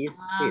much is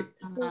it?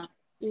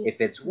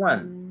 If it's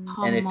one.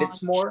 And if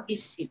it's more,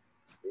 is it?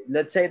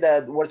 Let's say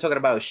that we're talking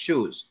about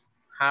shoes.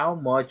 How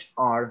much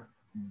are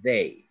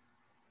they?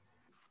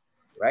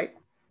 Right?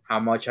 How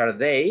much are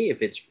they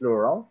if it's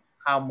plural?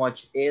 How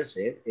much is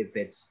it if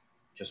it's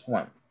just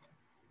one?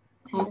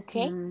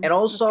 Okay. And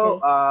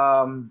also,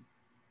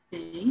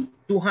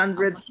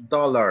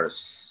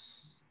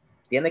 $200.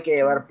 Tiene que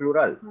llevar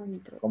plural.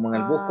 Como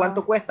en el bus,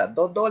 ¿cuánto cuesta?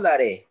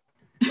 $2,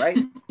 right?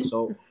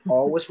 So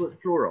always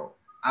with plural.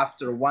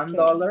 After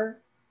 $1,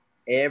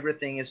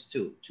 everything is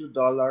 $2. $2,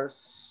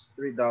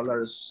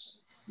 $3,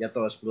 ya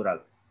todo es plural.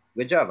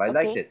 Good job, I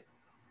liked it.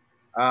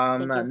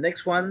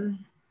 Next one,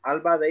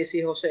 Alba,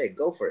 Daisy, Jose,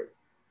 go for it.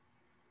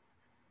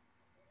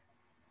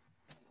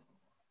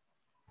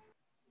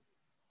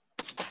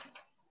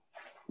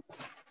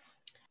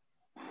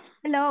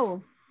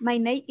 Hello, my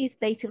name is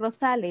Daisy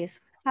Rosales.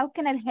 How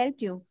can I help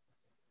you?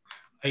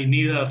 I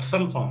need a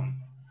cell phone.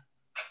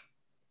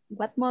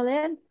 What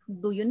model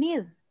do you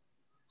need?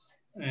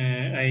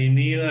 I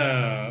need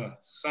a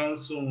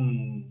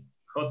Samsung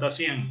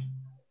J100.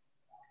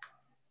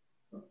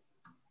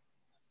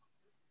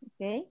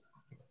 Okay.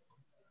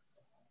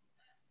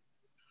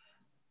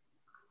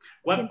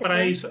 What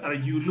price are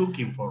you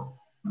looking for?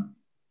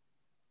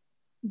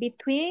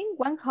 Between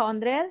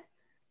 100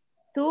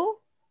 to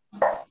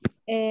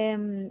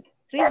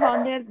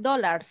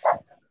 $300.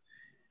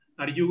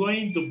 Are you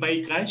going to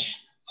pay cash?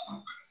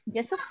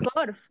 Yes, of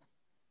course.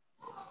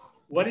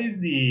 What is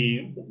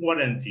the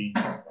warranty?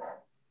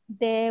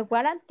 The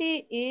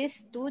warranty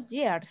is 2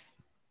 years.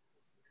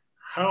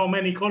 How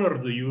many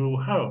colors do you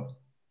have?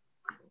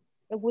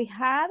 We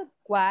have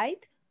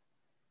white,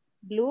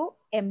 blue,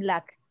 and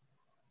black.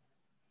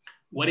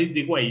 What is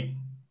the weight?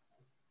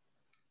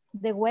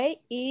 The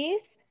weight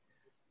is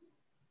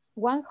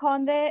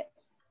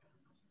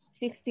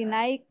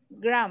 169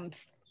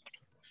 grams.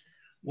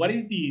 What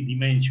is the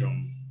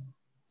dimension?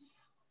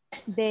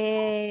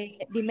 The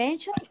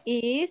dimension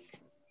is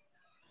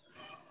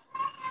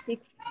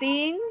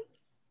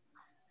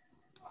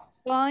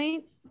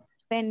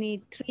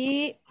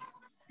 16.23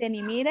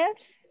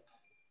 centimeters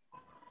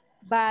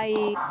by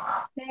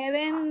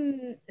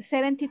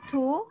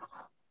 72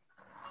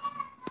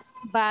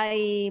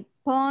 by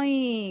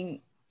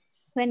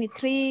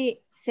 0.23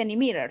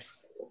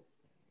 centimeters.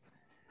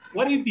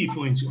 What is the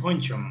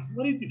function?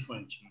 What is the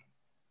function?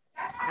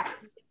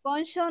 The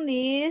function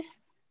is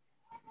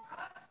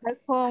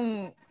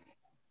Qualcomm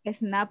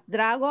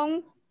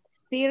Snapdragon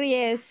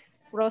series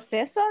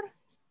processor,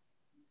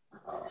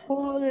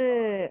 full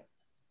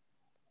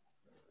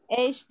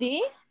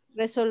HD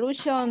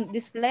resolution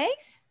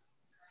displays.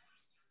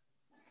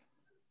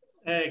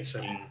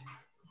 Excellent.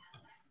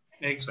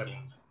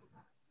 Excellent.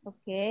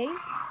 Okay.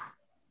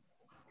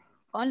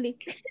 Only.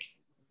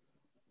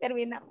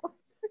 Terminamos.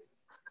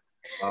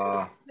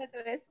 Hasta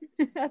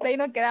ahí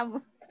nos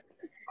quedamos.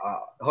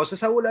 Jose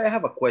Saúl, I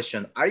have a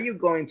question. Are you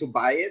going to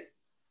buy it?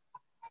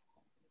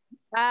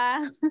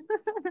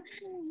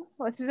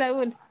 Jose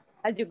Saúl,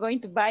 are you going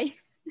to buy?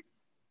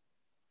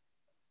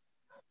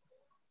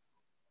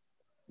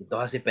 Y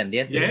todos así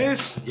pendientes.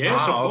 Yes, yes, of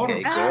course.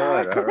 Okay,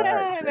 good. All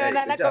right. Me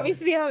da la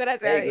comisión,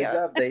 gracias a Dios. Good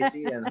job,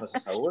 Daisy and Jose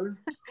Saúl.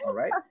 All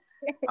right.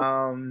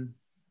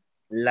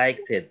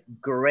 Liked it.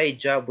 Great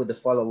job with the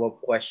follow-up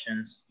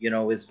questions. You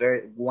know, it's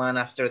very one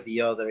after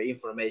the other.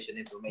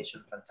 Information,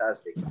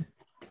 fantastic.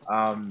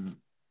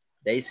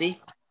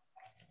 Daisy,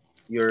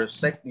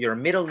 your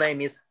middle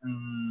name is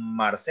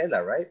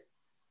Marcela, right?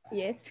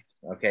 Yes.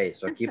 Okay,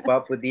 so keep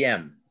up with the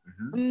M.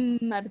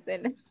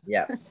 Marcela.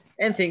 Yeah.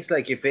 And things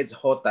like if it's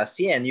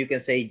J100, you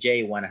can say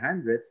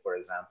J100, for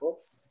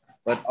example.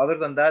 But other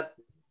than that,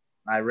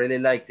 I really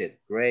liked it.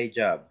 Great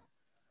job.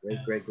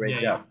 Great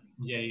job.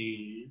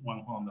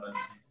 J100.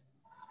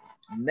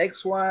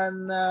 Next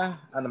one,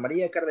 Ana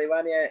Maria,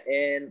 Cardivania,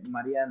 and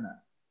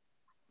Mariana.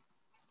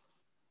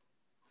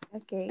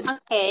 Okay.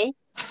 Okay.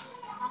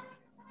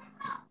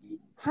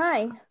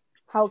 Hi,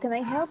 how can I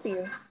help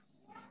you?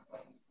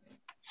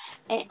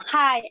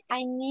 Hi,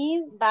 I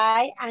need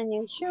buy a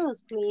new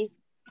shoes, please.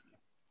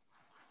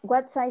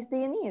 What size do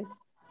you need?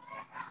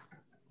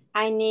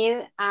 I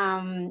need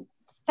 7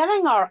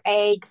 or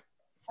 8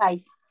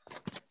 size.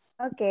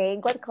 Okay,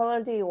 what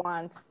color do you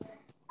want?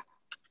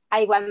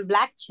 I want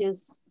black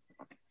shoes.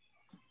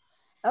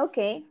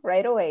 Okay,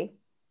 right away.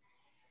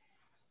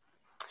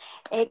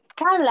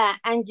 Carla,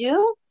 and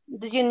you?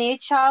 Do you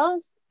need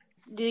shoes?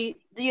 Do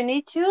you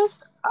need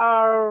shoes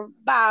or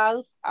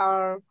bags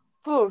or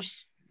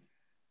purse?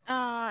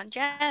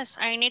 Yes,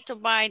 I need to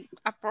buy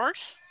a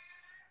purse.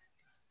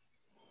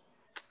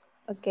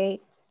 Okay.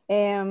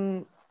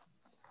 Here's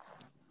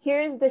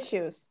the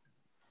shoes.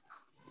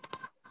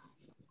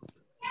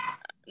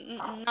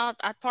 Not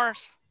a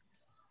purse.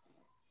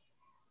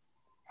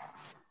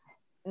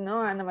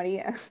 No, Ana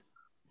Maria.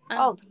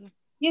 Oh,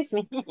 excuse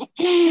me.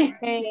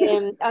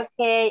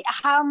 Okay,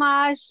 how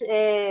much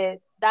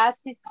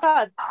does it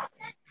cost?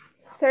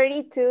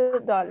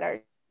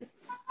 $32.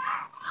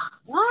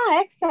 Oh,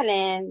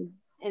 excellent.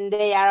 And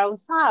they are on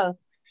sale.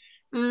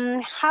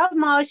 How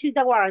much is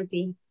the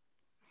warranty?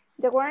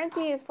 The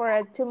warranty is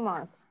for 2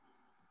 months.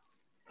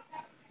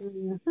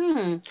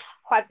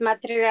 What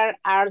material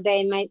are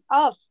they made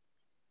of?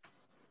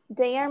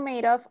 They are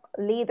made of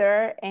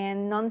leather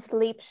and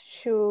non-slip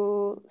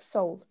shoe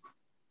sole.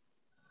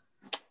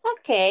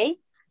 Okay,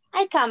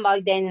 I can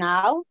buy them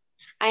now.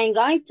 I'm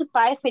going to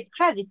pay with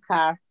credit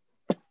card.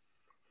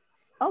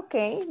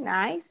 Okay,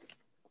 nice.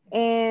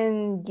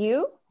 And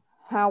you?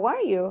 How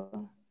are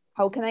you?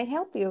 How can I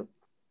help you?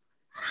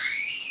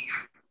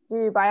 Do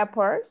you buy a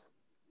purse?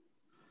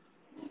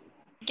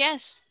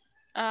 Yes.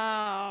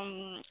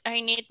 I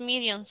need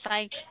medium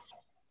size.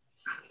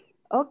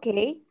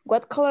 Okay,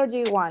 what color do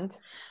you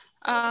want?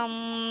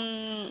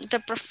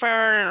 The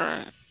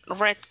preferred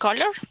red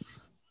color.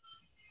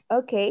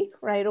 Okay,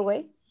 right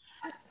away.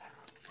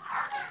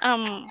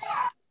 How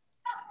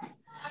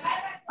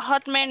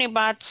many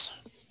bats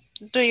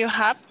do you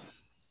have?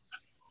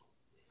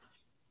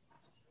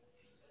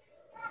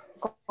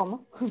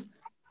 ¿Cómo?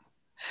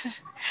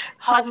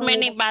 How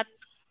many bats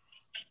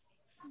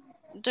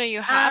do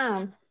you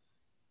have?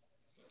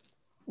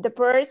 The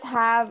purse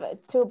have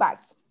 2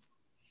 bags.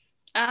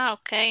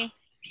 Okay.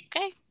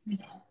 Okay.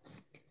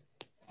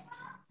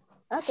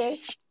 Okay.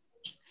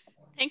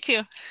 Thank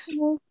you.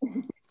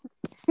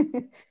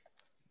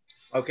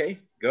 Okay,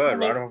 good.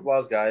 Round of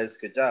applause, guys.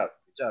 Good job.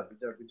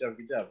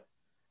 Good job.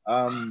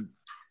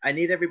 I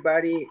need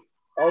everybody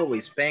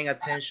always paying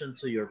attention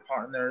to your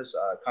partner's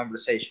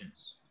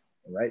conversations,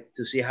 right?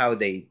 To see how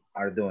they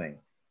are doing.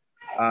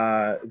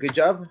 Good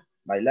job.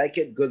 I like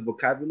it. Good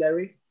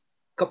vocabulary.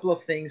 Couple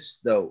of things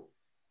though.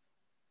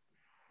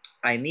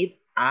 I need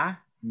a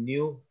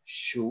new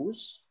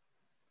shoes.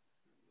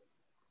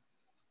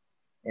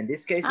 In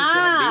this case, it's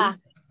gonna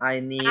be I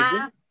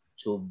need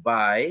to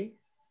buy.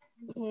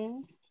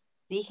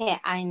 Dije,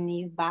 I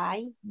need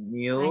buy.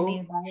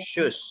 New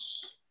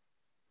shoes.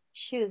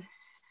 Shoes.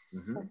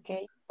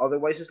 Okay.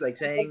 Otherwise, it's like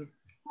saying,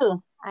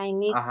 I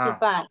need to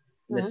buy.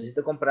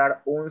 Necesito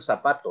comprar un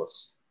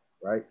zapatos,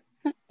 right?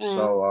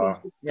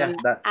 So, yeah,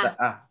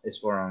 that is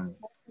for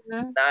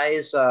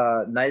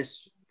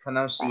nice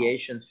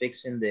pronunciation,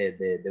 fixing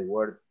the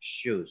word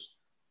shoes.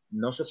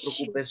 No se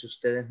preocupe si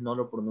ustedes no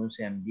lo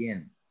pronuncian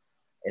bien.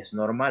 Es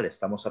normal,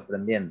 estamos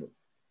aprendiendo.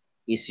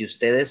 Y si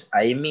ustedes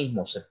ahí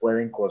mismo se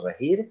pueden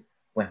corregir,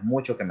 pues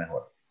mucho que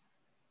mejor.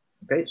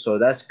 Okay, so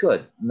that's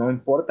good. No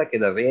importa que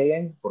la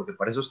rieguen, porque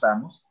para eso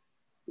estamos.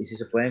 Y si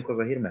se pueden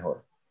corregir,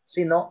 mejor.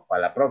 Si no,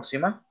 para la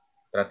próxima,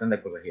 traten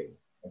de corregirlo.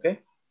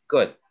 Okay,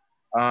 good.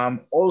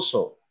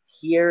 Also,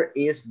 here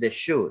is the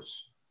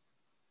shoes.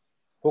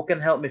 Who can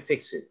help me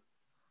fix it?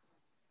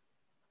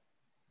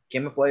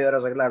 ¿Quién me puede ayudar a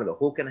arreglarlo?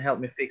 Who can help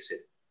me fix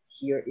it?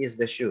 Here is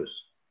the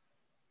shoes.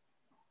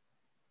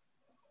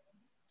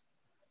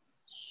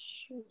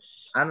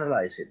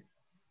 Analyze it.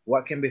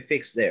 What can be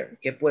fixed there?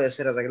 ¿Qué puede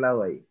ser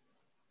arreglado ahí?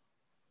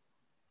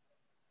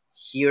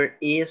 Here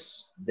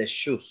is the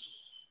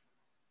shoes.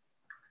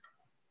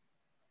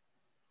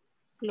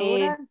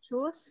 Plural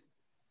shoes.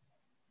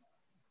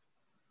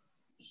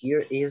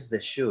 Here is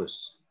the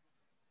shoes.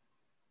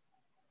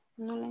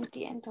 No lo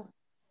entiendo.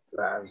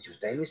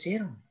 Ustedes lo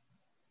hicieron.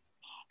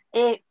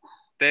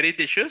 There is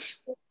the shoes.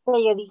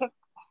 Yo dije,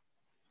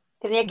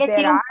 tenía que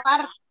decir un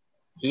par.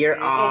 Here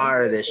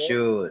are the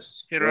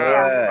shoes. Here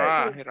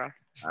are.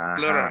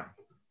 Plural.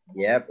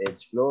 Yep,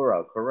 it's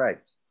plural,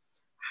 correct.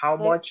 How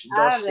much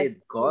does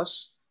it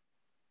cost?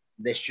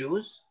 The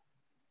shoes?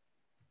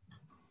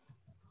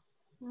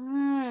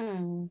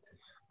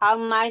 How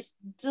much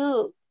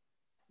do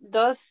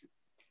those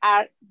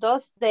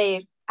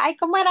there? Ay,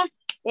 ¿cómo era?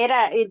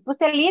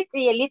 Puse el it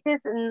y el it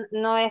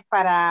no es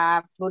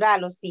para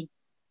plural, ¿o sí?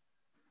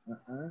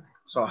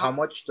 So how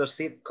much does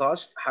it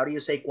cost? How do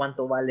you say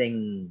cuánto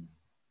valen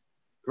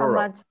How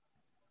plural?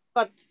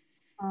 much?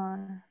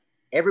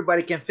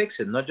 Everybody can fix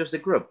it, not just the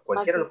group.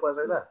 Cualquiera lo puede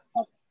arreglar.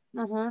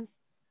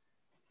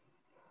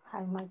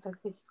 How much does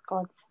it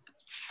cost?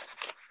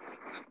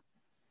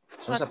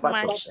 Son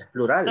zapatos, es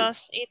plural.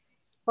 Does it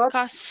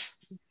cost?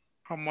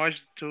 How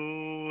much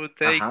do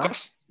they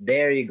cost?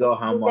 There you go.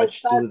 How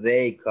much do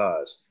they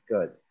cost?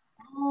 Good.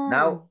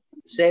 Now,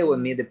 say with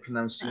me the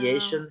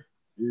pronunciation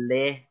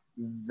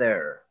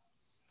leather.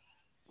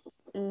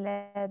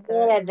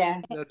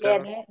 Leather.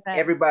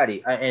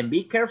 Everybody, and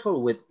be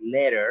careful with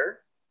letter.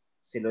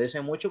 Si lo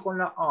dicen mucho con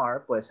la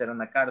R, puede ser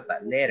una carta.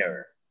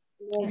 Letter.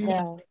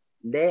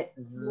 Leather.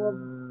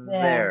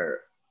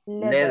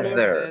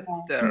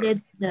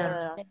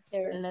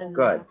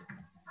 Good.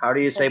 How do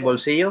you say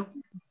bolsillo?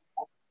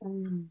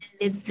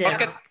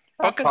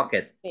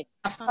 Pocket.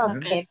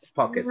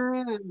 Pocket.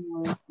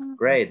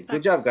 Great.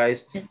 Good job,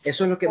 guys.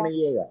 Eso es lo que me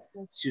llega.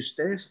 Si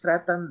ustedes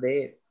tratan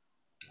de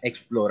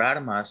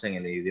explorar más en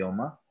el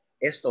idioma,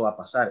 esto va a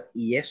pasar.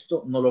 Y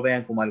esto no lo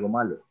vean como algo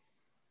malo.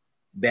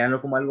 Véanlo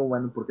como algo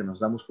bueno porque nos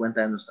damos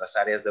cuenta de nuestras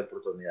áreas de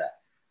oportunidad.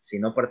 Si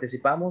no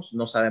participamos,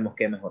 no sabemos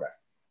qué mejorar.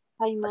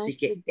 Así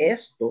que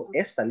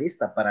esta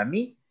lista para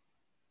mí,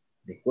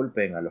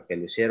 disculpen a los que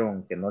lo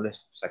hicieron, que no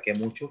les saqué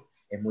mucho,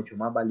 es mucho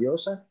más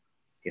valiosa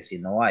que si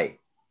no hay.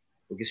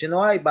 Porque si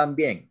no hay, van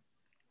bien.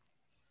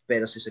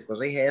 Pero si se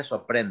corrige eso,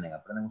 aprenden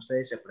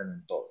ustedes y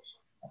aprenden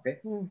todos.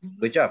 Okay?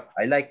 Good job.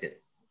 I liked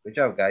it. Good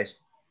job,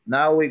 guys.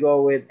 Now we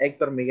go with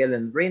Héctor, Miguel,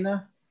 and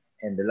Rina.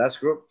 And the last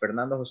group,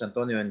 Fernando, José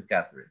Antonio, and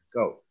Catherine.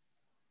 Go.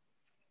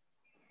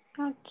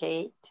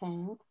 Okay,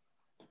 thanks.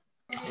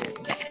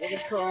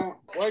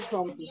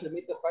 Welcome to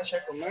Semita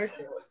Pasha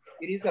Commercial.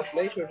 It is a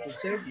pleasure to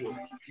serve you.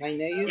 My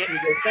name is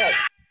Miguel.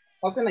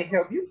 How can I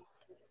help you?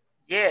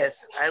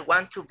 Yes, I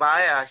want to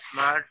buy a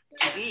smart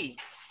TV.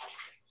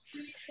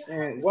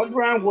 What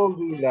brand would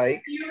you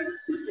like?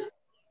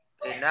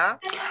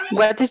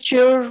 What is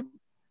your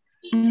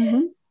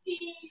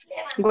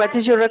what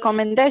is your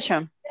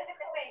recommendation?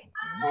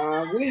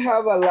 We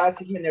have a last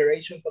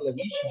generation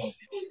television.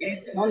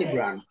 It's Sony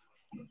brand.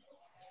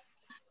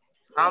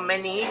 How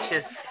many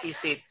inches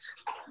is it?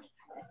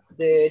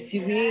 The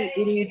TV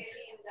is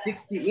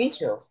 60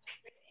 inches.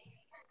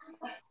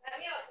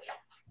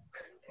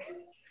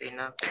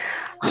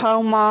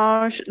 How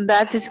much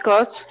that is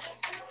cost?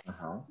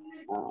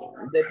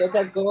 The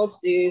total cost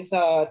is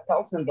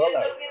 $1,000.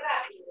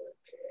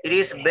 It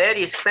is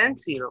very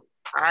expensive.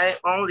 I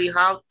only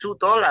have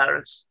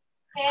 $2.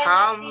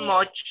 How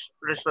much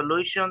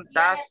resolution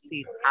does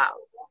it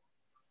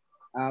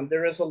have? The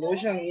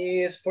resolution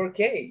is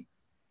 4K.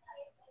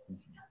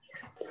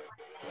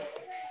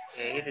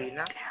 Okay,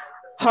 Rina.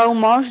 How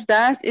much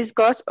does it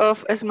cost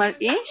of a small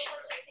inch?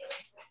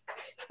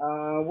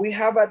 We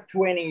have a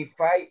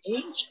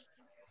 25-inch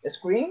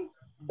screen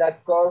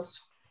that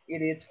costs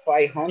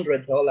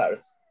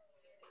 $500.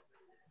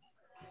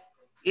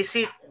 Is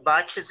it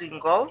batches in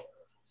gold?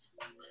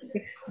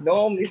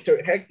 No,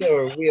 Mr.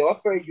 Hector, we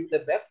offer you the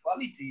best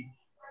quality.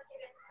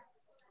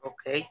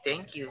 Okay,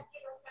 thank you.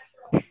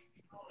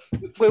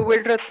 We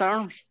will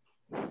return.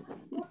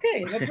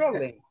 Okay, no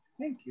problem.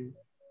 Thank you.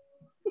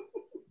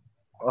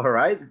 All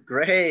right,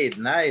 great,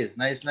 nice.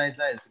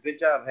 Good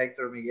job,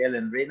 Hector, Miguel,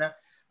 and Rina.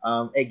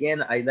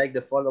 Again, I like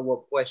the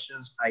follow-up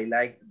questions. I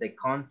like the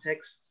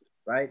context,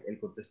 right? El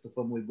contexto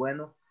fue muy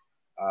bueno.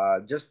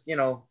 Just,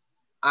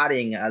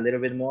 adding a little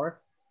bit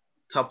more.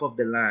 Top of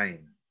the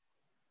line.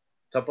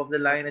 Top of the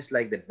line is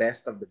like the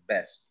best of the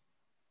best.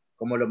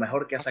 Como lo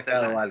mejor que ha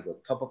sacado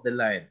algo. Top of the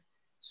line.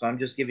 So I'm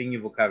just giving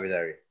you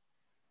vocabulary.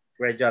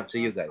 Great job to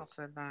you guys.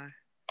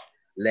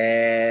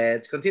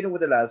 Let's continue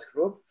with the last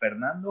group.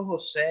 Fernando,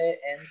 Jose,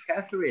 and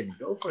Catherine.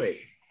 Go for it.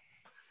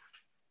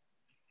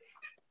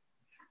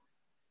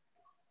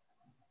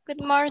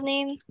 Good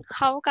morning.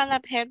 How can I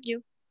help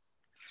you?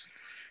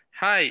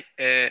 Hi,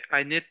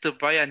 I need to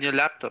buy a new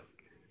laptop.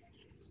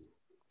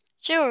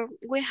 Sure,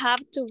 we have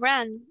two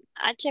brands,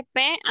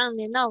 HP and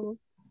Lenovo.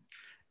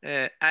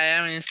 I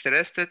am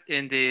interested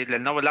in the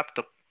Lenovo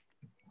laptop.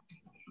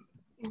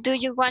 Do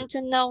you want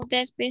to know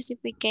the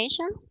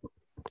specification?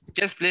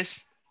 Yes, please.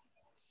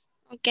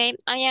 Okay,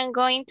 I am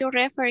going to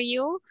refer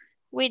you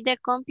with the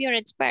computer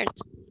expert.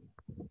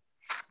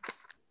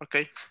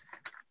 Okay.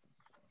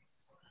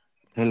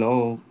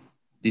 Hello,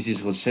 this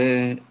is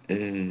Jose.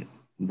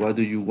 What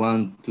do you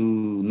want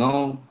to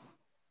know?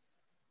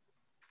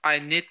 I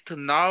need to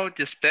know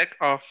the spec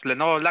of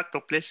Lenovo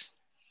laptop, please.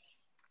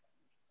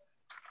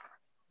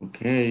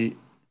 Okay.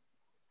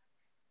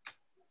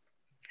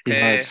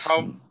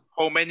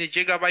 How many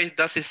gigabytes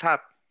does it have?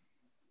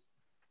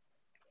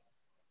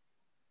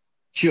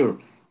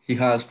 Sure, he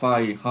has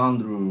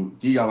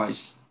 500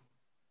 gigabytes.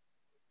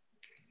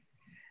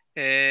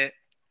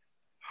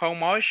 How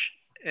much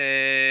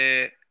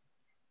is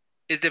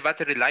the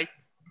battery life?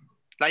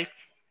 live.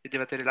 The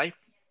battery live.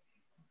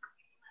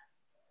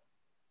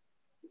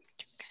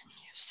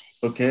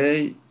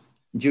 Okay,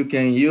 you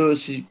can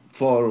use it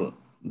for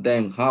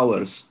 10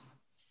 hours.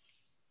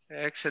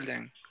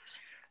 Excellent.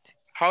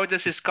 How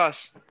does it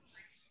cost?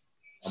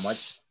 How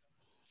much?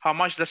 How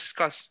much does it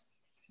cost?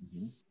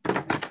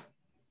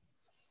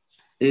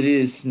 It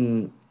is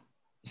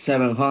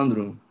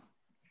 700.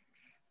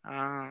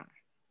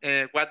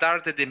 What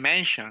are the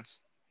dimensions?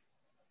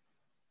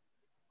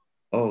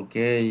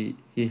 Okay,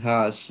 he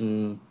has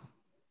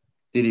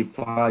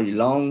 35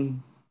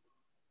 long,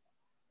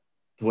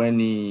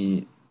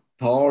 20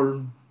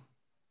 tall,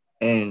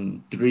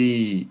 and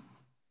 3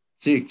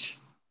 6.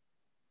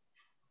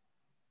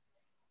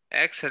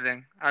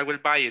 Excellent. I will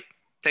buy it.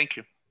 Thank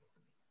you.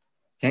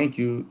 Thank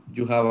you.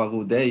 You have a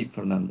good day,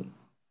 Fernando.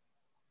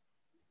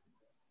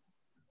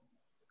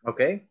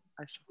 Okay.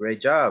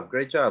 Great job.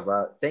 Great job.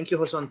 Thank you,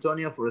 José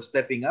Antonio, for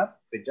stepping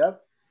up. Good job.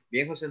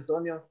 Bien, José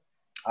Antonio.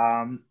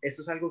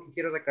 Esto es algo que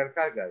quiero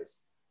recalcar,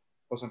 guys.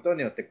 José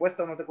Antonio, ¿te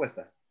cuesta o no te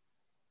cuesta?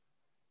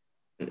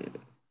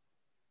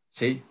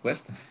 Sí,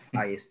 cuesta.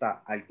 Ahí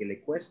está. Al que le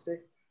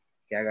cueste,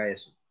 que haga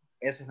eso.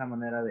 Esa es la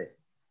manera de.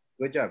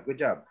 Good job, good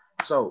job.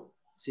 So,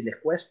 si les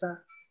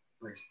cuesta,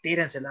 pues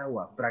tírense el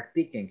agua,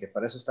 practiquen, que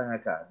para eso están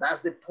acá.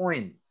 That's the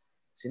point.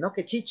 Si no,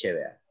 que chiche,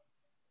 vea.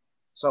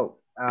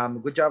 So,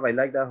 good job. I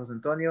like that, José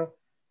Antonio.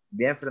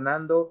 Bien,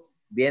 Fernando.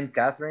 Bien,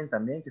 Catherine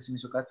también, que se me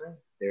hizo Catherine.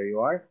 There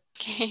you are.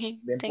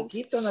 Bien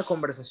poquito en la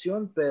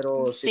conversación,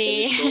 pero sí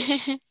te he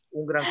visto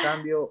un gran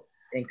cambio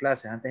en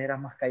clases. Antes eras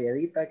más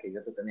calladita, que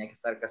yo te tenía que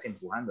estar casi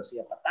empujando así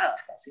a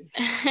patadas, casi.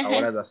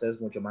 Ahora lo haces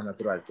mucho más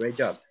natural. Great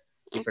job.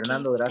 Y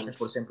Fernando, gracias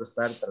por siempre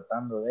estar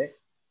tratando de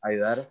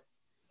ayudar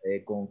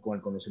con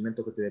el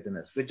conocimiento que tú ya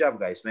tienes. Good job,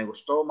 guys. Me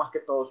gustó más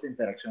que todo su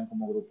interacción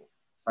como grupo.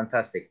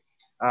 Fantastic.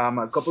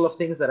 A couple of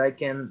things that I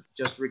can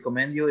just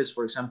recommend you is,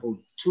 for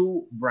example,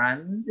 to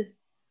brand.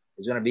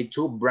 It's going to be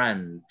two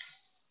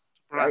brands,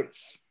 right?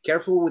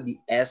 Careful with the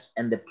S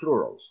and the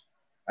plurals.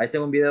 Ahí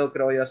tengo un video,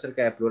 creo yo,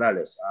 acerca de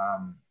plurales.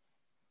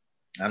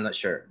 I'm not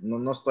sure.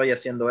 No estoy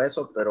haciendo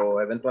eso,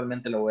 pero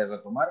eventualmente lo voy a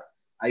retomar.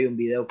 Hay un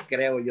video,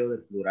 creo yo, de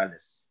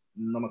plurales.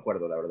 No me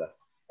acuerdo, la verdad.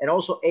 And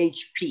also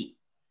HP.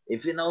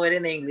 If you know it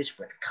in English,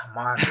 but come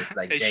on, it's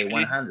like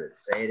J100.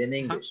 Say it in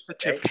English,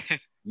 okay?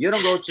 You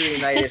don't go to the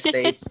United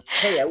States.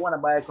 Hey, I want to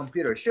buy a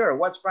computer. Sure,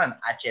 what's brand?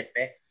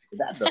 HP.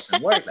 That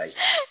doesn't work like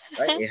that,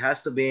 right? It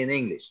has to be in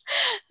English.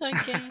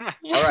 Okay.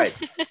 All right.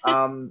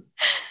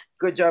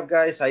 Good job,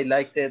 guys. I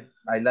liked it.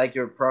 I like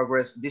your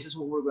progress. This is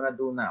what we're going to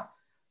do now.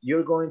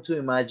 You're going to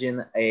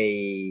imagine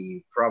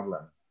a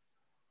problem.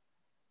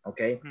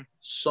 Okay?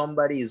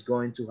 Somebody is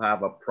going to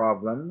have a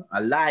problem,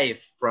 a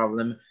life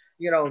problem.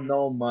 You know,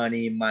 no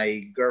money.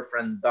 My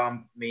girlfriend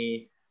dumped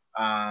me.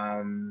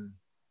 I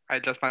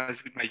lost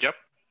my job.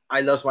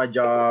 I lost my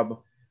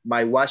job.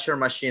 My washer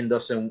machine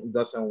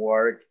doesn't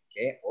work.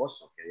 Qué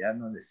oso, que ya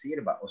no le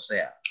sirva. O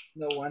sea,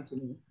 no want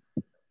to.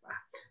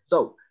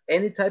 So,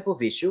 any type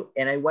of issue,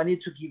 and I want you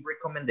to give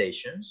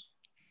recommendations.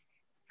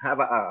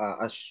 Have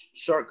a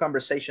short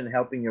conversation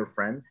helping your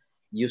friend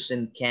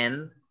using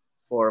can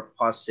for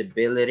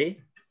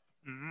possibility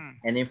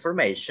and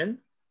information,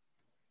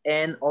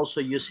 and also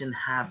using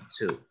have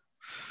to.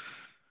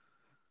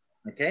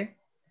 Okay?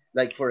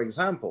 Like, for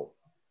example,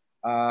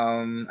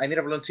 I need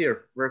a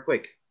volunteer real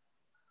quick.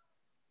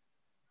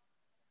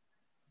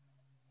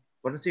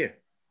 Volunteer,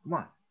 come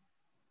on.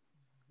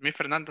 Me,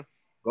 Fernando.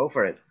 Go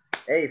for it.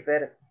 Hey,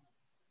 Fer,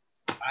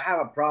 I have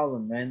a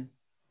problem, man.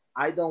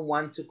 I don't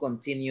want to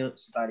continue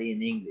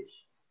studying English.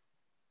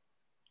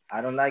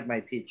 I don't like my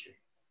teacher.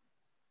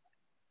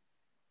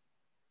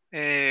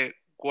 Why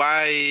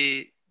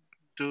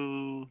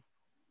do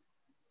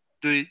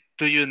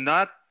you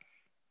not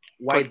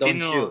Why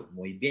continue? don't you?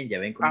 Muy bien, ya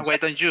ven cómo why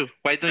don't you?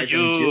 Why don't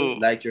you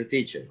like your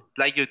teacher?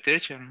 Like your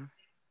teacher?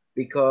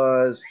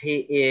 Because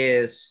he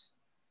is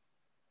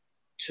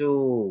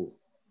too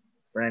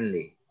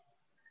friendly.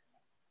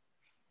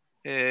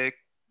 Can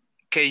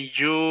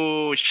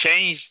you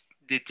change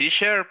the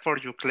teacher for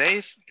your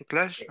class?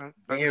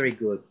 Very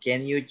good.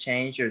 Can you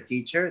change your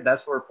teacher?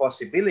 That's for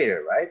possibility,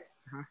 right?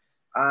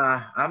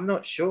 I'm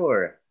not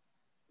sure.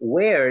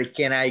 Where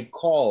can I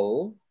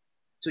call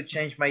to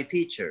change my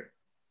teacher?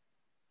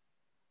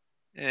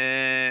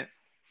 When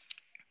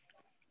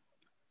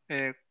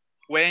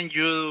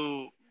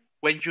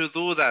you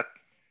do that.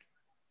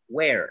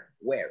 Where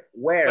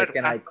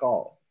can I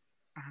call?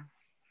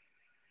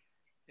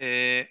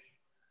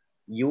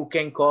 You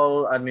can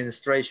call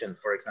administration,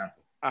 for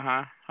example.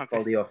 Okay.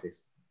 Call the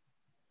office.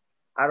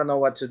 I don't know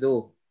what to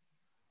do.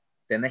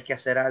 Tenés que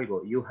hacer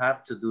algo. You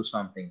have to do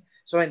something.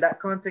 So in that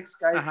context,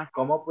 guys,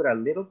 come up with a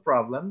little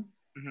problem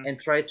and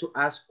try to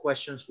ask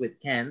questions with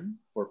can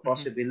for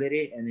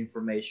possibility and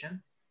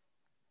information.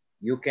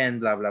 You can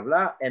blah, blah,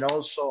 blah, and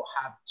also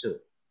have to.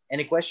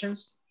 Any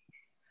questions?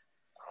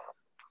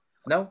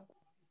 No?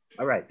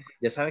 All right.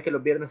 Ya saben que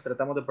los viernes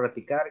tratamos de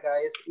practicar,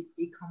 guys.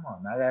 Y come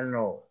on,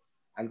 háganlo.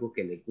 Algo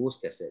que les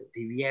guste hacer.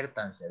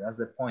 Diviértanse. That's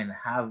the point.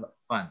 Have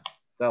fun.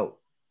 Go.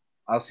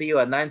 I'll see you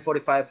at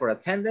 9:45 for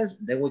attendance.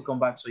 Then we come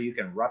back so you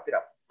can wrap it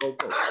up. Go,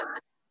 go.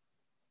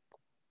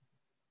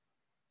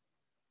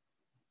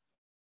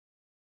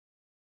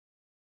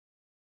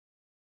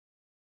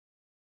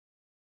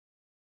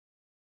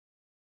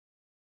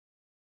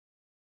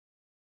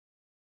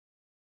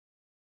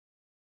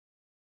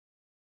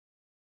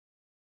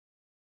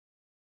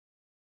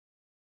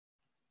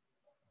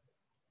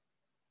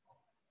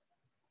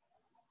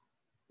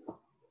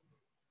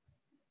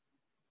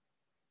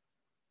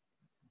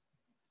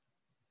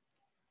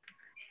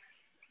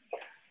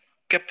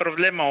 ¿Qué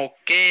problema o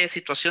qué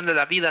situación de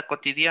la vida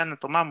cotidiana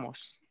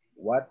tomamos?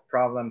 What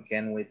problem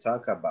can we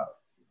talk about?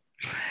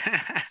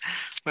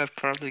 What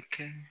problem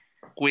can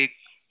we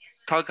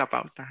talk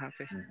about?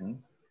 Okay.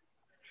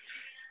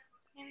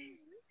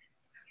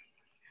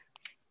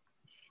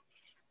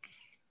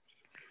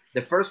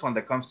 The first one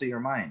that comes to your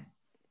mind.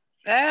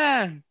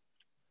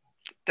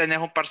 Tenés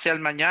un parcial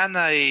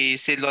mañana y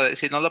si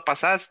no lo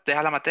pasas,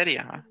 deja la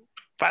materia. ¿Eh?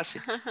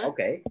 Fácil.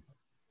 Okay.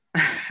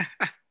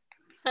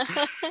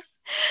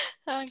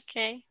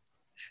 Okay.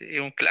 Sí,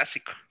 un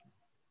clásico.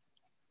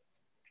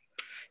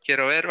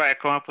 Quiero ver, vaya,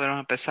 cómo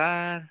podemos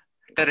empezar.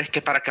 Pero es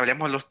que para que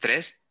hablemos los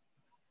tres.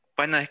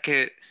 Bueno, es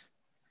que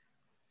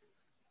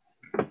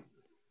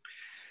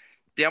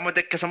digamos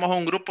de que somos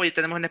un grupo y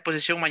tenemos una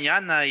exposición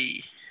mañana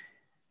y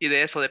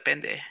de eso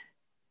depende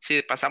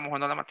si pasamos o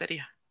no la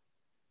materia.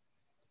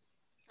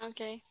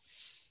 Okay.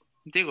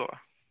 Digo.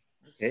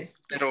 Okay.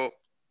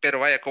 Pero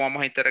vaya, cómo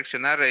vamos a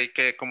interaccionar y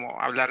que como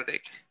hablar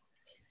de.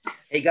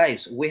 Hey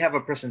guys, we have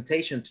a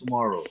presentation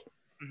tomorrow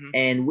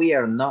and we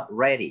are not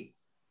ready.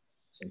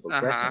 Simple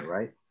present,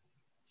 right?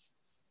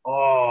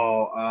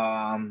 Oh,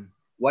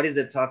 what is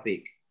the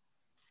topic?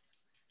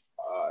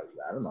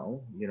 I don't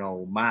know,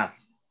 math.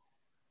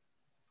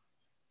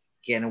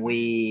 Can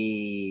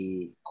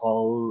we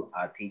call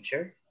a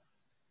teacher?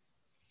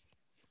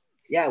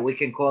 Yeah, we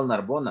can call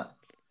Narbona.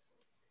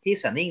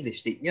 He's an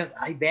English teacher.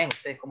 Ahí ven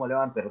ustedes cómo le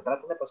van, pero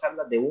traten de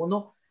pasarla de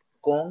uno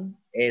con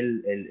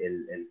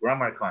el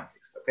grammar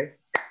context, ¿ok?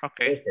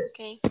 Okay.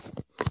 Okay.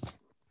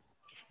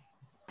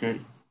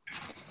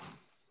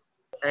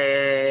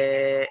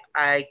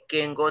 I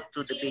can go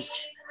to the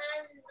beach.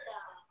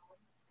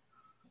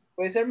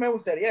 Puede ser, me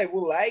gustaría, I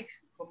would like,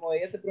 como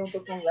ella te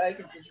preguntó con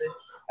like, entonces,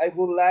 I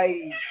would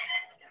like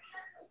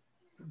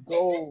to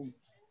go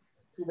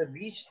to the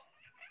beach.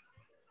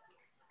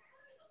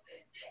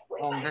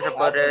 No se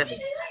puede.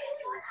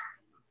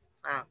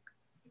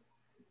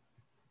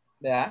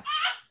 Yeah.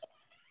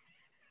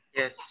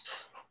 Yes.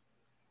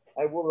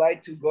 I would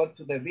like to go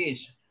to the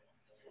beach.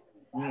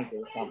 You,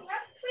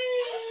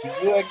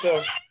 Hector?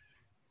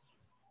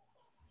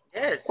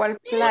 Yes. ¿Cuál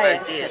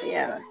playa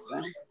sería?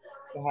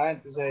 Ajá,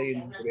 entonces ahí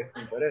nos podrías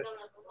preguntar eso.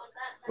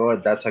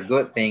 Good, that's a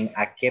good thing.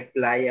 ¿A qué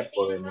playa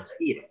podemos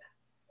ir?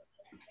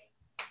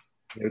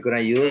 You're going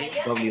to use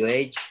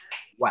WH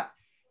what?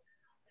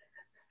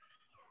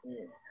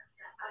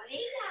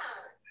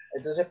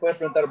 Entonces puedes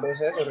preguntar vos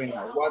eso,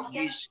 Reina. What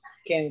beach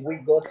can we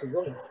go to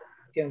go?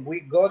 Can we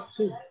go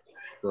to?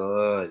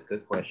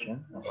 Good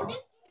question.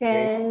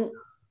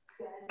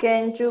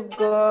 Can you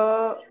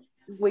go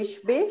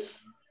which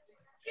beach?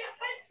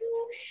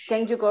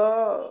 Can you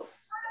go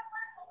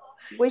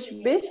which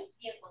beach?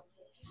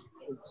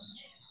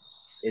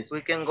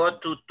 We can go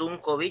to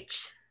Tunco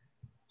Beach.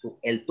 To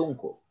El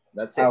Tunco.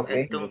 That's it.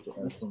 Okay. El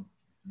Tunco.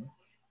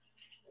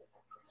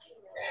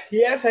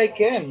 Yes, I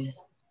can.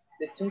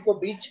 The Tunco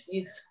Beach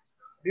is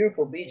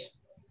beautiful beach.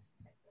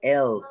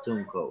 El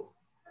Tunco.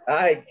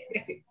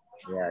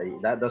 Yeah,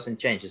 that doesn't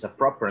change. It's a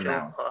proper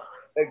noun.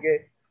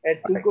 Okay. El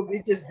Tunco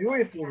Beach is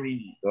beautiful,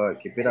 really. Good.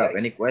 Keep it up.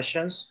 Any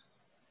questions?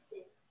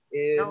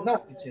 No,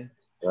 teacher.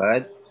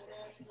 Good.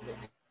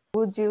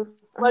 Would you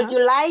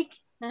like?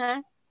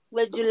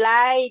 Would you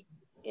like?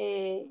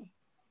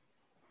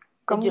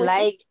 Would you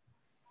like?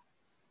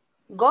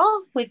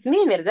 Go with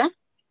me, ¿verdad?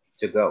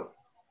 To go.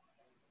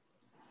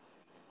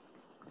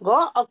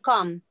 Go or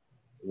come?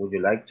 Would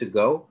you like to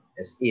go?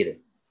 Es ir.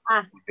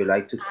 Would you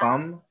like to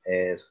come?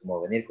 Es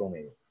como venir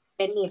conmigo.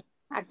 Venir.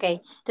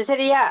 Okay. Entonces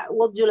sería,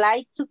 would you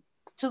like to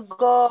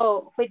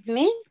go with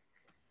me?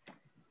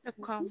 To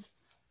come.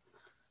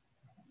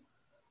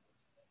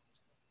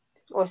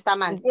 ¿O está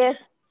mal?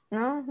 Yes.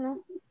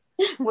 No.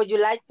 Would you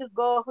like to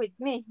go with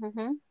me?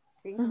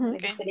 Sí.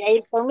 Sería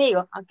ir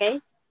conmigo,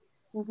 okay.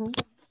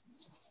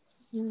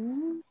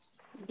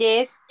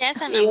 Yes.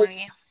 Yes, Ana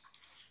María.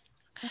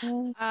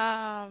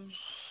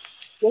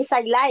 Yes,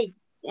 I like.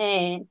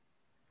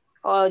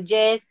 Or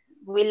yes,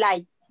 we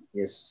like.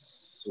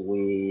 Yes,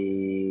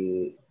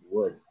 we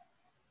would.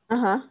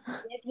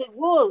 Yes, we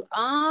would.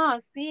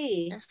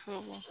 Sí. Yes, we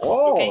would.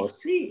 Oh,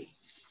 sí.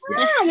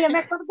 Ya me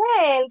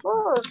acordé, el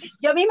good.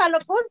 Yo misma lo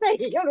puse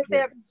y yo me estoy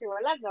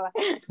acuchillando.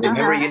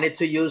 Remember, you need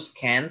to use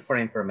can for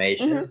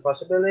information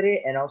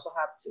possibility and also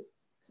have to,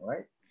 all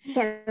right?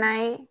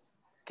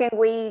 Can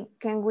we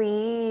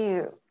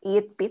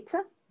eat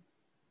pizza?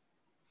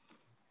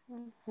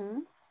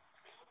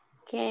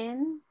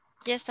 Can.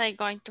 Yes, I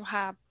going to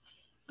have.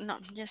 No,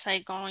 yes, I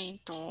going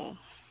to.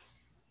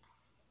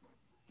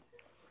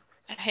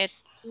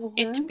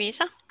 eat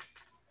pizza.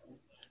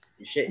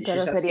 She's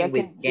asking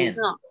with can.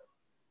 No.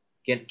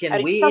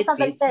 Can we eat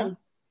pizza?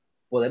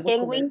 ¿Podemos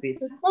comer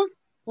pizza?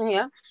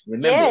 Yeah.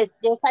 Remember,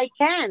 Yes, I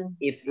can.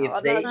 If they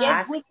yes,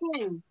 ask we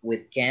can.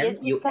 with can, Yes,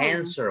 we you can.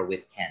 answer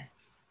with can.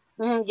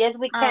 Yes,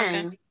 we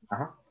can. Okay.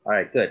 All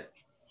right, good.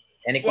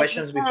 Any Yes,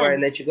 questions we before I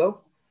can. let you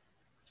go?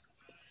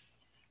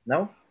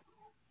 No?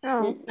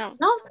 No.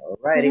 All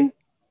righty.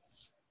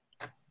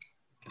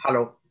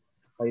 Hello,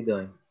 how you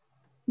doing?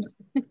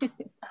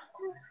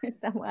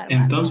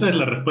 Entonces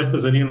la respuesta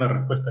sería una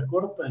respuesta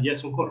corta,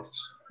 yes of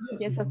course.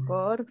 Yes, of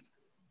course.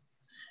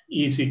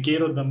 Y si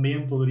quiero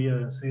también podría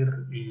decir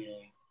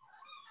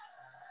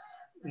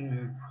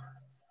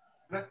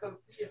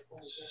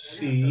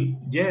sí,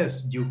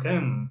 yes, you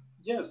can.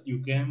 Yes,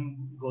 you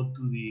can go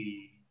to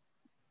the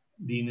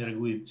dinner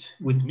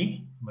with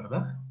me,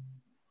 ¿verdad?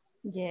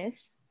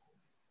 Yes.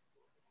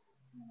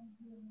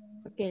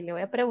 Ok, le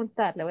voy a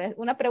preguntar,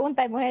 una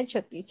pregunta hemos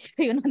hecho, teacher,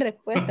 y una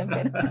respuesta,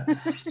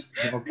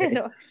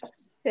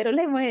 pero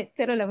le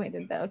hemos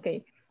intentado, ok.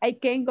 I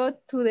can go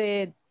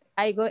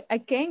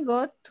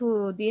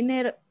to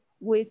dinner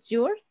with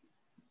you.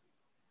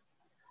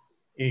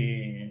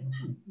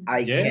 I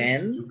yes,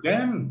 can. You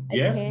can. I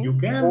Yes, can. you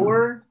can.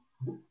 Or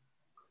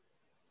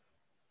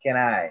can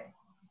I?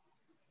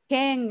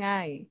 Can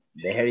I?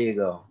 There you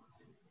go.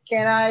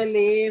 Can I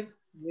live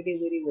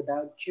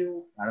without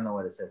you? I don't know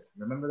what it says.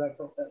 Remember that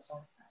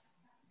song?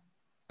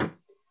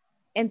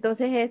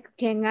 Entonces es,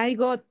 can I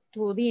go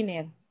to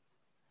dinner?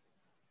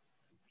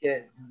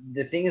 Yeah,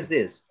 the thing is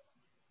this.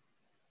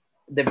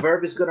 The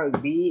verb is going to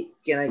be,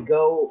 can I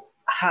go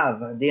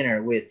have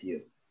dinner with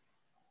you?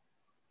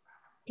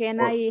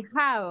 Can Or, I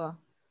have?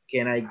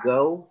 Can I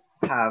go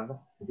have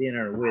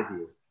dinner with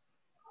you?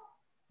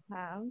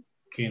 Have.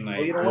 Can I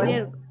you know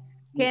dinner? what?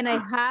 Can I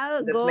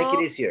have Let's make it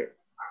easier.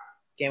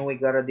 Can we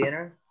go to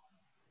dinner?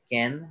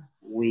 Can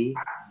we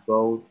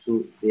go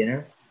to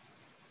dinner?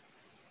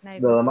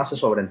 Lo demás se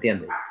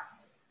sobreentiende.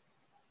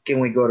 Can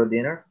we go to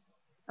dinner?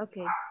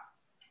 Okay.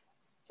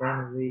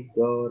 Can we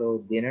go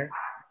to dinner?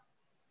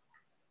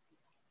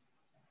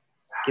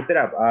 Keep it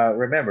up.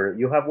 Remember,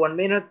 you have 1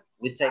 minute.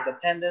 We take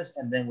attendance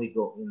and then we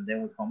go and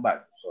then we come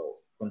back. So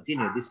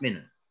continue this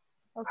minute.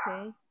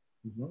 Okay.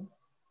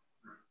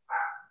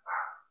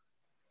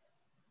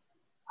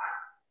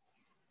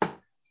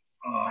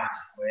 Oh,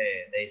 se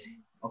fue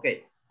Daisy.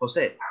 Okay,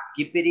 José,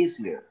 keep it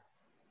easier.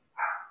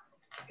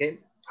 Okay,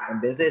 en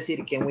vez de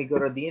decir can we go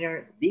to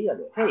dinner,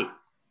 dígalo. Hey,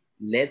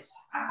 let's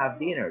have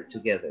dinner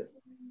together.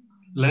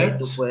 Let's.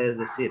 Tú puedes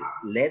decir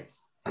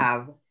let's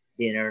have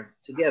dinner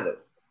together.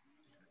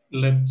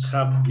 Let's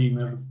have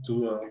dinner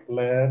together.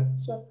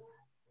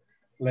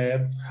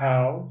 Let's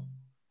have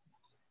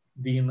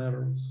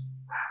dinners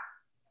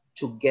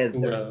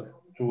together.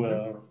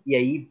 Together. Y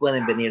ahí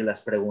pueden venir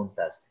las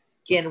preguntas.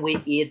 Can we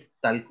eat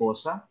tal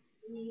cosa?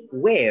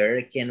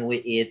 Where can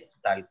we eat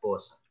tal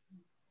cosa?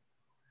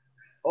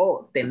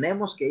 Oh,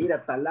 tenemos que ir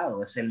a tal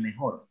lado, es el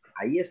mejor.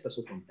 Ahí está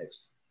su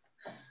contexto.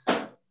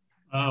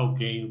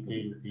 Okay.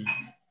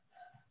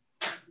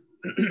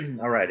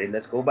 All right,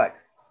 let's go back.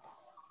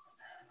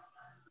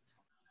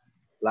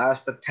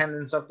 Last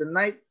attendance of the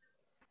night.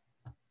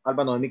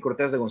 Alba Noemí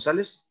Cortés de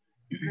González.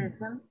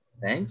 Present.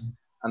 Thanks.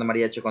 Ana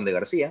María Chacón de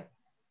García.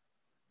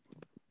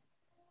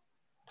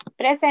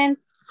 Present.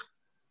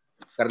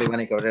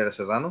 Cardivani Cabrera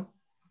Serrano.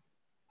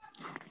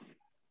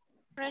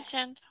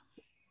 Present.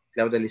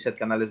 Claudia Lizeth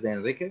Canales de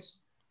Enríquez.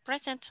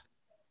 Present.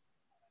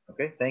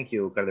 Okay, thank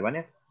you,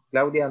 Cardivania.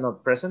 Claudia,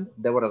 not present.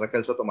 Débora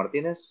Raquel Soto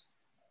Martínez.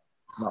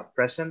 Not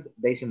present.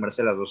 Daisy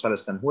Marcela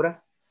Rosales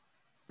Canjura.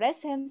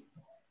 Present.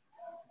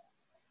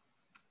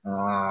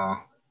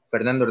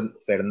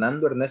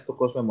 Fernando Ernesto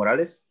Cosme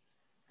Morales.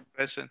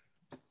 Present.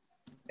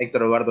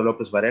 Héctor Eduardo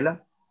López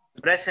Varela.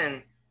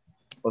 Present.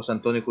 José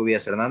Antonio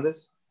Cubillas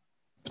Hernández.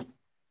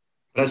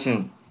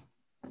 Present.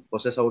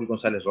 José Saúl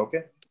González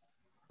Roque.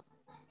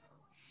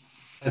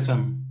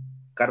 Present.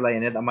 Carla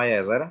Yanet Amaya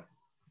Herrera.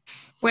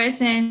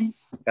 Present.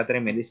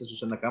 Catherine Melissa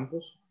Susana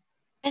Campos.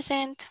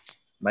 Present.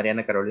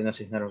 Mariana Carolina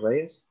Cisneros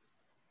Reyes.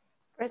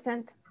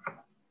 Present.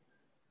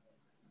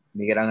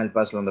 Miguel Ángel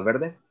Paz Londa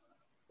Verde.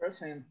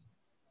 Present.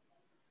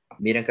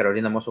 Miriam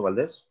Carolina Mozo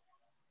Valdés.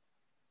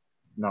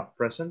 Not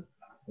present.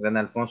 Reina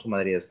Alfonso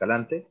Madrid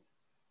Escalante.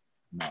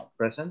 Not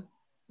present.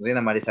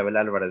 Reina María Isabel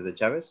Álvarez de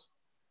Chávez.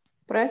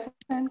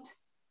 Present.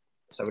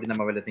 Sabrina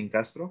Mabeletín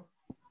Castro.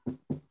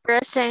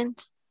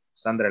 Present.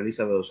 Sandra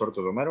Elizabeth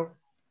Osorto Romero.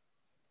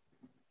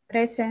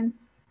 Present.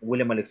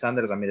 William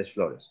Alexander Ramírez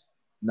Flores.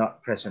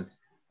 Not present.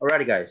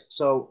 Alrighty, guys.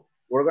 So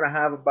we're going to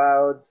have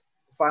about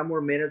 5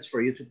 more minutes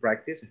for you to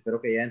practice. Espero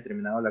que ya hayan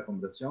terminado la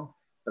conversación.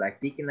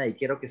 Practíquenla y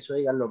quiero que se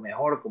oigan lo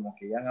mejor, como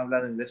que ya han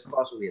hablado inglés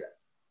toda su vida.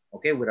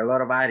 Okay, with a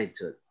lot of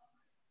attitude.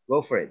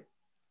 Go for it.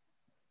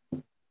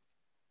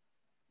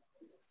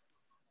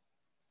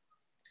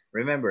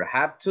 Remember,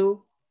 have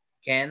to,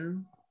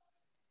 can,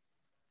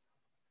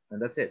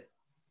 and that's it.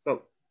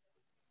 Go.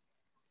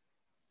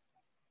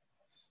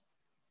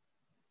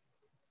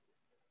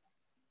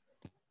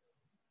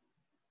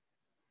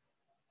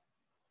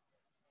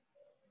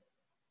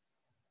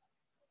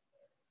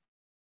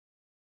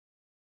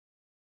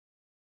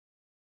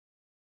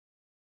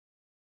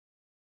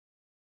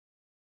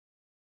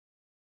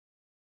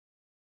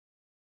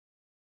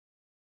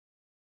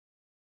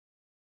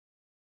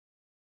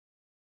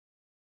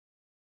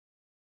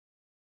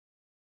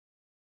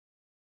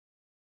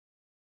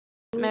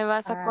 Me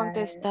vas a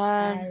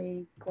contestar.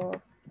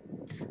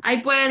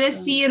 Ahí puede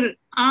decir,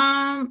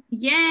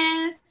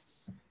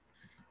 yes,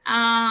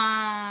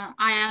 I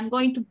am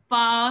going to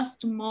pass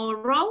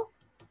tomorrow.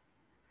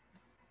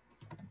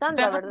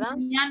 Sandra, Voy a pasar ¿verdad?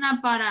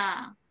 mañana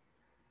para...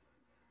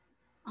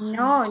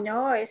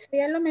 No, eso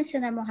ya lo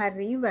mencionamos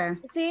arriba.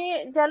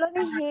 Sí, ya lo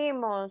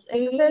dijimos.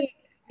 Entonces,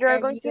 you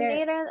are going to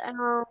need it.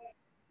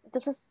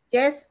 Entonces,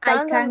 yes,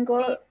 Sandra, I can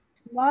go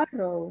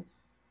tomorrow.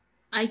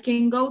 I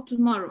can go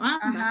tomorrow.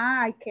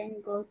 Ajá, I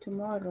can go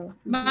tomorrow.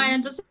 Vaya,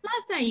 entonces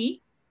hasta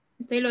ahí.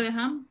 Hasta ahí lo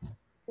dejamos.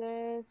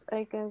 Yes,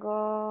 I can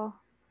go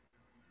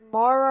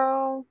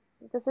tomorrow.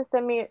 Entonces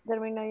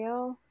termino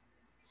yo.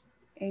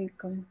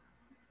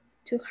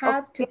 To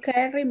have to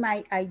carry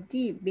my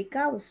ID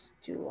because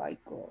I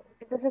go.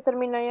 Entonces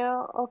termino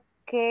yo.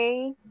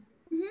 Ok.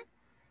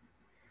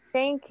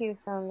 Thank you,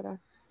 Sandra.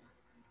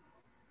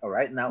 All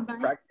right, now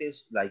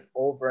practice like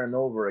over and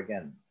over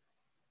again.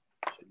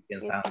 So you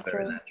can sound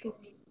very natural.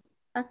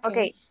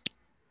 Okay.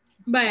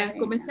 Vaya,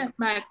 comencé.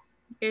 Vaya,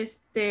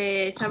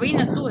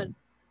 Sabrina, tú.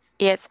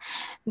 Yes.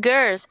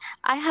 Girls,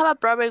 I have a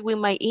problem with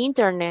my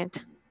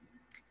internet.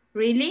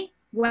 Really?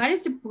 What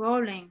is the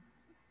problem?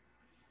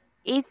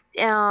 It's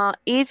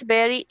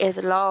very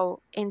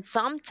slow and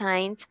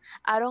sometimes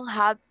I don't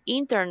have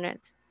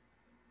internet.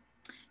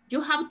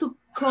 You have to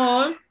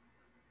call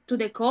to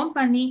the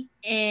company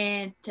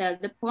and tell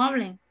the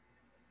problem.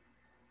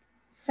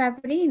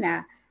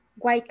 Sabrina,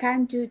 why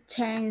can't you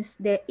change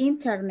the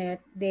internet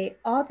the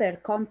other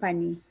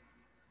company?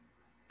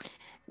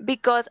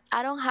 Because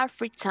I don't have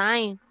free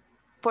time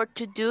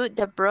to do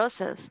the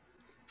process.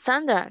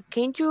 Sandra,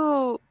 can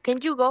you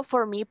go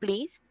for me,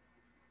 please?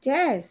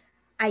 Yes,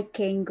 I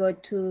can go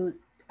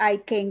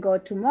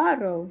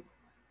tomorrow.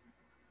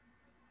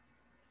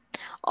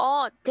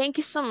 Oh, thank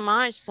you so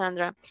much,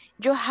 Sandra.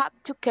 You have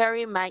to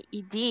carry my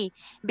ID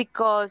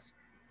because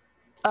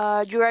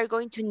you are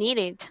going to need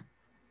it.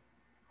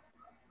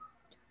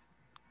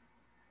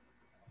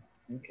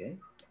 Okay,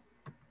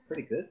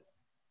 pretty good.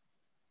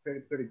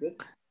 Pretty good.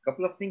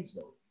 Couple of things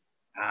though.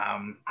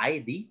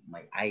 ID,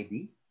 my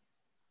ID.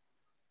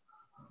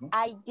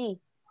 ID.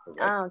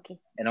 Correct. Okay.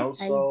 And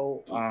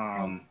also,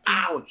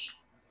 ouch.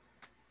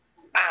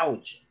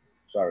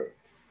 Sorry.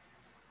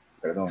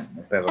 Perdón,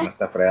 el perro me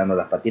está fregando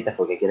las patitas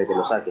porque quiere que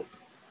lo saque.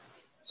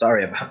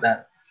 Sorry about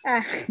that.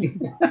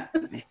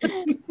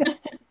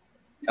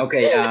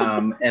 Okay,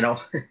 and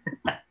also,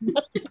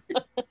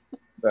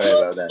 sorry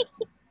about that.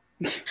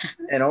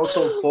 And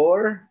also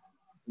for,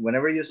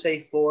 whenever you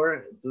say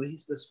for, tú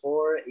dijiste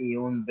for y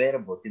un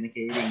verbo, tiene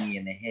que ir en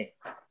ing,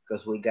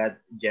 because we got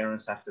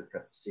gerunds after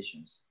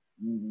prepositions.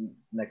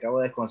 Me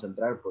acabo de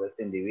concentrar por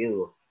este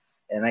individuo,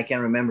 and I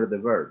can't remember the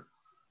verb,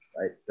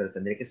 right? Pero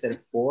tendría que ser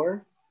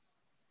for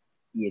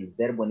y el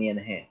verbo en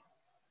ing.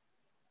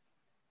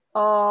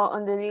 Oh,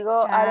 donde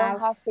digo, I don't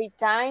have free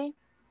time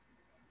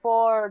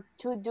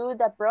to do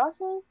the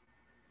process.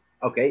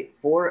 Okay,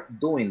 for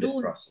doing the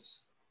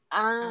process.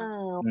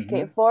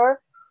 Okay,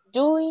 for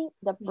doing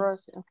the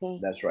process. Okay.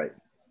 That's right.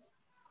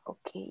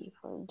 Okay,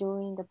 for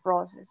doing the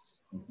process.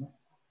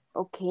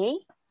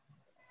 Okay.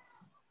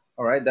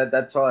 All right,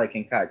 that's all I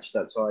can catch.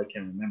 That's all I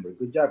can remember.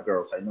 Good job,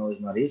 girls. I know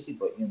it's not easy,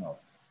 but you know,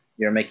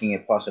 you're making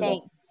it possible.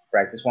 Thanks.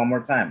 Practice one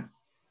more time.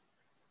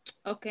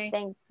 Okay.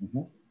 Thanks.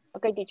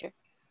 Okay, teacher.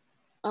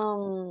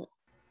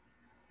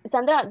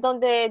 Sandra,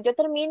 donde yo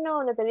termino,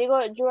 donde te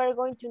digo, you are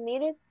going to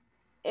need it,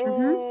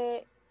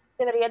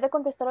 deberías de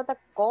contestar otra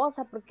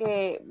cosa,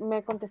 porque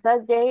me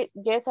contestas,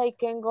 yes, I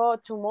can go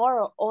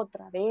tomorrow,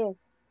 otra vez.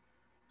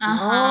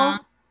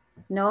 Ajá.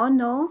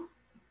 No.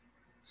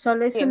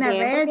 Solo es una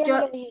vez.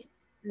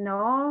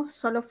 No,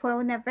 solo fue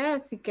una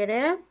vez. Si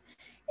querés,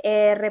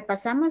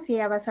 repasamos y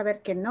ya vas a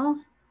ver que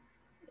no.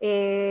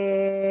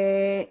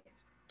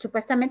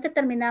 Supuestamente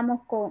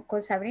terminamos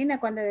con Sabrina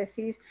cuando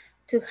decís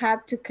to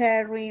have to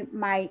carry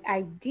my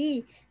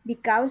ID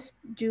because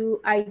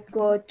I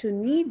go to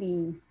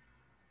needing.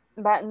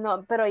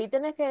 No, pero ahí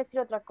tenés que decir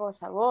otra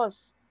cosa,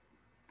 vos,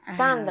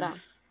 Sandra,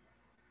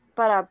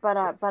 para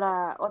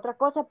otra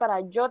cosa,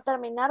 para yo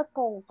terminar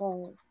con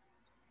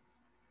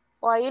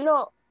o ahí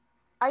lo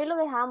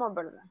dejamos,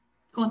 ¿verdad?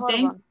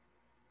 Content.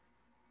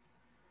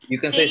 You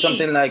can say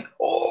something like,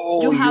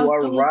 oh, you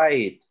are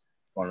right.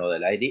 Con lo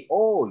del ID,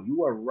 oh,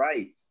 you are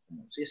right.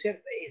 Sí, es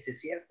cierto,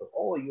 es cierto.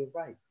 Oh, you're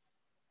right.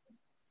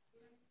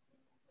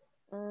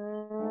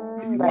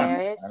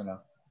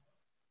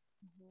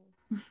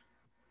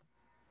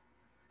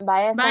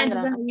 Vaya, Sandra.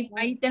 Entonces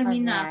ahí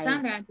termina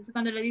Sandra. Entonces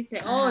cuando le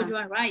dice, oh, you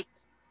are right.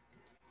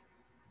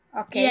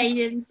 Okay. Y ahí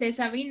le dice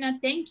Sabrina,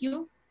 thank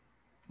you.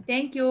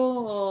 Thank you,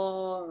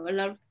 o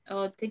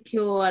thank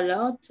you a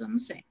lot, no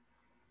sé.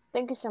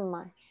 Thank you so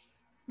much.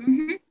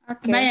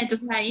 Okay. Vaya,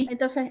 entonces ahí.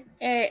 Entonces,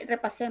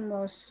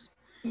 repasemos.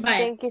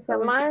 Vaya. Thank you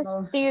so much.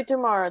 See you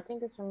tomorrow.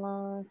 Thank you so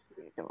much.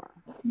 See you tomorrow.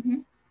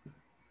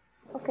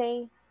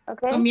 Okay.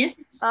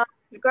 Comienzas.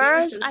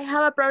 Girls, I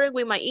have a problem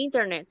with my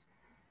internet.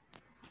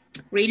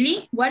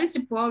 Really? What is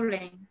the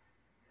problem?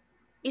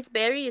 It's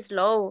very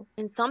slow,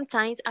 and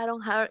sometimes I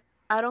don't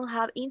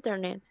have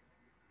internet.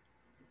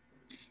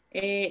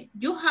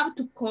 You have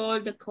to call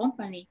the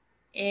company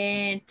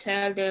and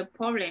tell the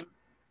problem.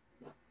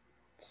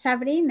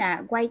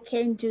 Sabrina, why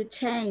can't you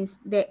change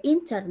the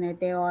internet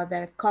the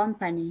other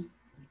company?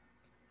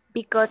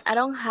 Because I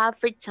don't have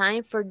free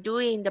time for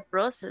doing the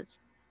process.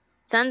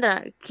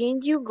 Sandra,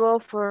 can you go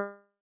for...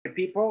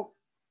 People,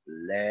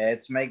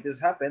 let's make this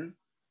happen.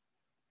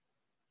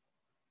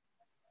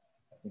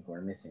 I think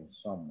we're missing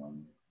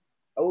someone.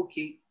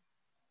 Okay.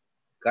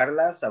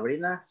 Carla,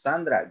 Sabrina,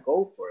 Sandra,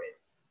 go for it.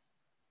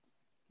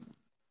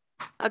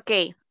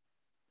 Okay.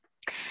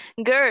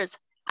 Girls,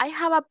 I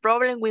have a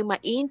problem with my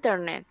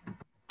internet.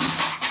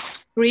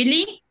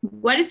 Really?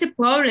 What is the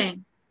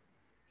problem?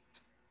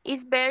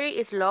 It's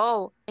very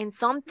slow and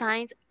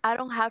sometimes I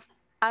don't have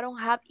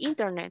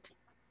internet.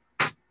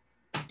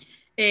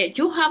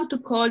 You have to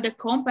call the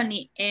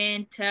company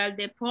and tell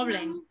the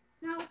problem.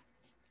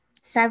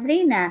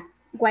 Sabrina,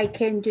 why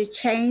can't you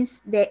change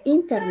the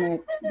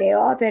internet the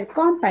other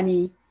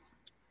company?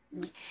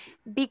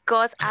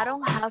 Because I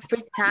don't have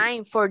free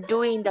time for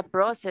doing the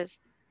process.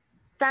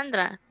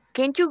 Sandra,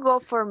 can you go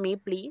for me,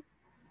 please?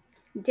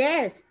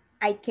 Yes,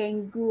 I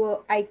can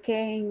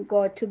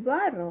go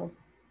tomorrow.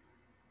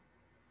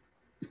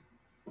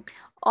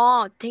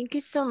 Oh, thank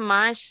you so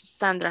much,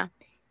 Sandra.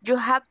 You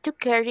have to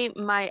carry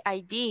my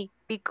ID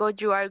because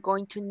you are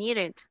going to need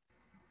it.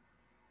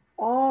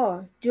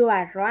 Oh, you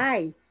are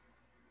right.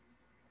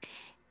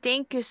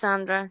 Thank you,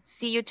 Sandra.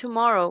 See you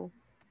tomorrow.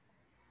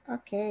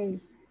 Okay.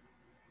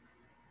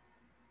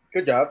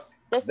 Good job.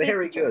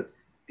 Very good.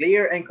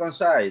 Clear and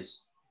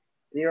concise.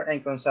 Clear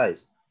and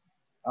concise.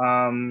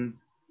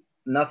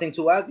 Nothing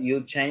to add.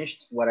 You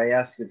changed what I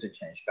asked you to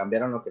change.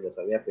 Cambiaron lo que les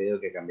había pedido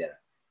que cambiaran.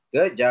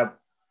 Good job.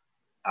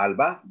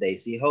 Alba,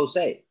 Daisy,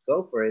 Jose.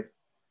 Go for it.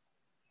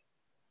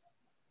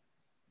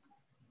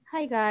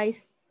 Hi,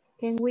 guys.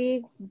 Can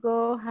we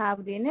go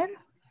have dinner?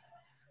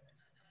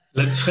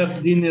 Let's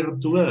have dinner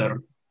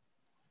together.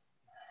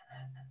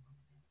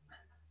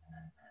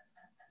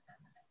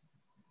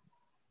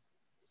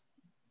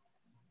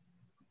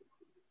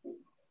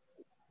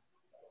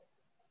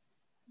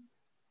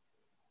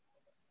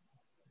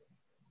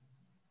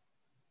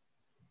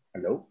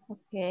 Hello.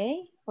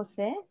 Okay,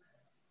 Jose.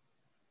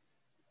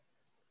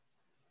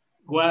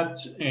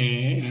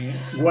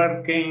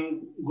 Where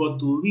can go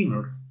to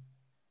dinner?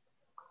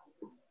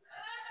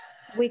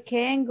 We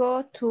can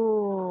go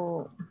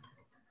to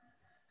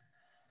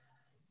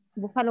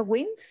Buffalo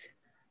Wings.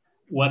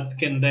 What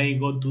can they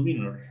go to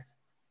dinner?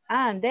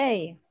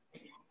 They.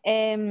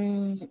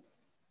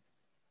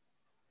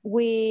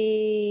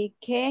 We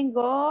can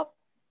go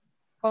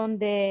on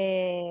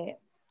the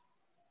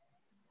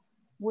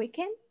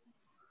weekend.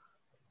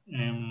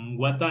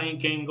 What time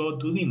can go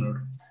to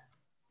dinner?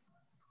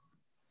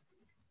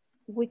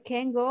 We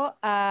can go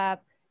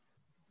at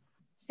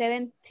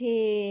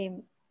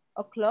 17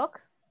 o'clock.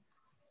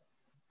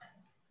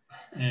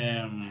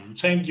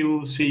 Thank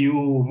you. See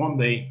you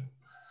Monday.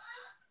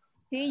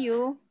 See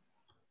you.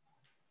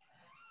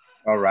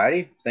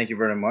 Alrighty. Thank you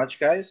very much,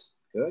 guys.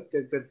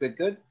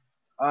 Good.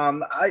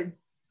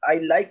 I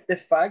like the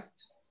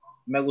fact,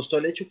 me gustó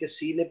el hecho que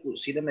sí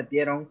le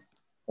metieron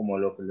como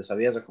lo que les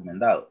había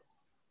recomendado.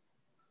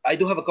 I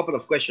do have a couple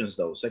of questions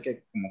though. Sé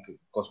que como que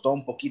costó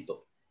un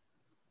poquito.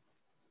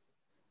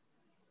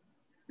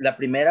 La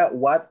primera,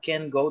 what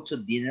can go to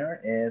dinner,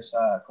 es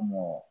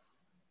como,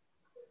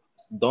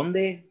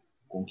 ¿dónde?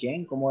 ¿Con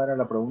quién? ¿Cómo era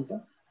la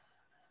pregunta?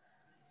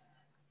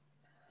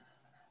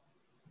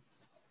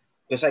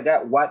 Because I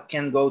got what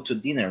can go to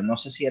dinner. No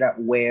sé si era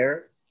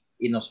where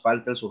y nos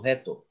falta el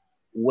sujeto.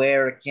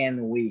 Where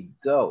can we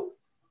go?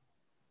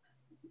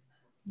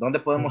 ¿Dónde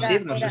podemos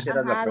ir? No sé si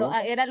era la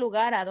pregunta. Era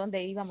lugar a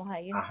donde íbamos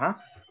a ir.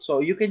 Ajá.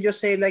 So you can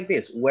just say it like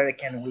this. Where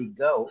can we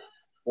go?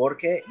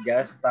 Porque ya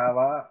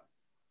estaba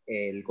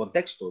el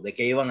contexto de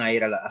que iban a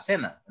ir a la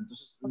cena.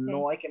 Entonces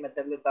no hay que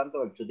meterle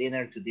tanto el to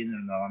dinner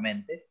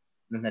nuevamente.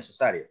 No es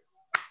necesario.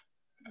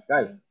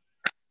 Okay.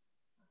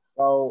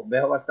 So,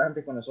 veo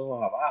bastante con los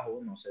ojos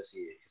abajo. No sé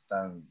si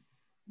están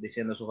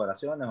diciendo sus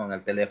oraciones o en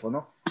el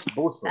teléfono.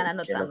 Buzo,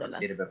 que lo que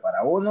sirve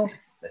para uno,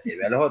 le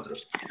sirve a los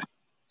otros.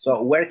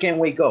 So, where can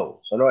we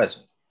go? Solo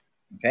eso.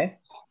 Okay.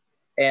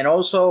 And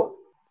also,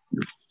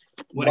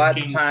 what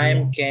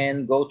time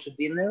can go to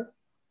dinner?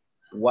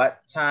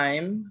 What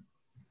time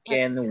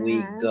can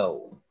we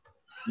go?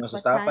 Nos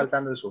estaba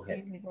faltando el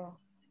sujeto.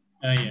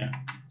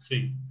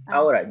 Sí.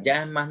 Ahora,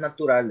 ya es más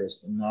natural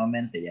esto.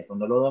 Nuevamente, ya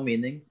cuando lo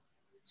dominen,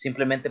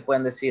 simplemente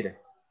pueden decir,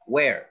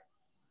 where?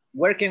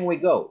 Where can we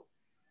go?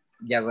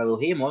 Ya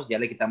redujimos, ya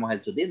le quitamos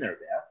el to dinner,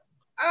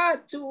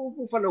 ¿verdad? To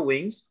Buffalo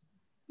Wings.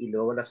 Y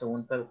luego la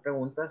segunda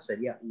pregunta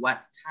sería, what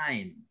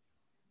time?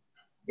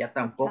 Ya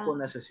tampoco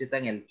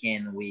necesitan el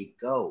can we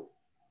go.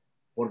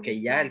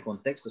 Porque ya el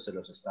contexto se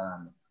los está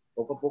dando.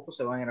 Poco a poco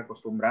se van a ir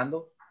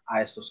acostumbrando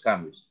a estos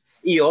cambios.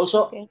 Y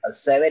also, a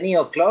 7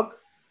 o'clock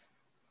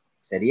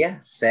sería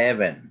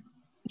 7.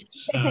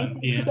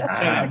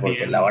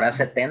 Porque la hora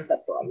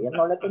 70 todavía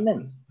no la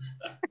tenemos.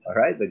 All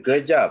right, but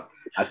good job.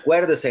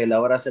 Acuérdese de la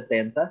hora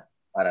 70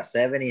 Para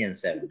 70 and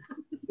 7.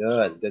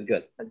 Good, good,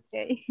 good.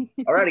 Okay.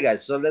 Alrighty,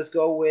 guys. So let's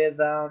go with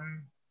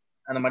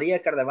Ana Maria,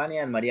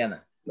 Cardavania, and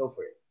Mariana. Go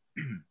for it.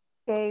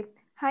 Okay.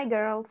 Hi,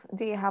 girls.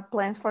 Do you have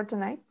plans for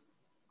tonight?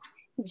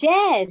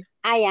 Yes,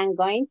 I am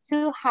going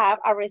to have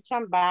a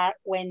restaurant bar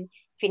when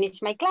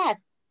finish my class.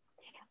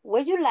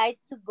 Would you like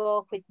to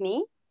go with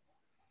me?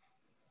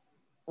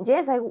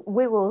 Yes,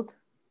 we would.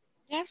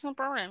 Yes, no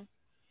problem.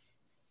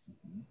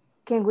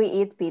 Can we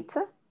eat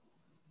pizza?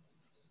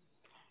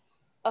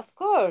 Of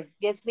course,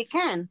 yes, we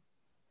can.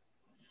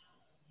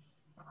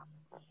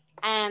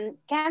 And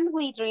can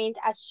we drink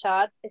a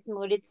shot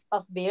smoothies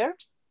of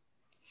beers?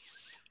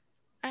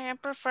 I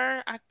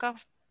prefer a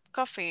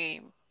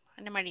coffee,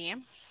 Ana Maria.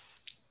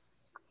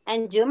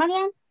 And you,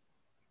 Marian?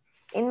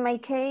 In my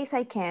case,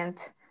 I can't.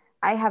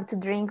 I have to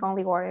drink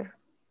only water.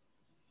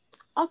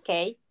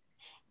 Okay.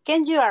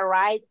 Can you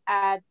arrive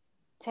at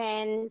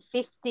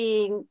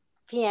 10:15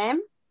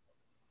 p.m.?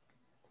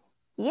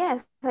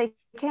 Yes, I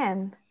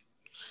can.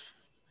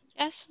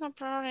 Yes, no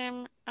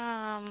problem.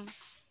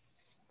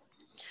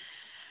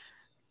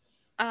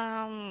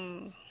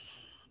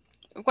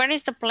 Where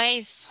is the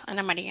place,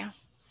 Ana Maria?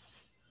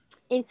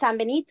 In San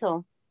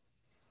Benito.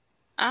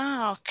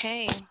 Ah,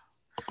 okay.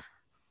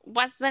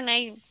 What's the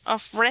name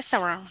of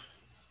restaurant?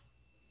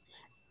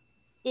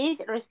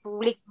 It's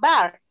Republic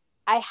Bar.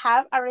 I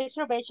have a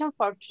reservation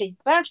for 3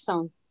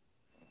 persons.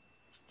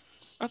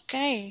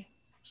 Okay,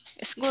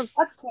 it's good.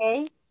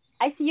 Okay,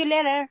 I see you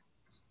later.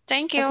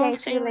 Thank you. Okay,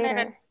 see you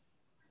later.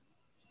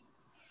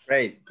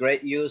 Great,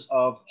 great use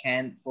of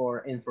can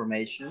for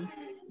information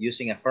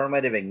using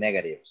affirmative and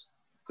negatives.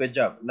 Good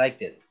job,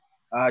 liked it.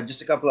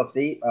 Just a couple of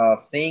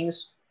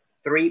things.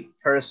 3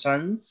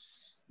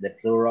 persons, the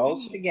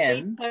plurals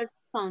again. 3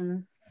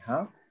 persons.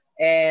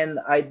 And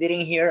I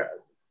didn't hear,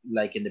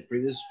 like in the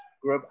previous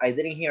group, I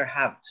didn't hear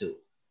have to.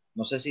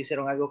 No sé si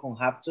hicieron algo con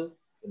have to,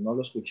 no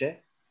lo escuché.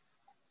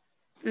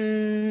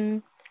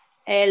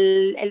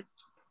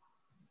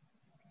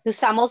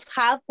 Usamos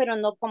have, pero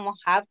no como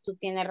have to,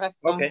 tiene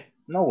razón. Okay,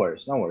 no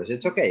worries, no worries.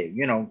 It's okay.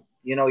 You know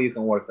you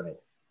can work on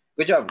it.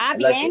 Good job. Ah,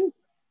 like bien. it.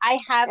 I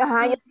have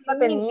I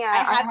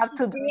have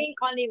to drink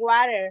only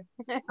water.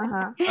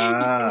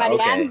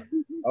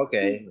 Okay.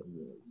 Okay.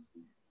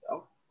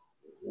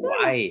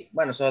 Why?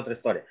 Bueno, eso es otra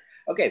historia.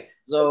 Okay,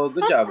 so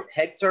good job.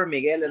 Hector,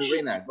 Miguel, and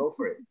Rina, go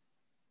for it.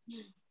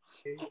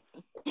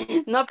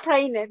 No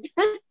praying it.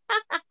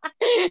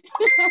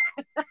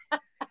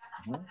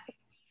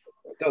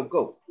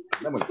 Go.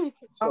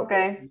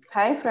 Okay.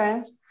 Hi,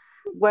 friends.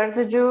 Where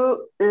do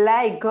you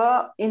like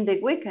go in the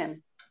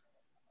weekend?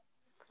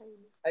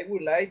 I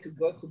would like to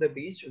go to the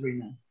beach,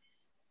 Rina.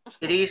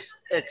 It is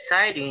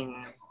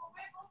exciting.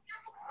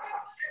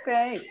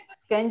 Okay.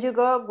 Can you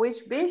go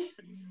which beach?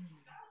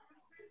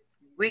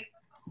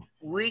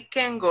 We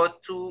can go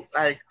to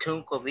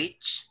Altunco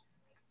Beach.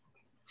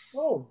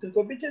 Oh,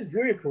 Tunco Beach is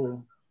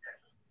beautiful.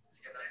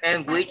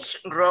 And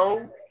which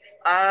road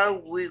are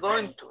we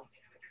going to?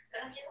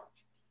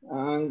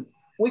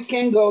 We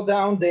can go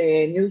down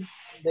the new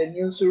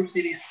Sur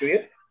City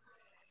Street.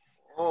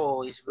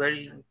 Oh, it's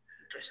very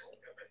interesting.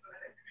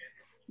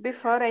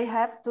 Before I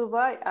have to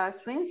buy a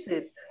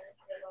swimsuit.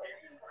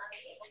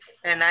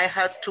 And I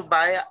have to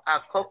buy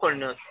a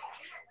coconut.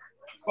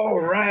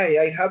 All right,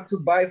 I have to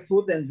buy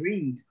food and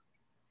drink.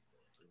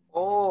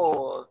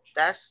 Oh,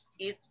 that's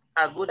it.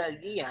 A good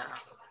idea.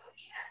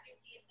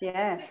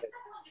 Yes.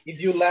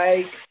 If you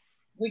like,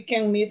 we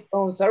can meet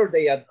on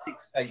Saturday at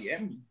 6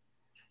 a.m.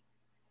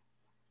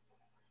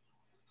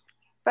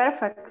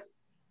 Perfect.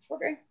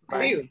 Okay.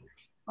 Bye. See you.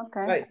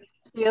 Okay. Bye.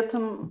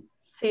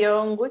 See you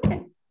on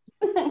weekend.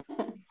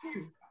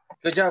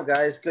 Good job,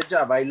 guys. Good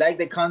job. I like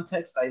the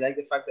context. I like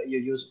the fact that you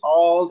use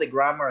all the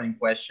grammar in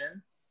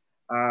question.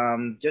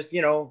 Just,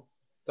 a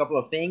couple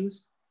of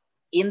things.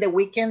 In the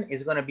weekend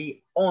is going to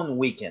be on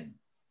weekend.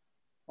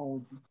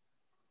 On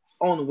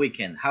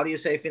weekend. How do you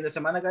say fin de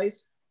semana,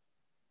 guys?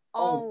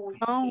 On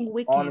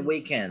weekend. On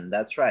weekend.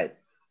 That's right.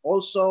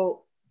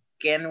 Also,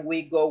 can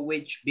we go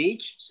which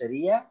beach?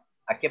 Sería,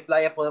 ¿a qué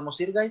playa podemos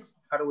ir, guys?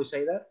 How do we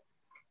say that?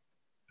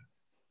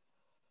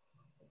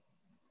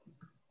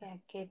 ¿A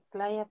qué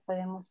playa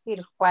podemos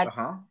ir? What?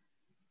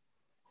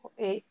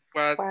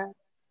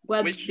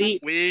 Which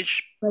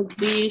beach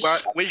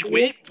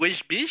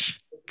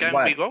can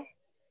we go?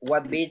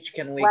 What beach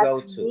can we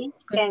go to?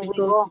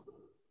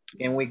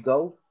 Can we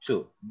go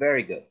to?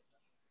 Very good.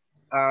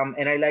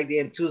 And I like the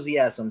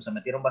enthusiasm. Se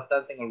metieron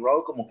bastante en el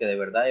rol, como que de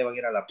verdad iban a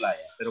ir a la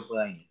playa, pero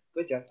puedan ir.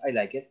 Good job. I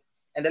like it.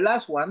 And the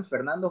last one,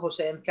 Fernando,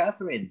 Jose, and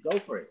Catherine. Go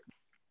for it.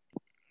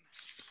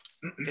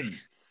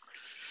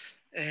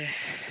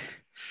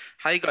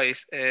 Hi,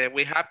 guys.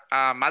 We have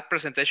a math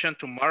presentation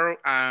tomorrow,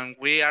 and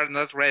we are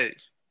not ready.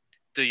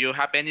 Do you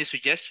have any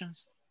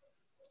suggestions?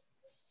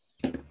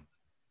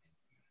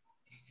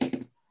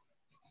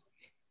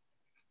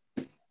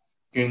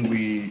 Can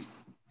we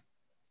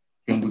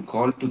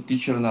call to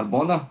teacher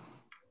Narbona?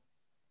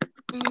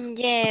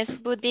 Yes,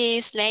 but he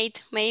is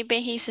late. Maybe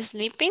he's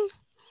sleeping.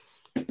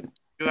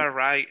 You are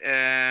right.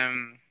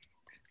 Can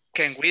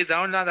we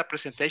download a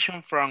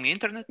presentation from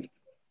internet?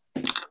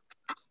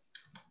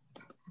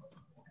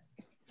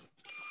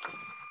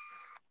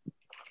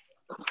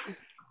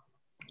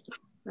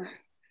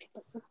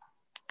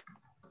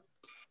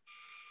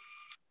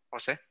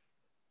 José.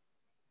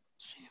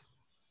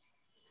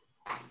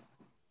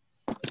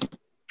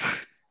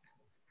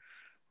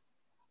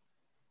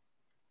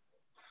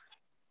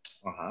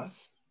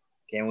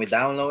 Can we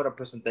download a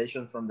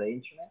presentation from the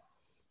internet?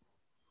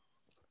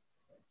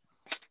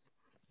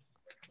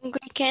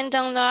 We can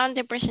download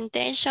the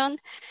presentation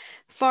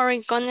for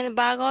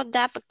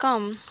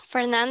rinconelvago.com.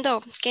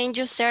 Fernando, can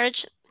you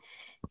search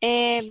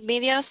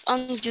videos on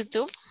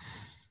YouTube?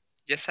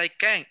 Yes, I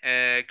can.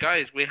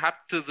 Guys, we have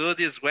to do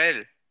this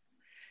well.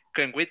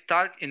 Can we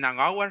talk in an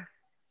hour?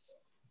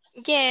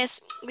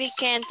 Yes, we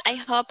can. I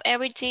hope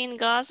everything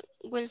goes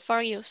well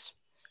for you.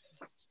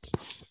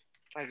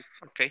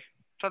 Okay.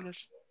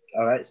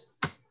 All right.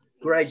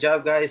 Great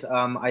job, guys.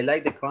 I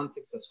like the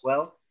context as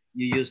well.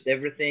 You used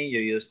everything. You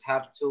used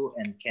have to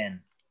and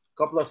can.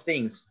 Couple of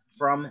things.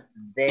 From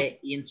the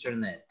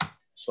internet.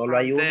 Solo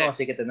hay uno,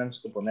 así que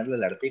tenemos que ponerle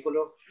el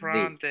artículo.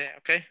 From the,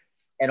 okay.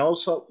 And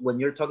also, when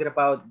you're talking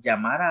about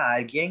llamar a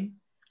alguien,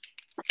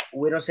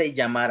 we don't say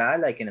llamar a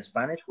like in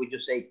Spanish. We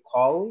just say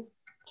call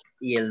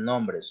y el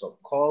nombre. So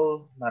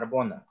call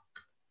Narbona.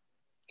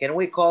 Can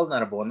we call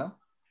Narbona?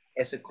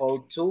 Ese call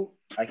to,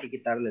 hay que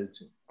quitarle el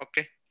to.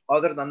 Okay.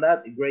 Other than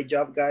that, great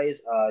job,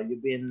 guys.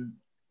 You've been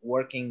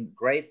working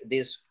great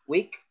this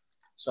week.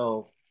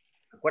 So,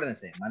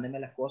 acuérdense, mándenme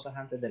las cosas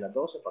antes de las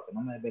 12 para que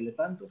no me desvele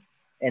tanto.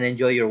 And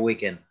enjoy your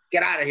weekend.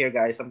 Get out of here,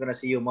 guys. I'm going to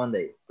see you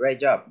Monday. Great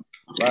job.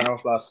 Round of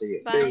applause to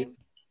you. Bye.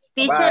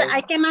 Teacher, Bye.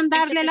 hay que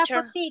mandarle la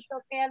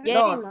fotito.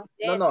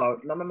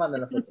 No me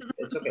manden la foto.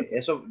 It's okay.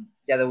 Eso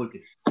ya de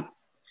último.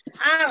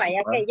 Ah,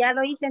 vaya, que ya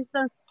lo hice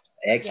entonces.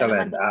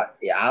 Excellent.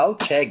 I'll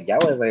check. Ya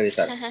voy a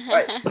revisar.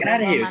 Right, get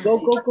out of here.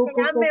 Go.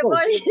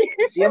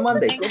 See you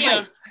Monday. Thank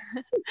you.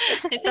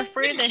 It's a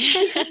free day.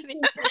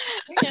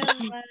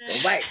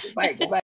 Goodbye.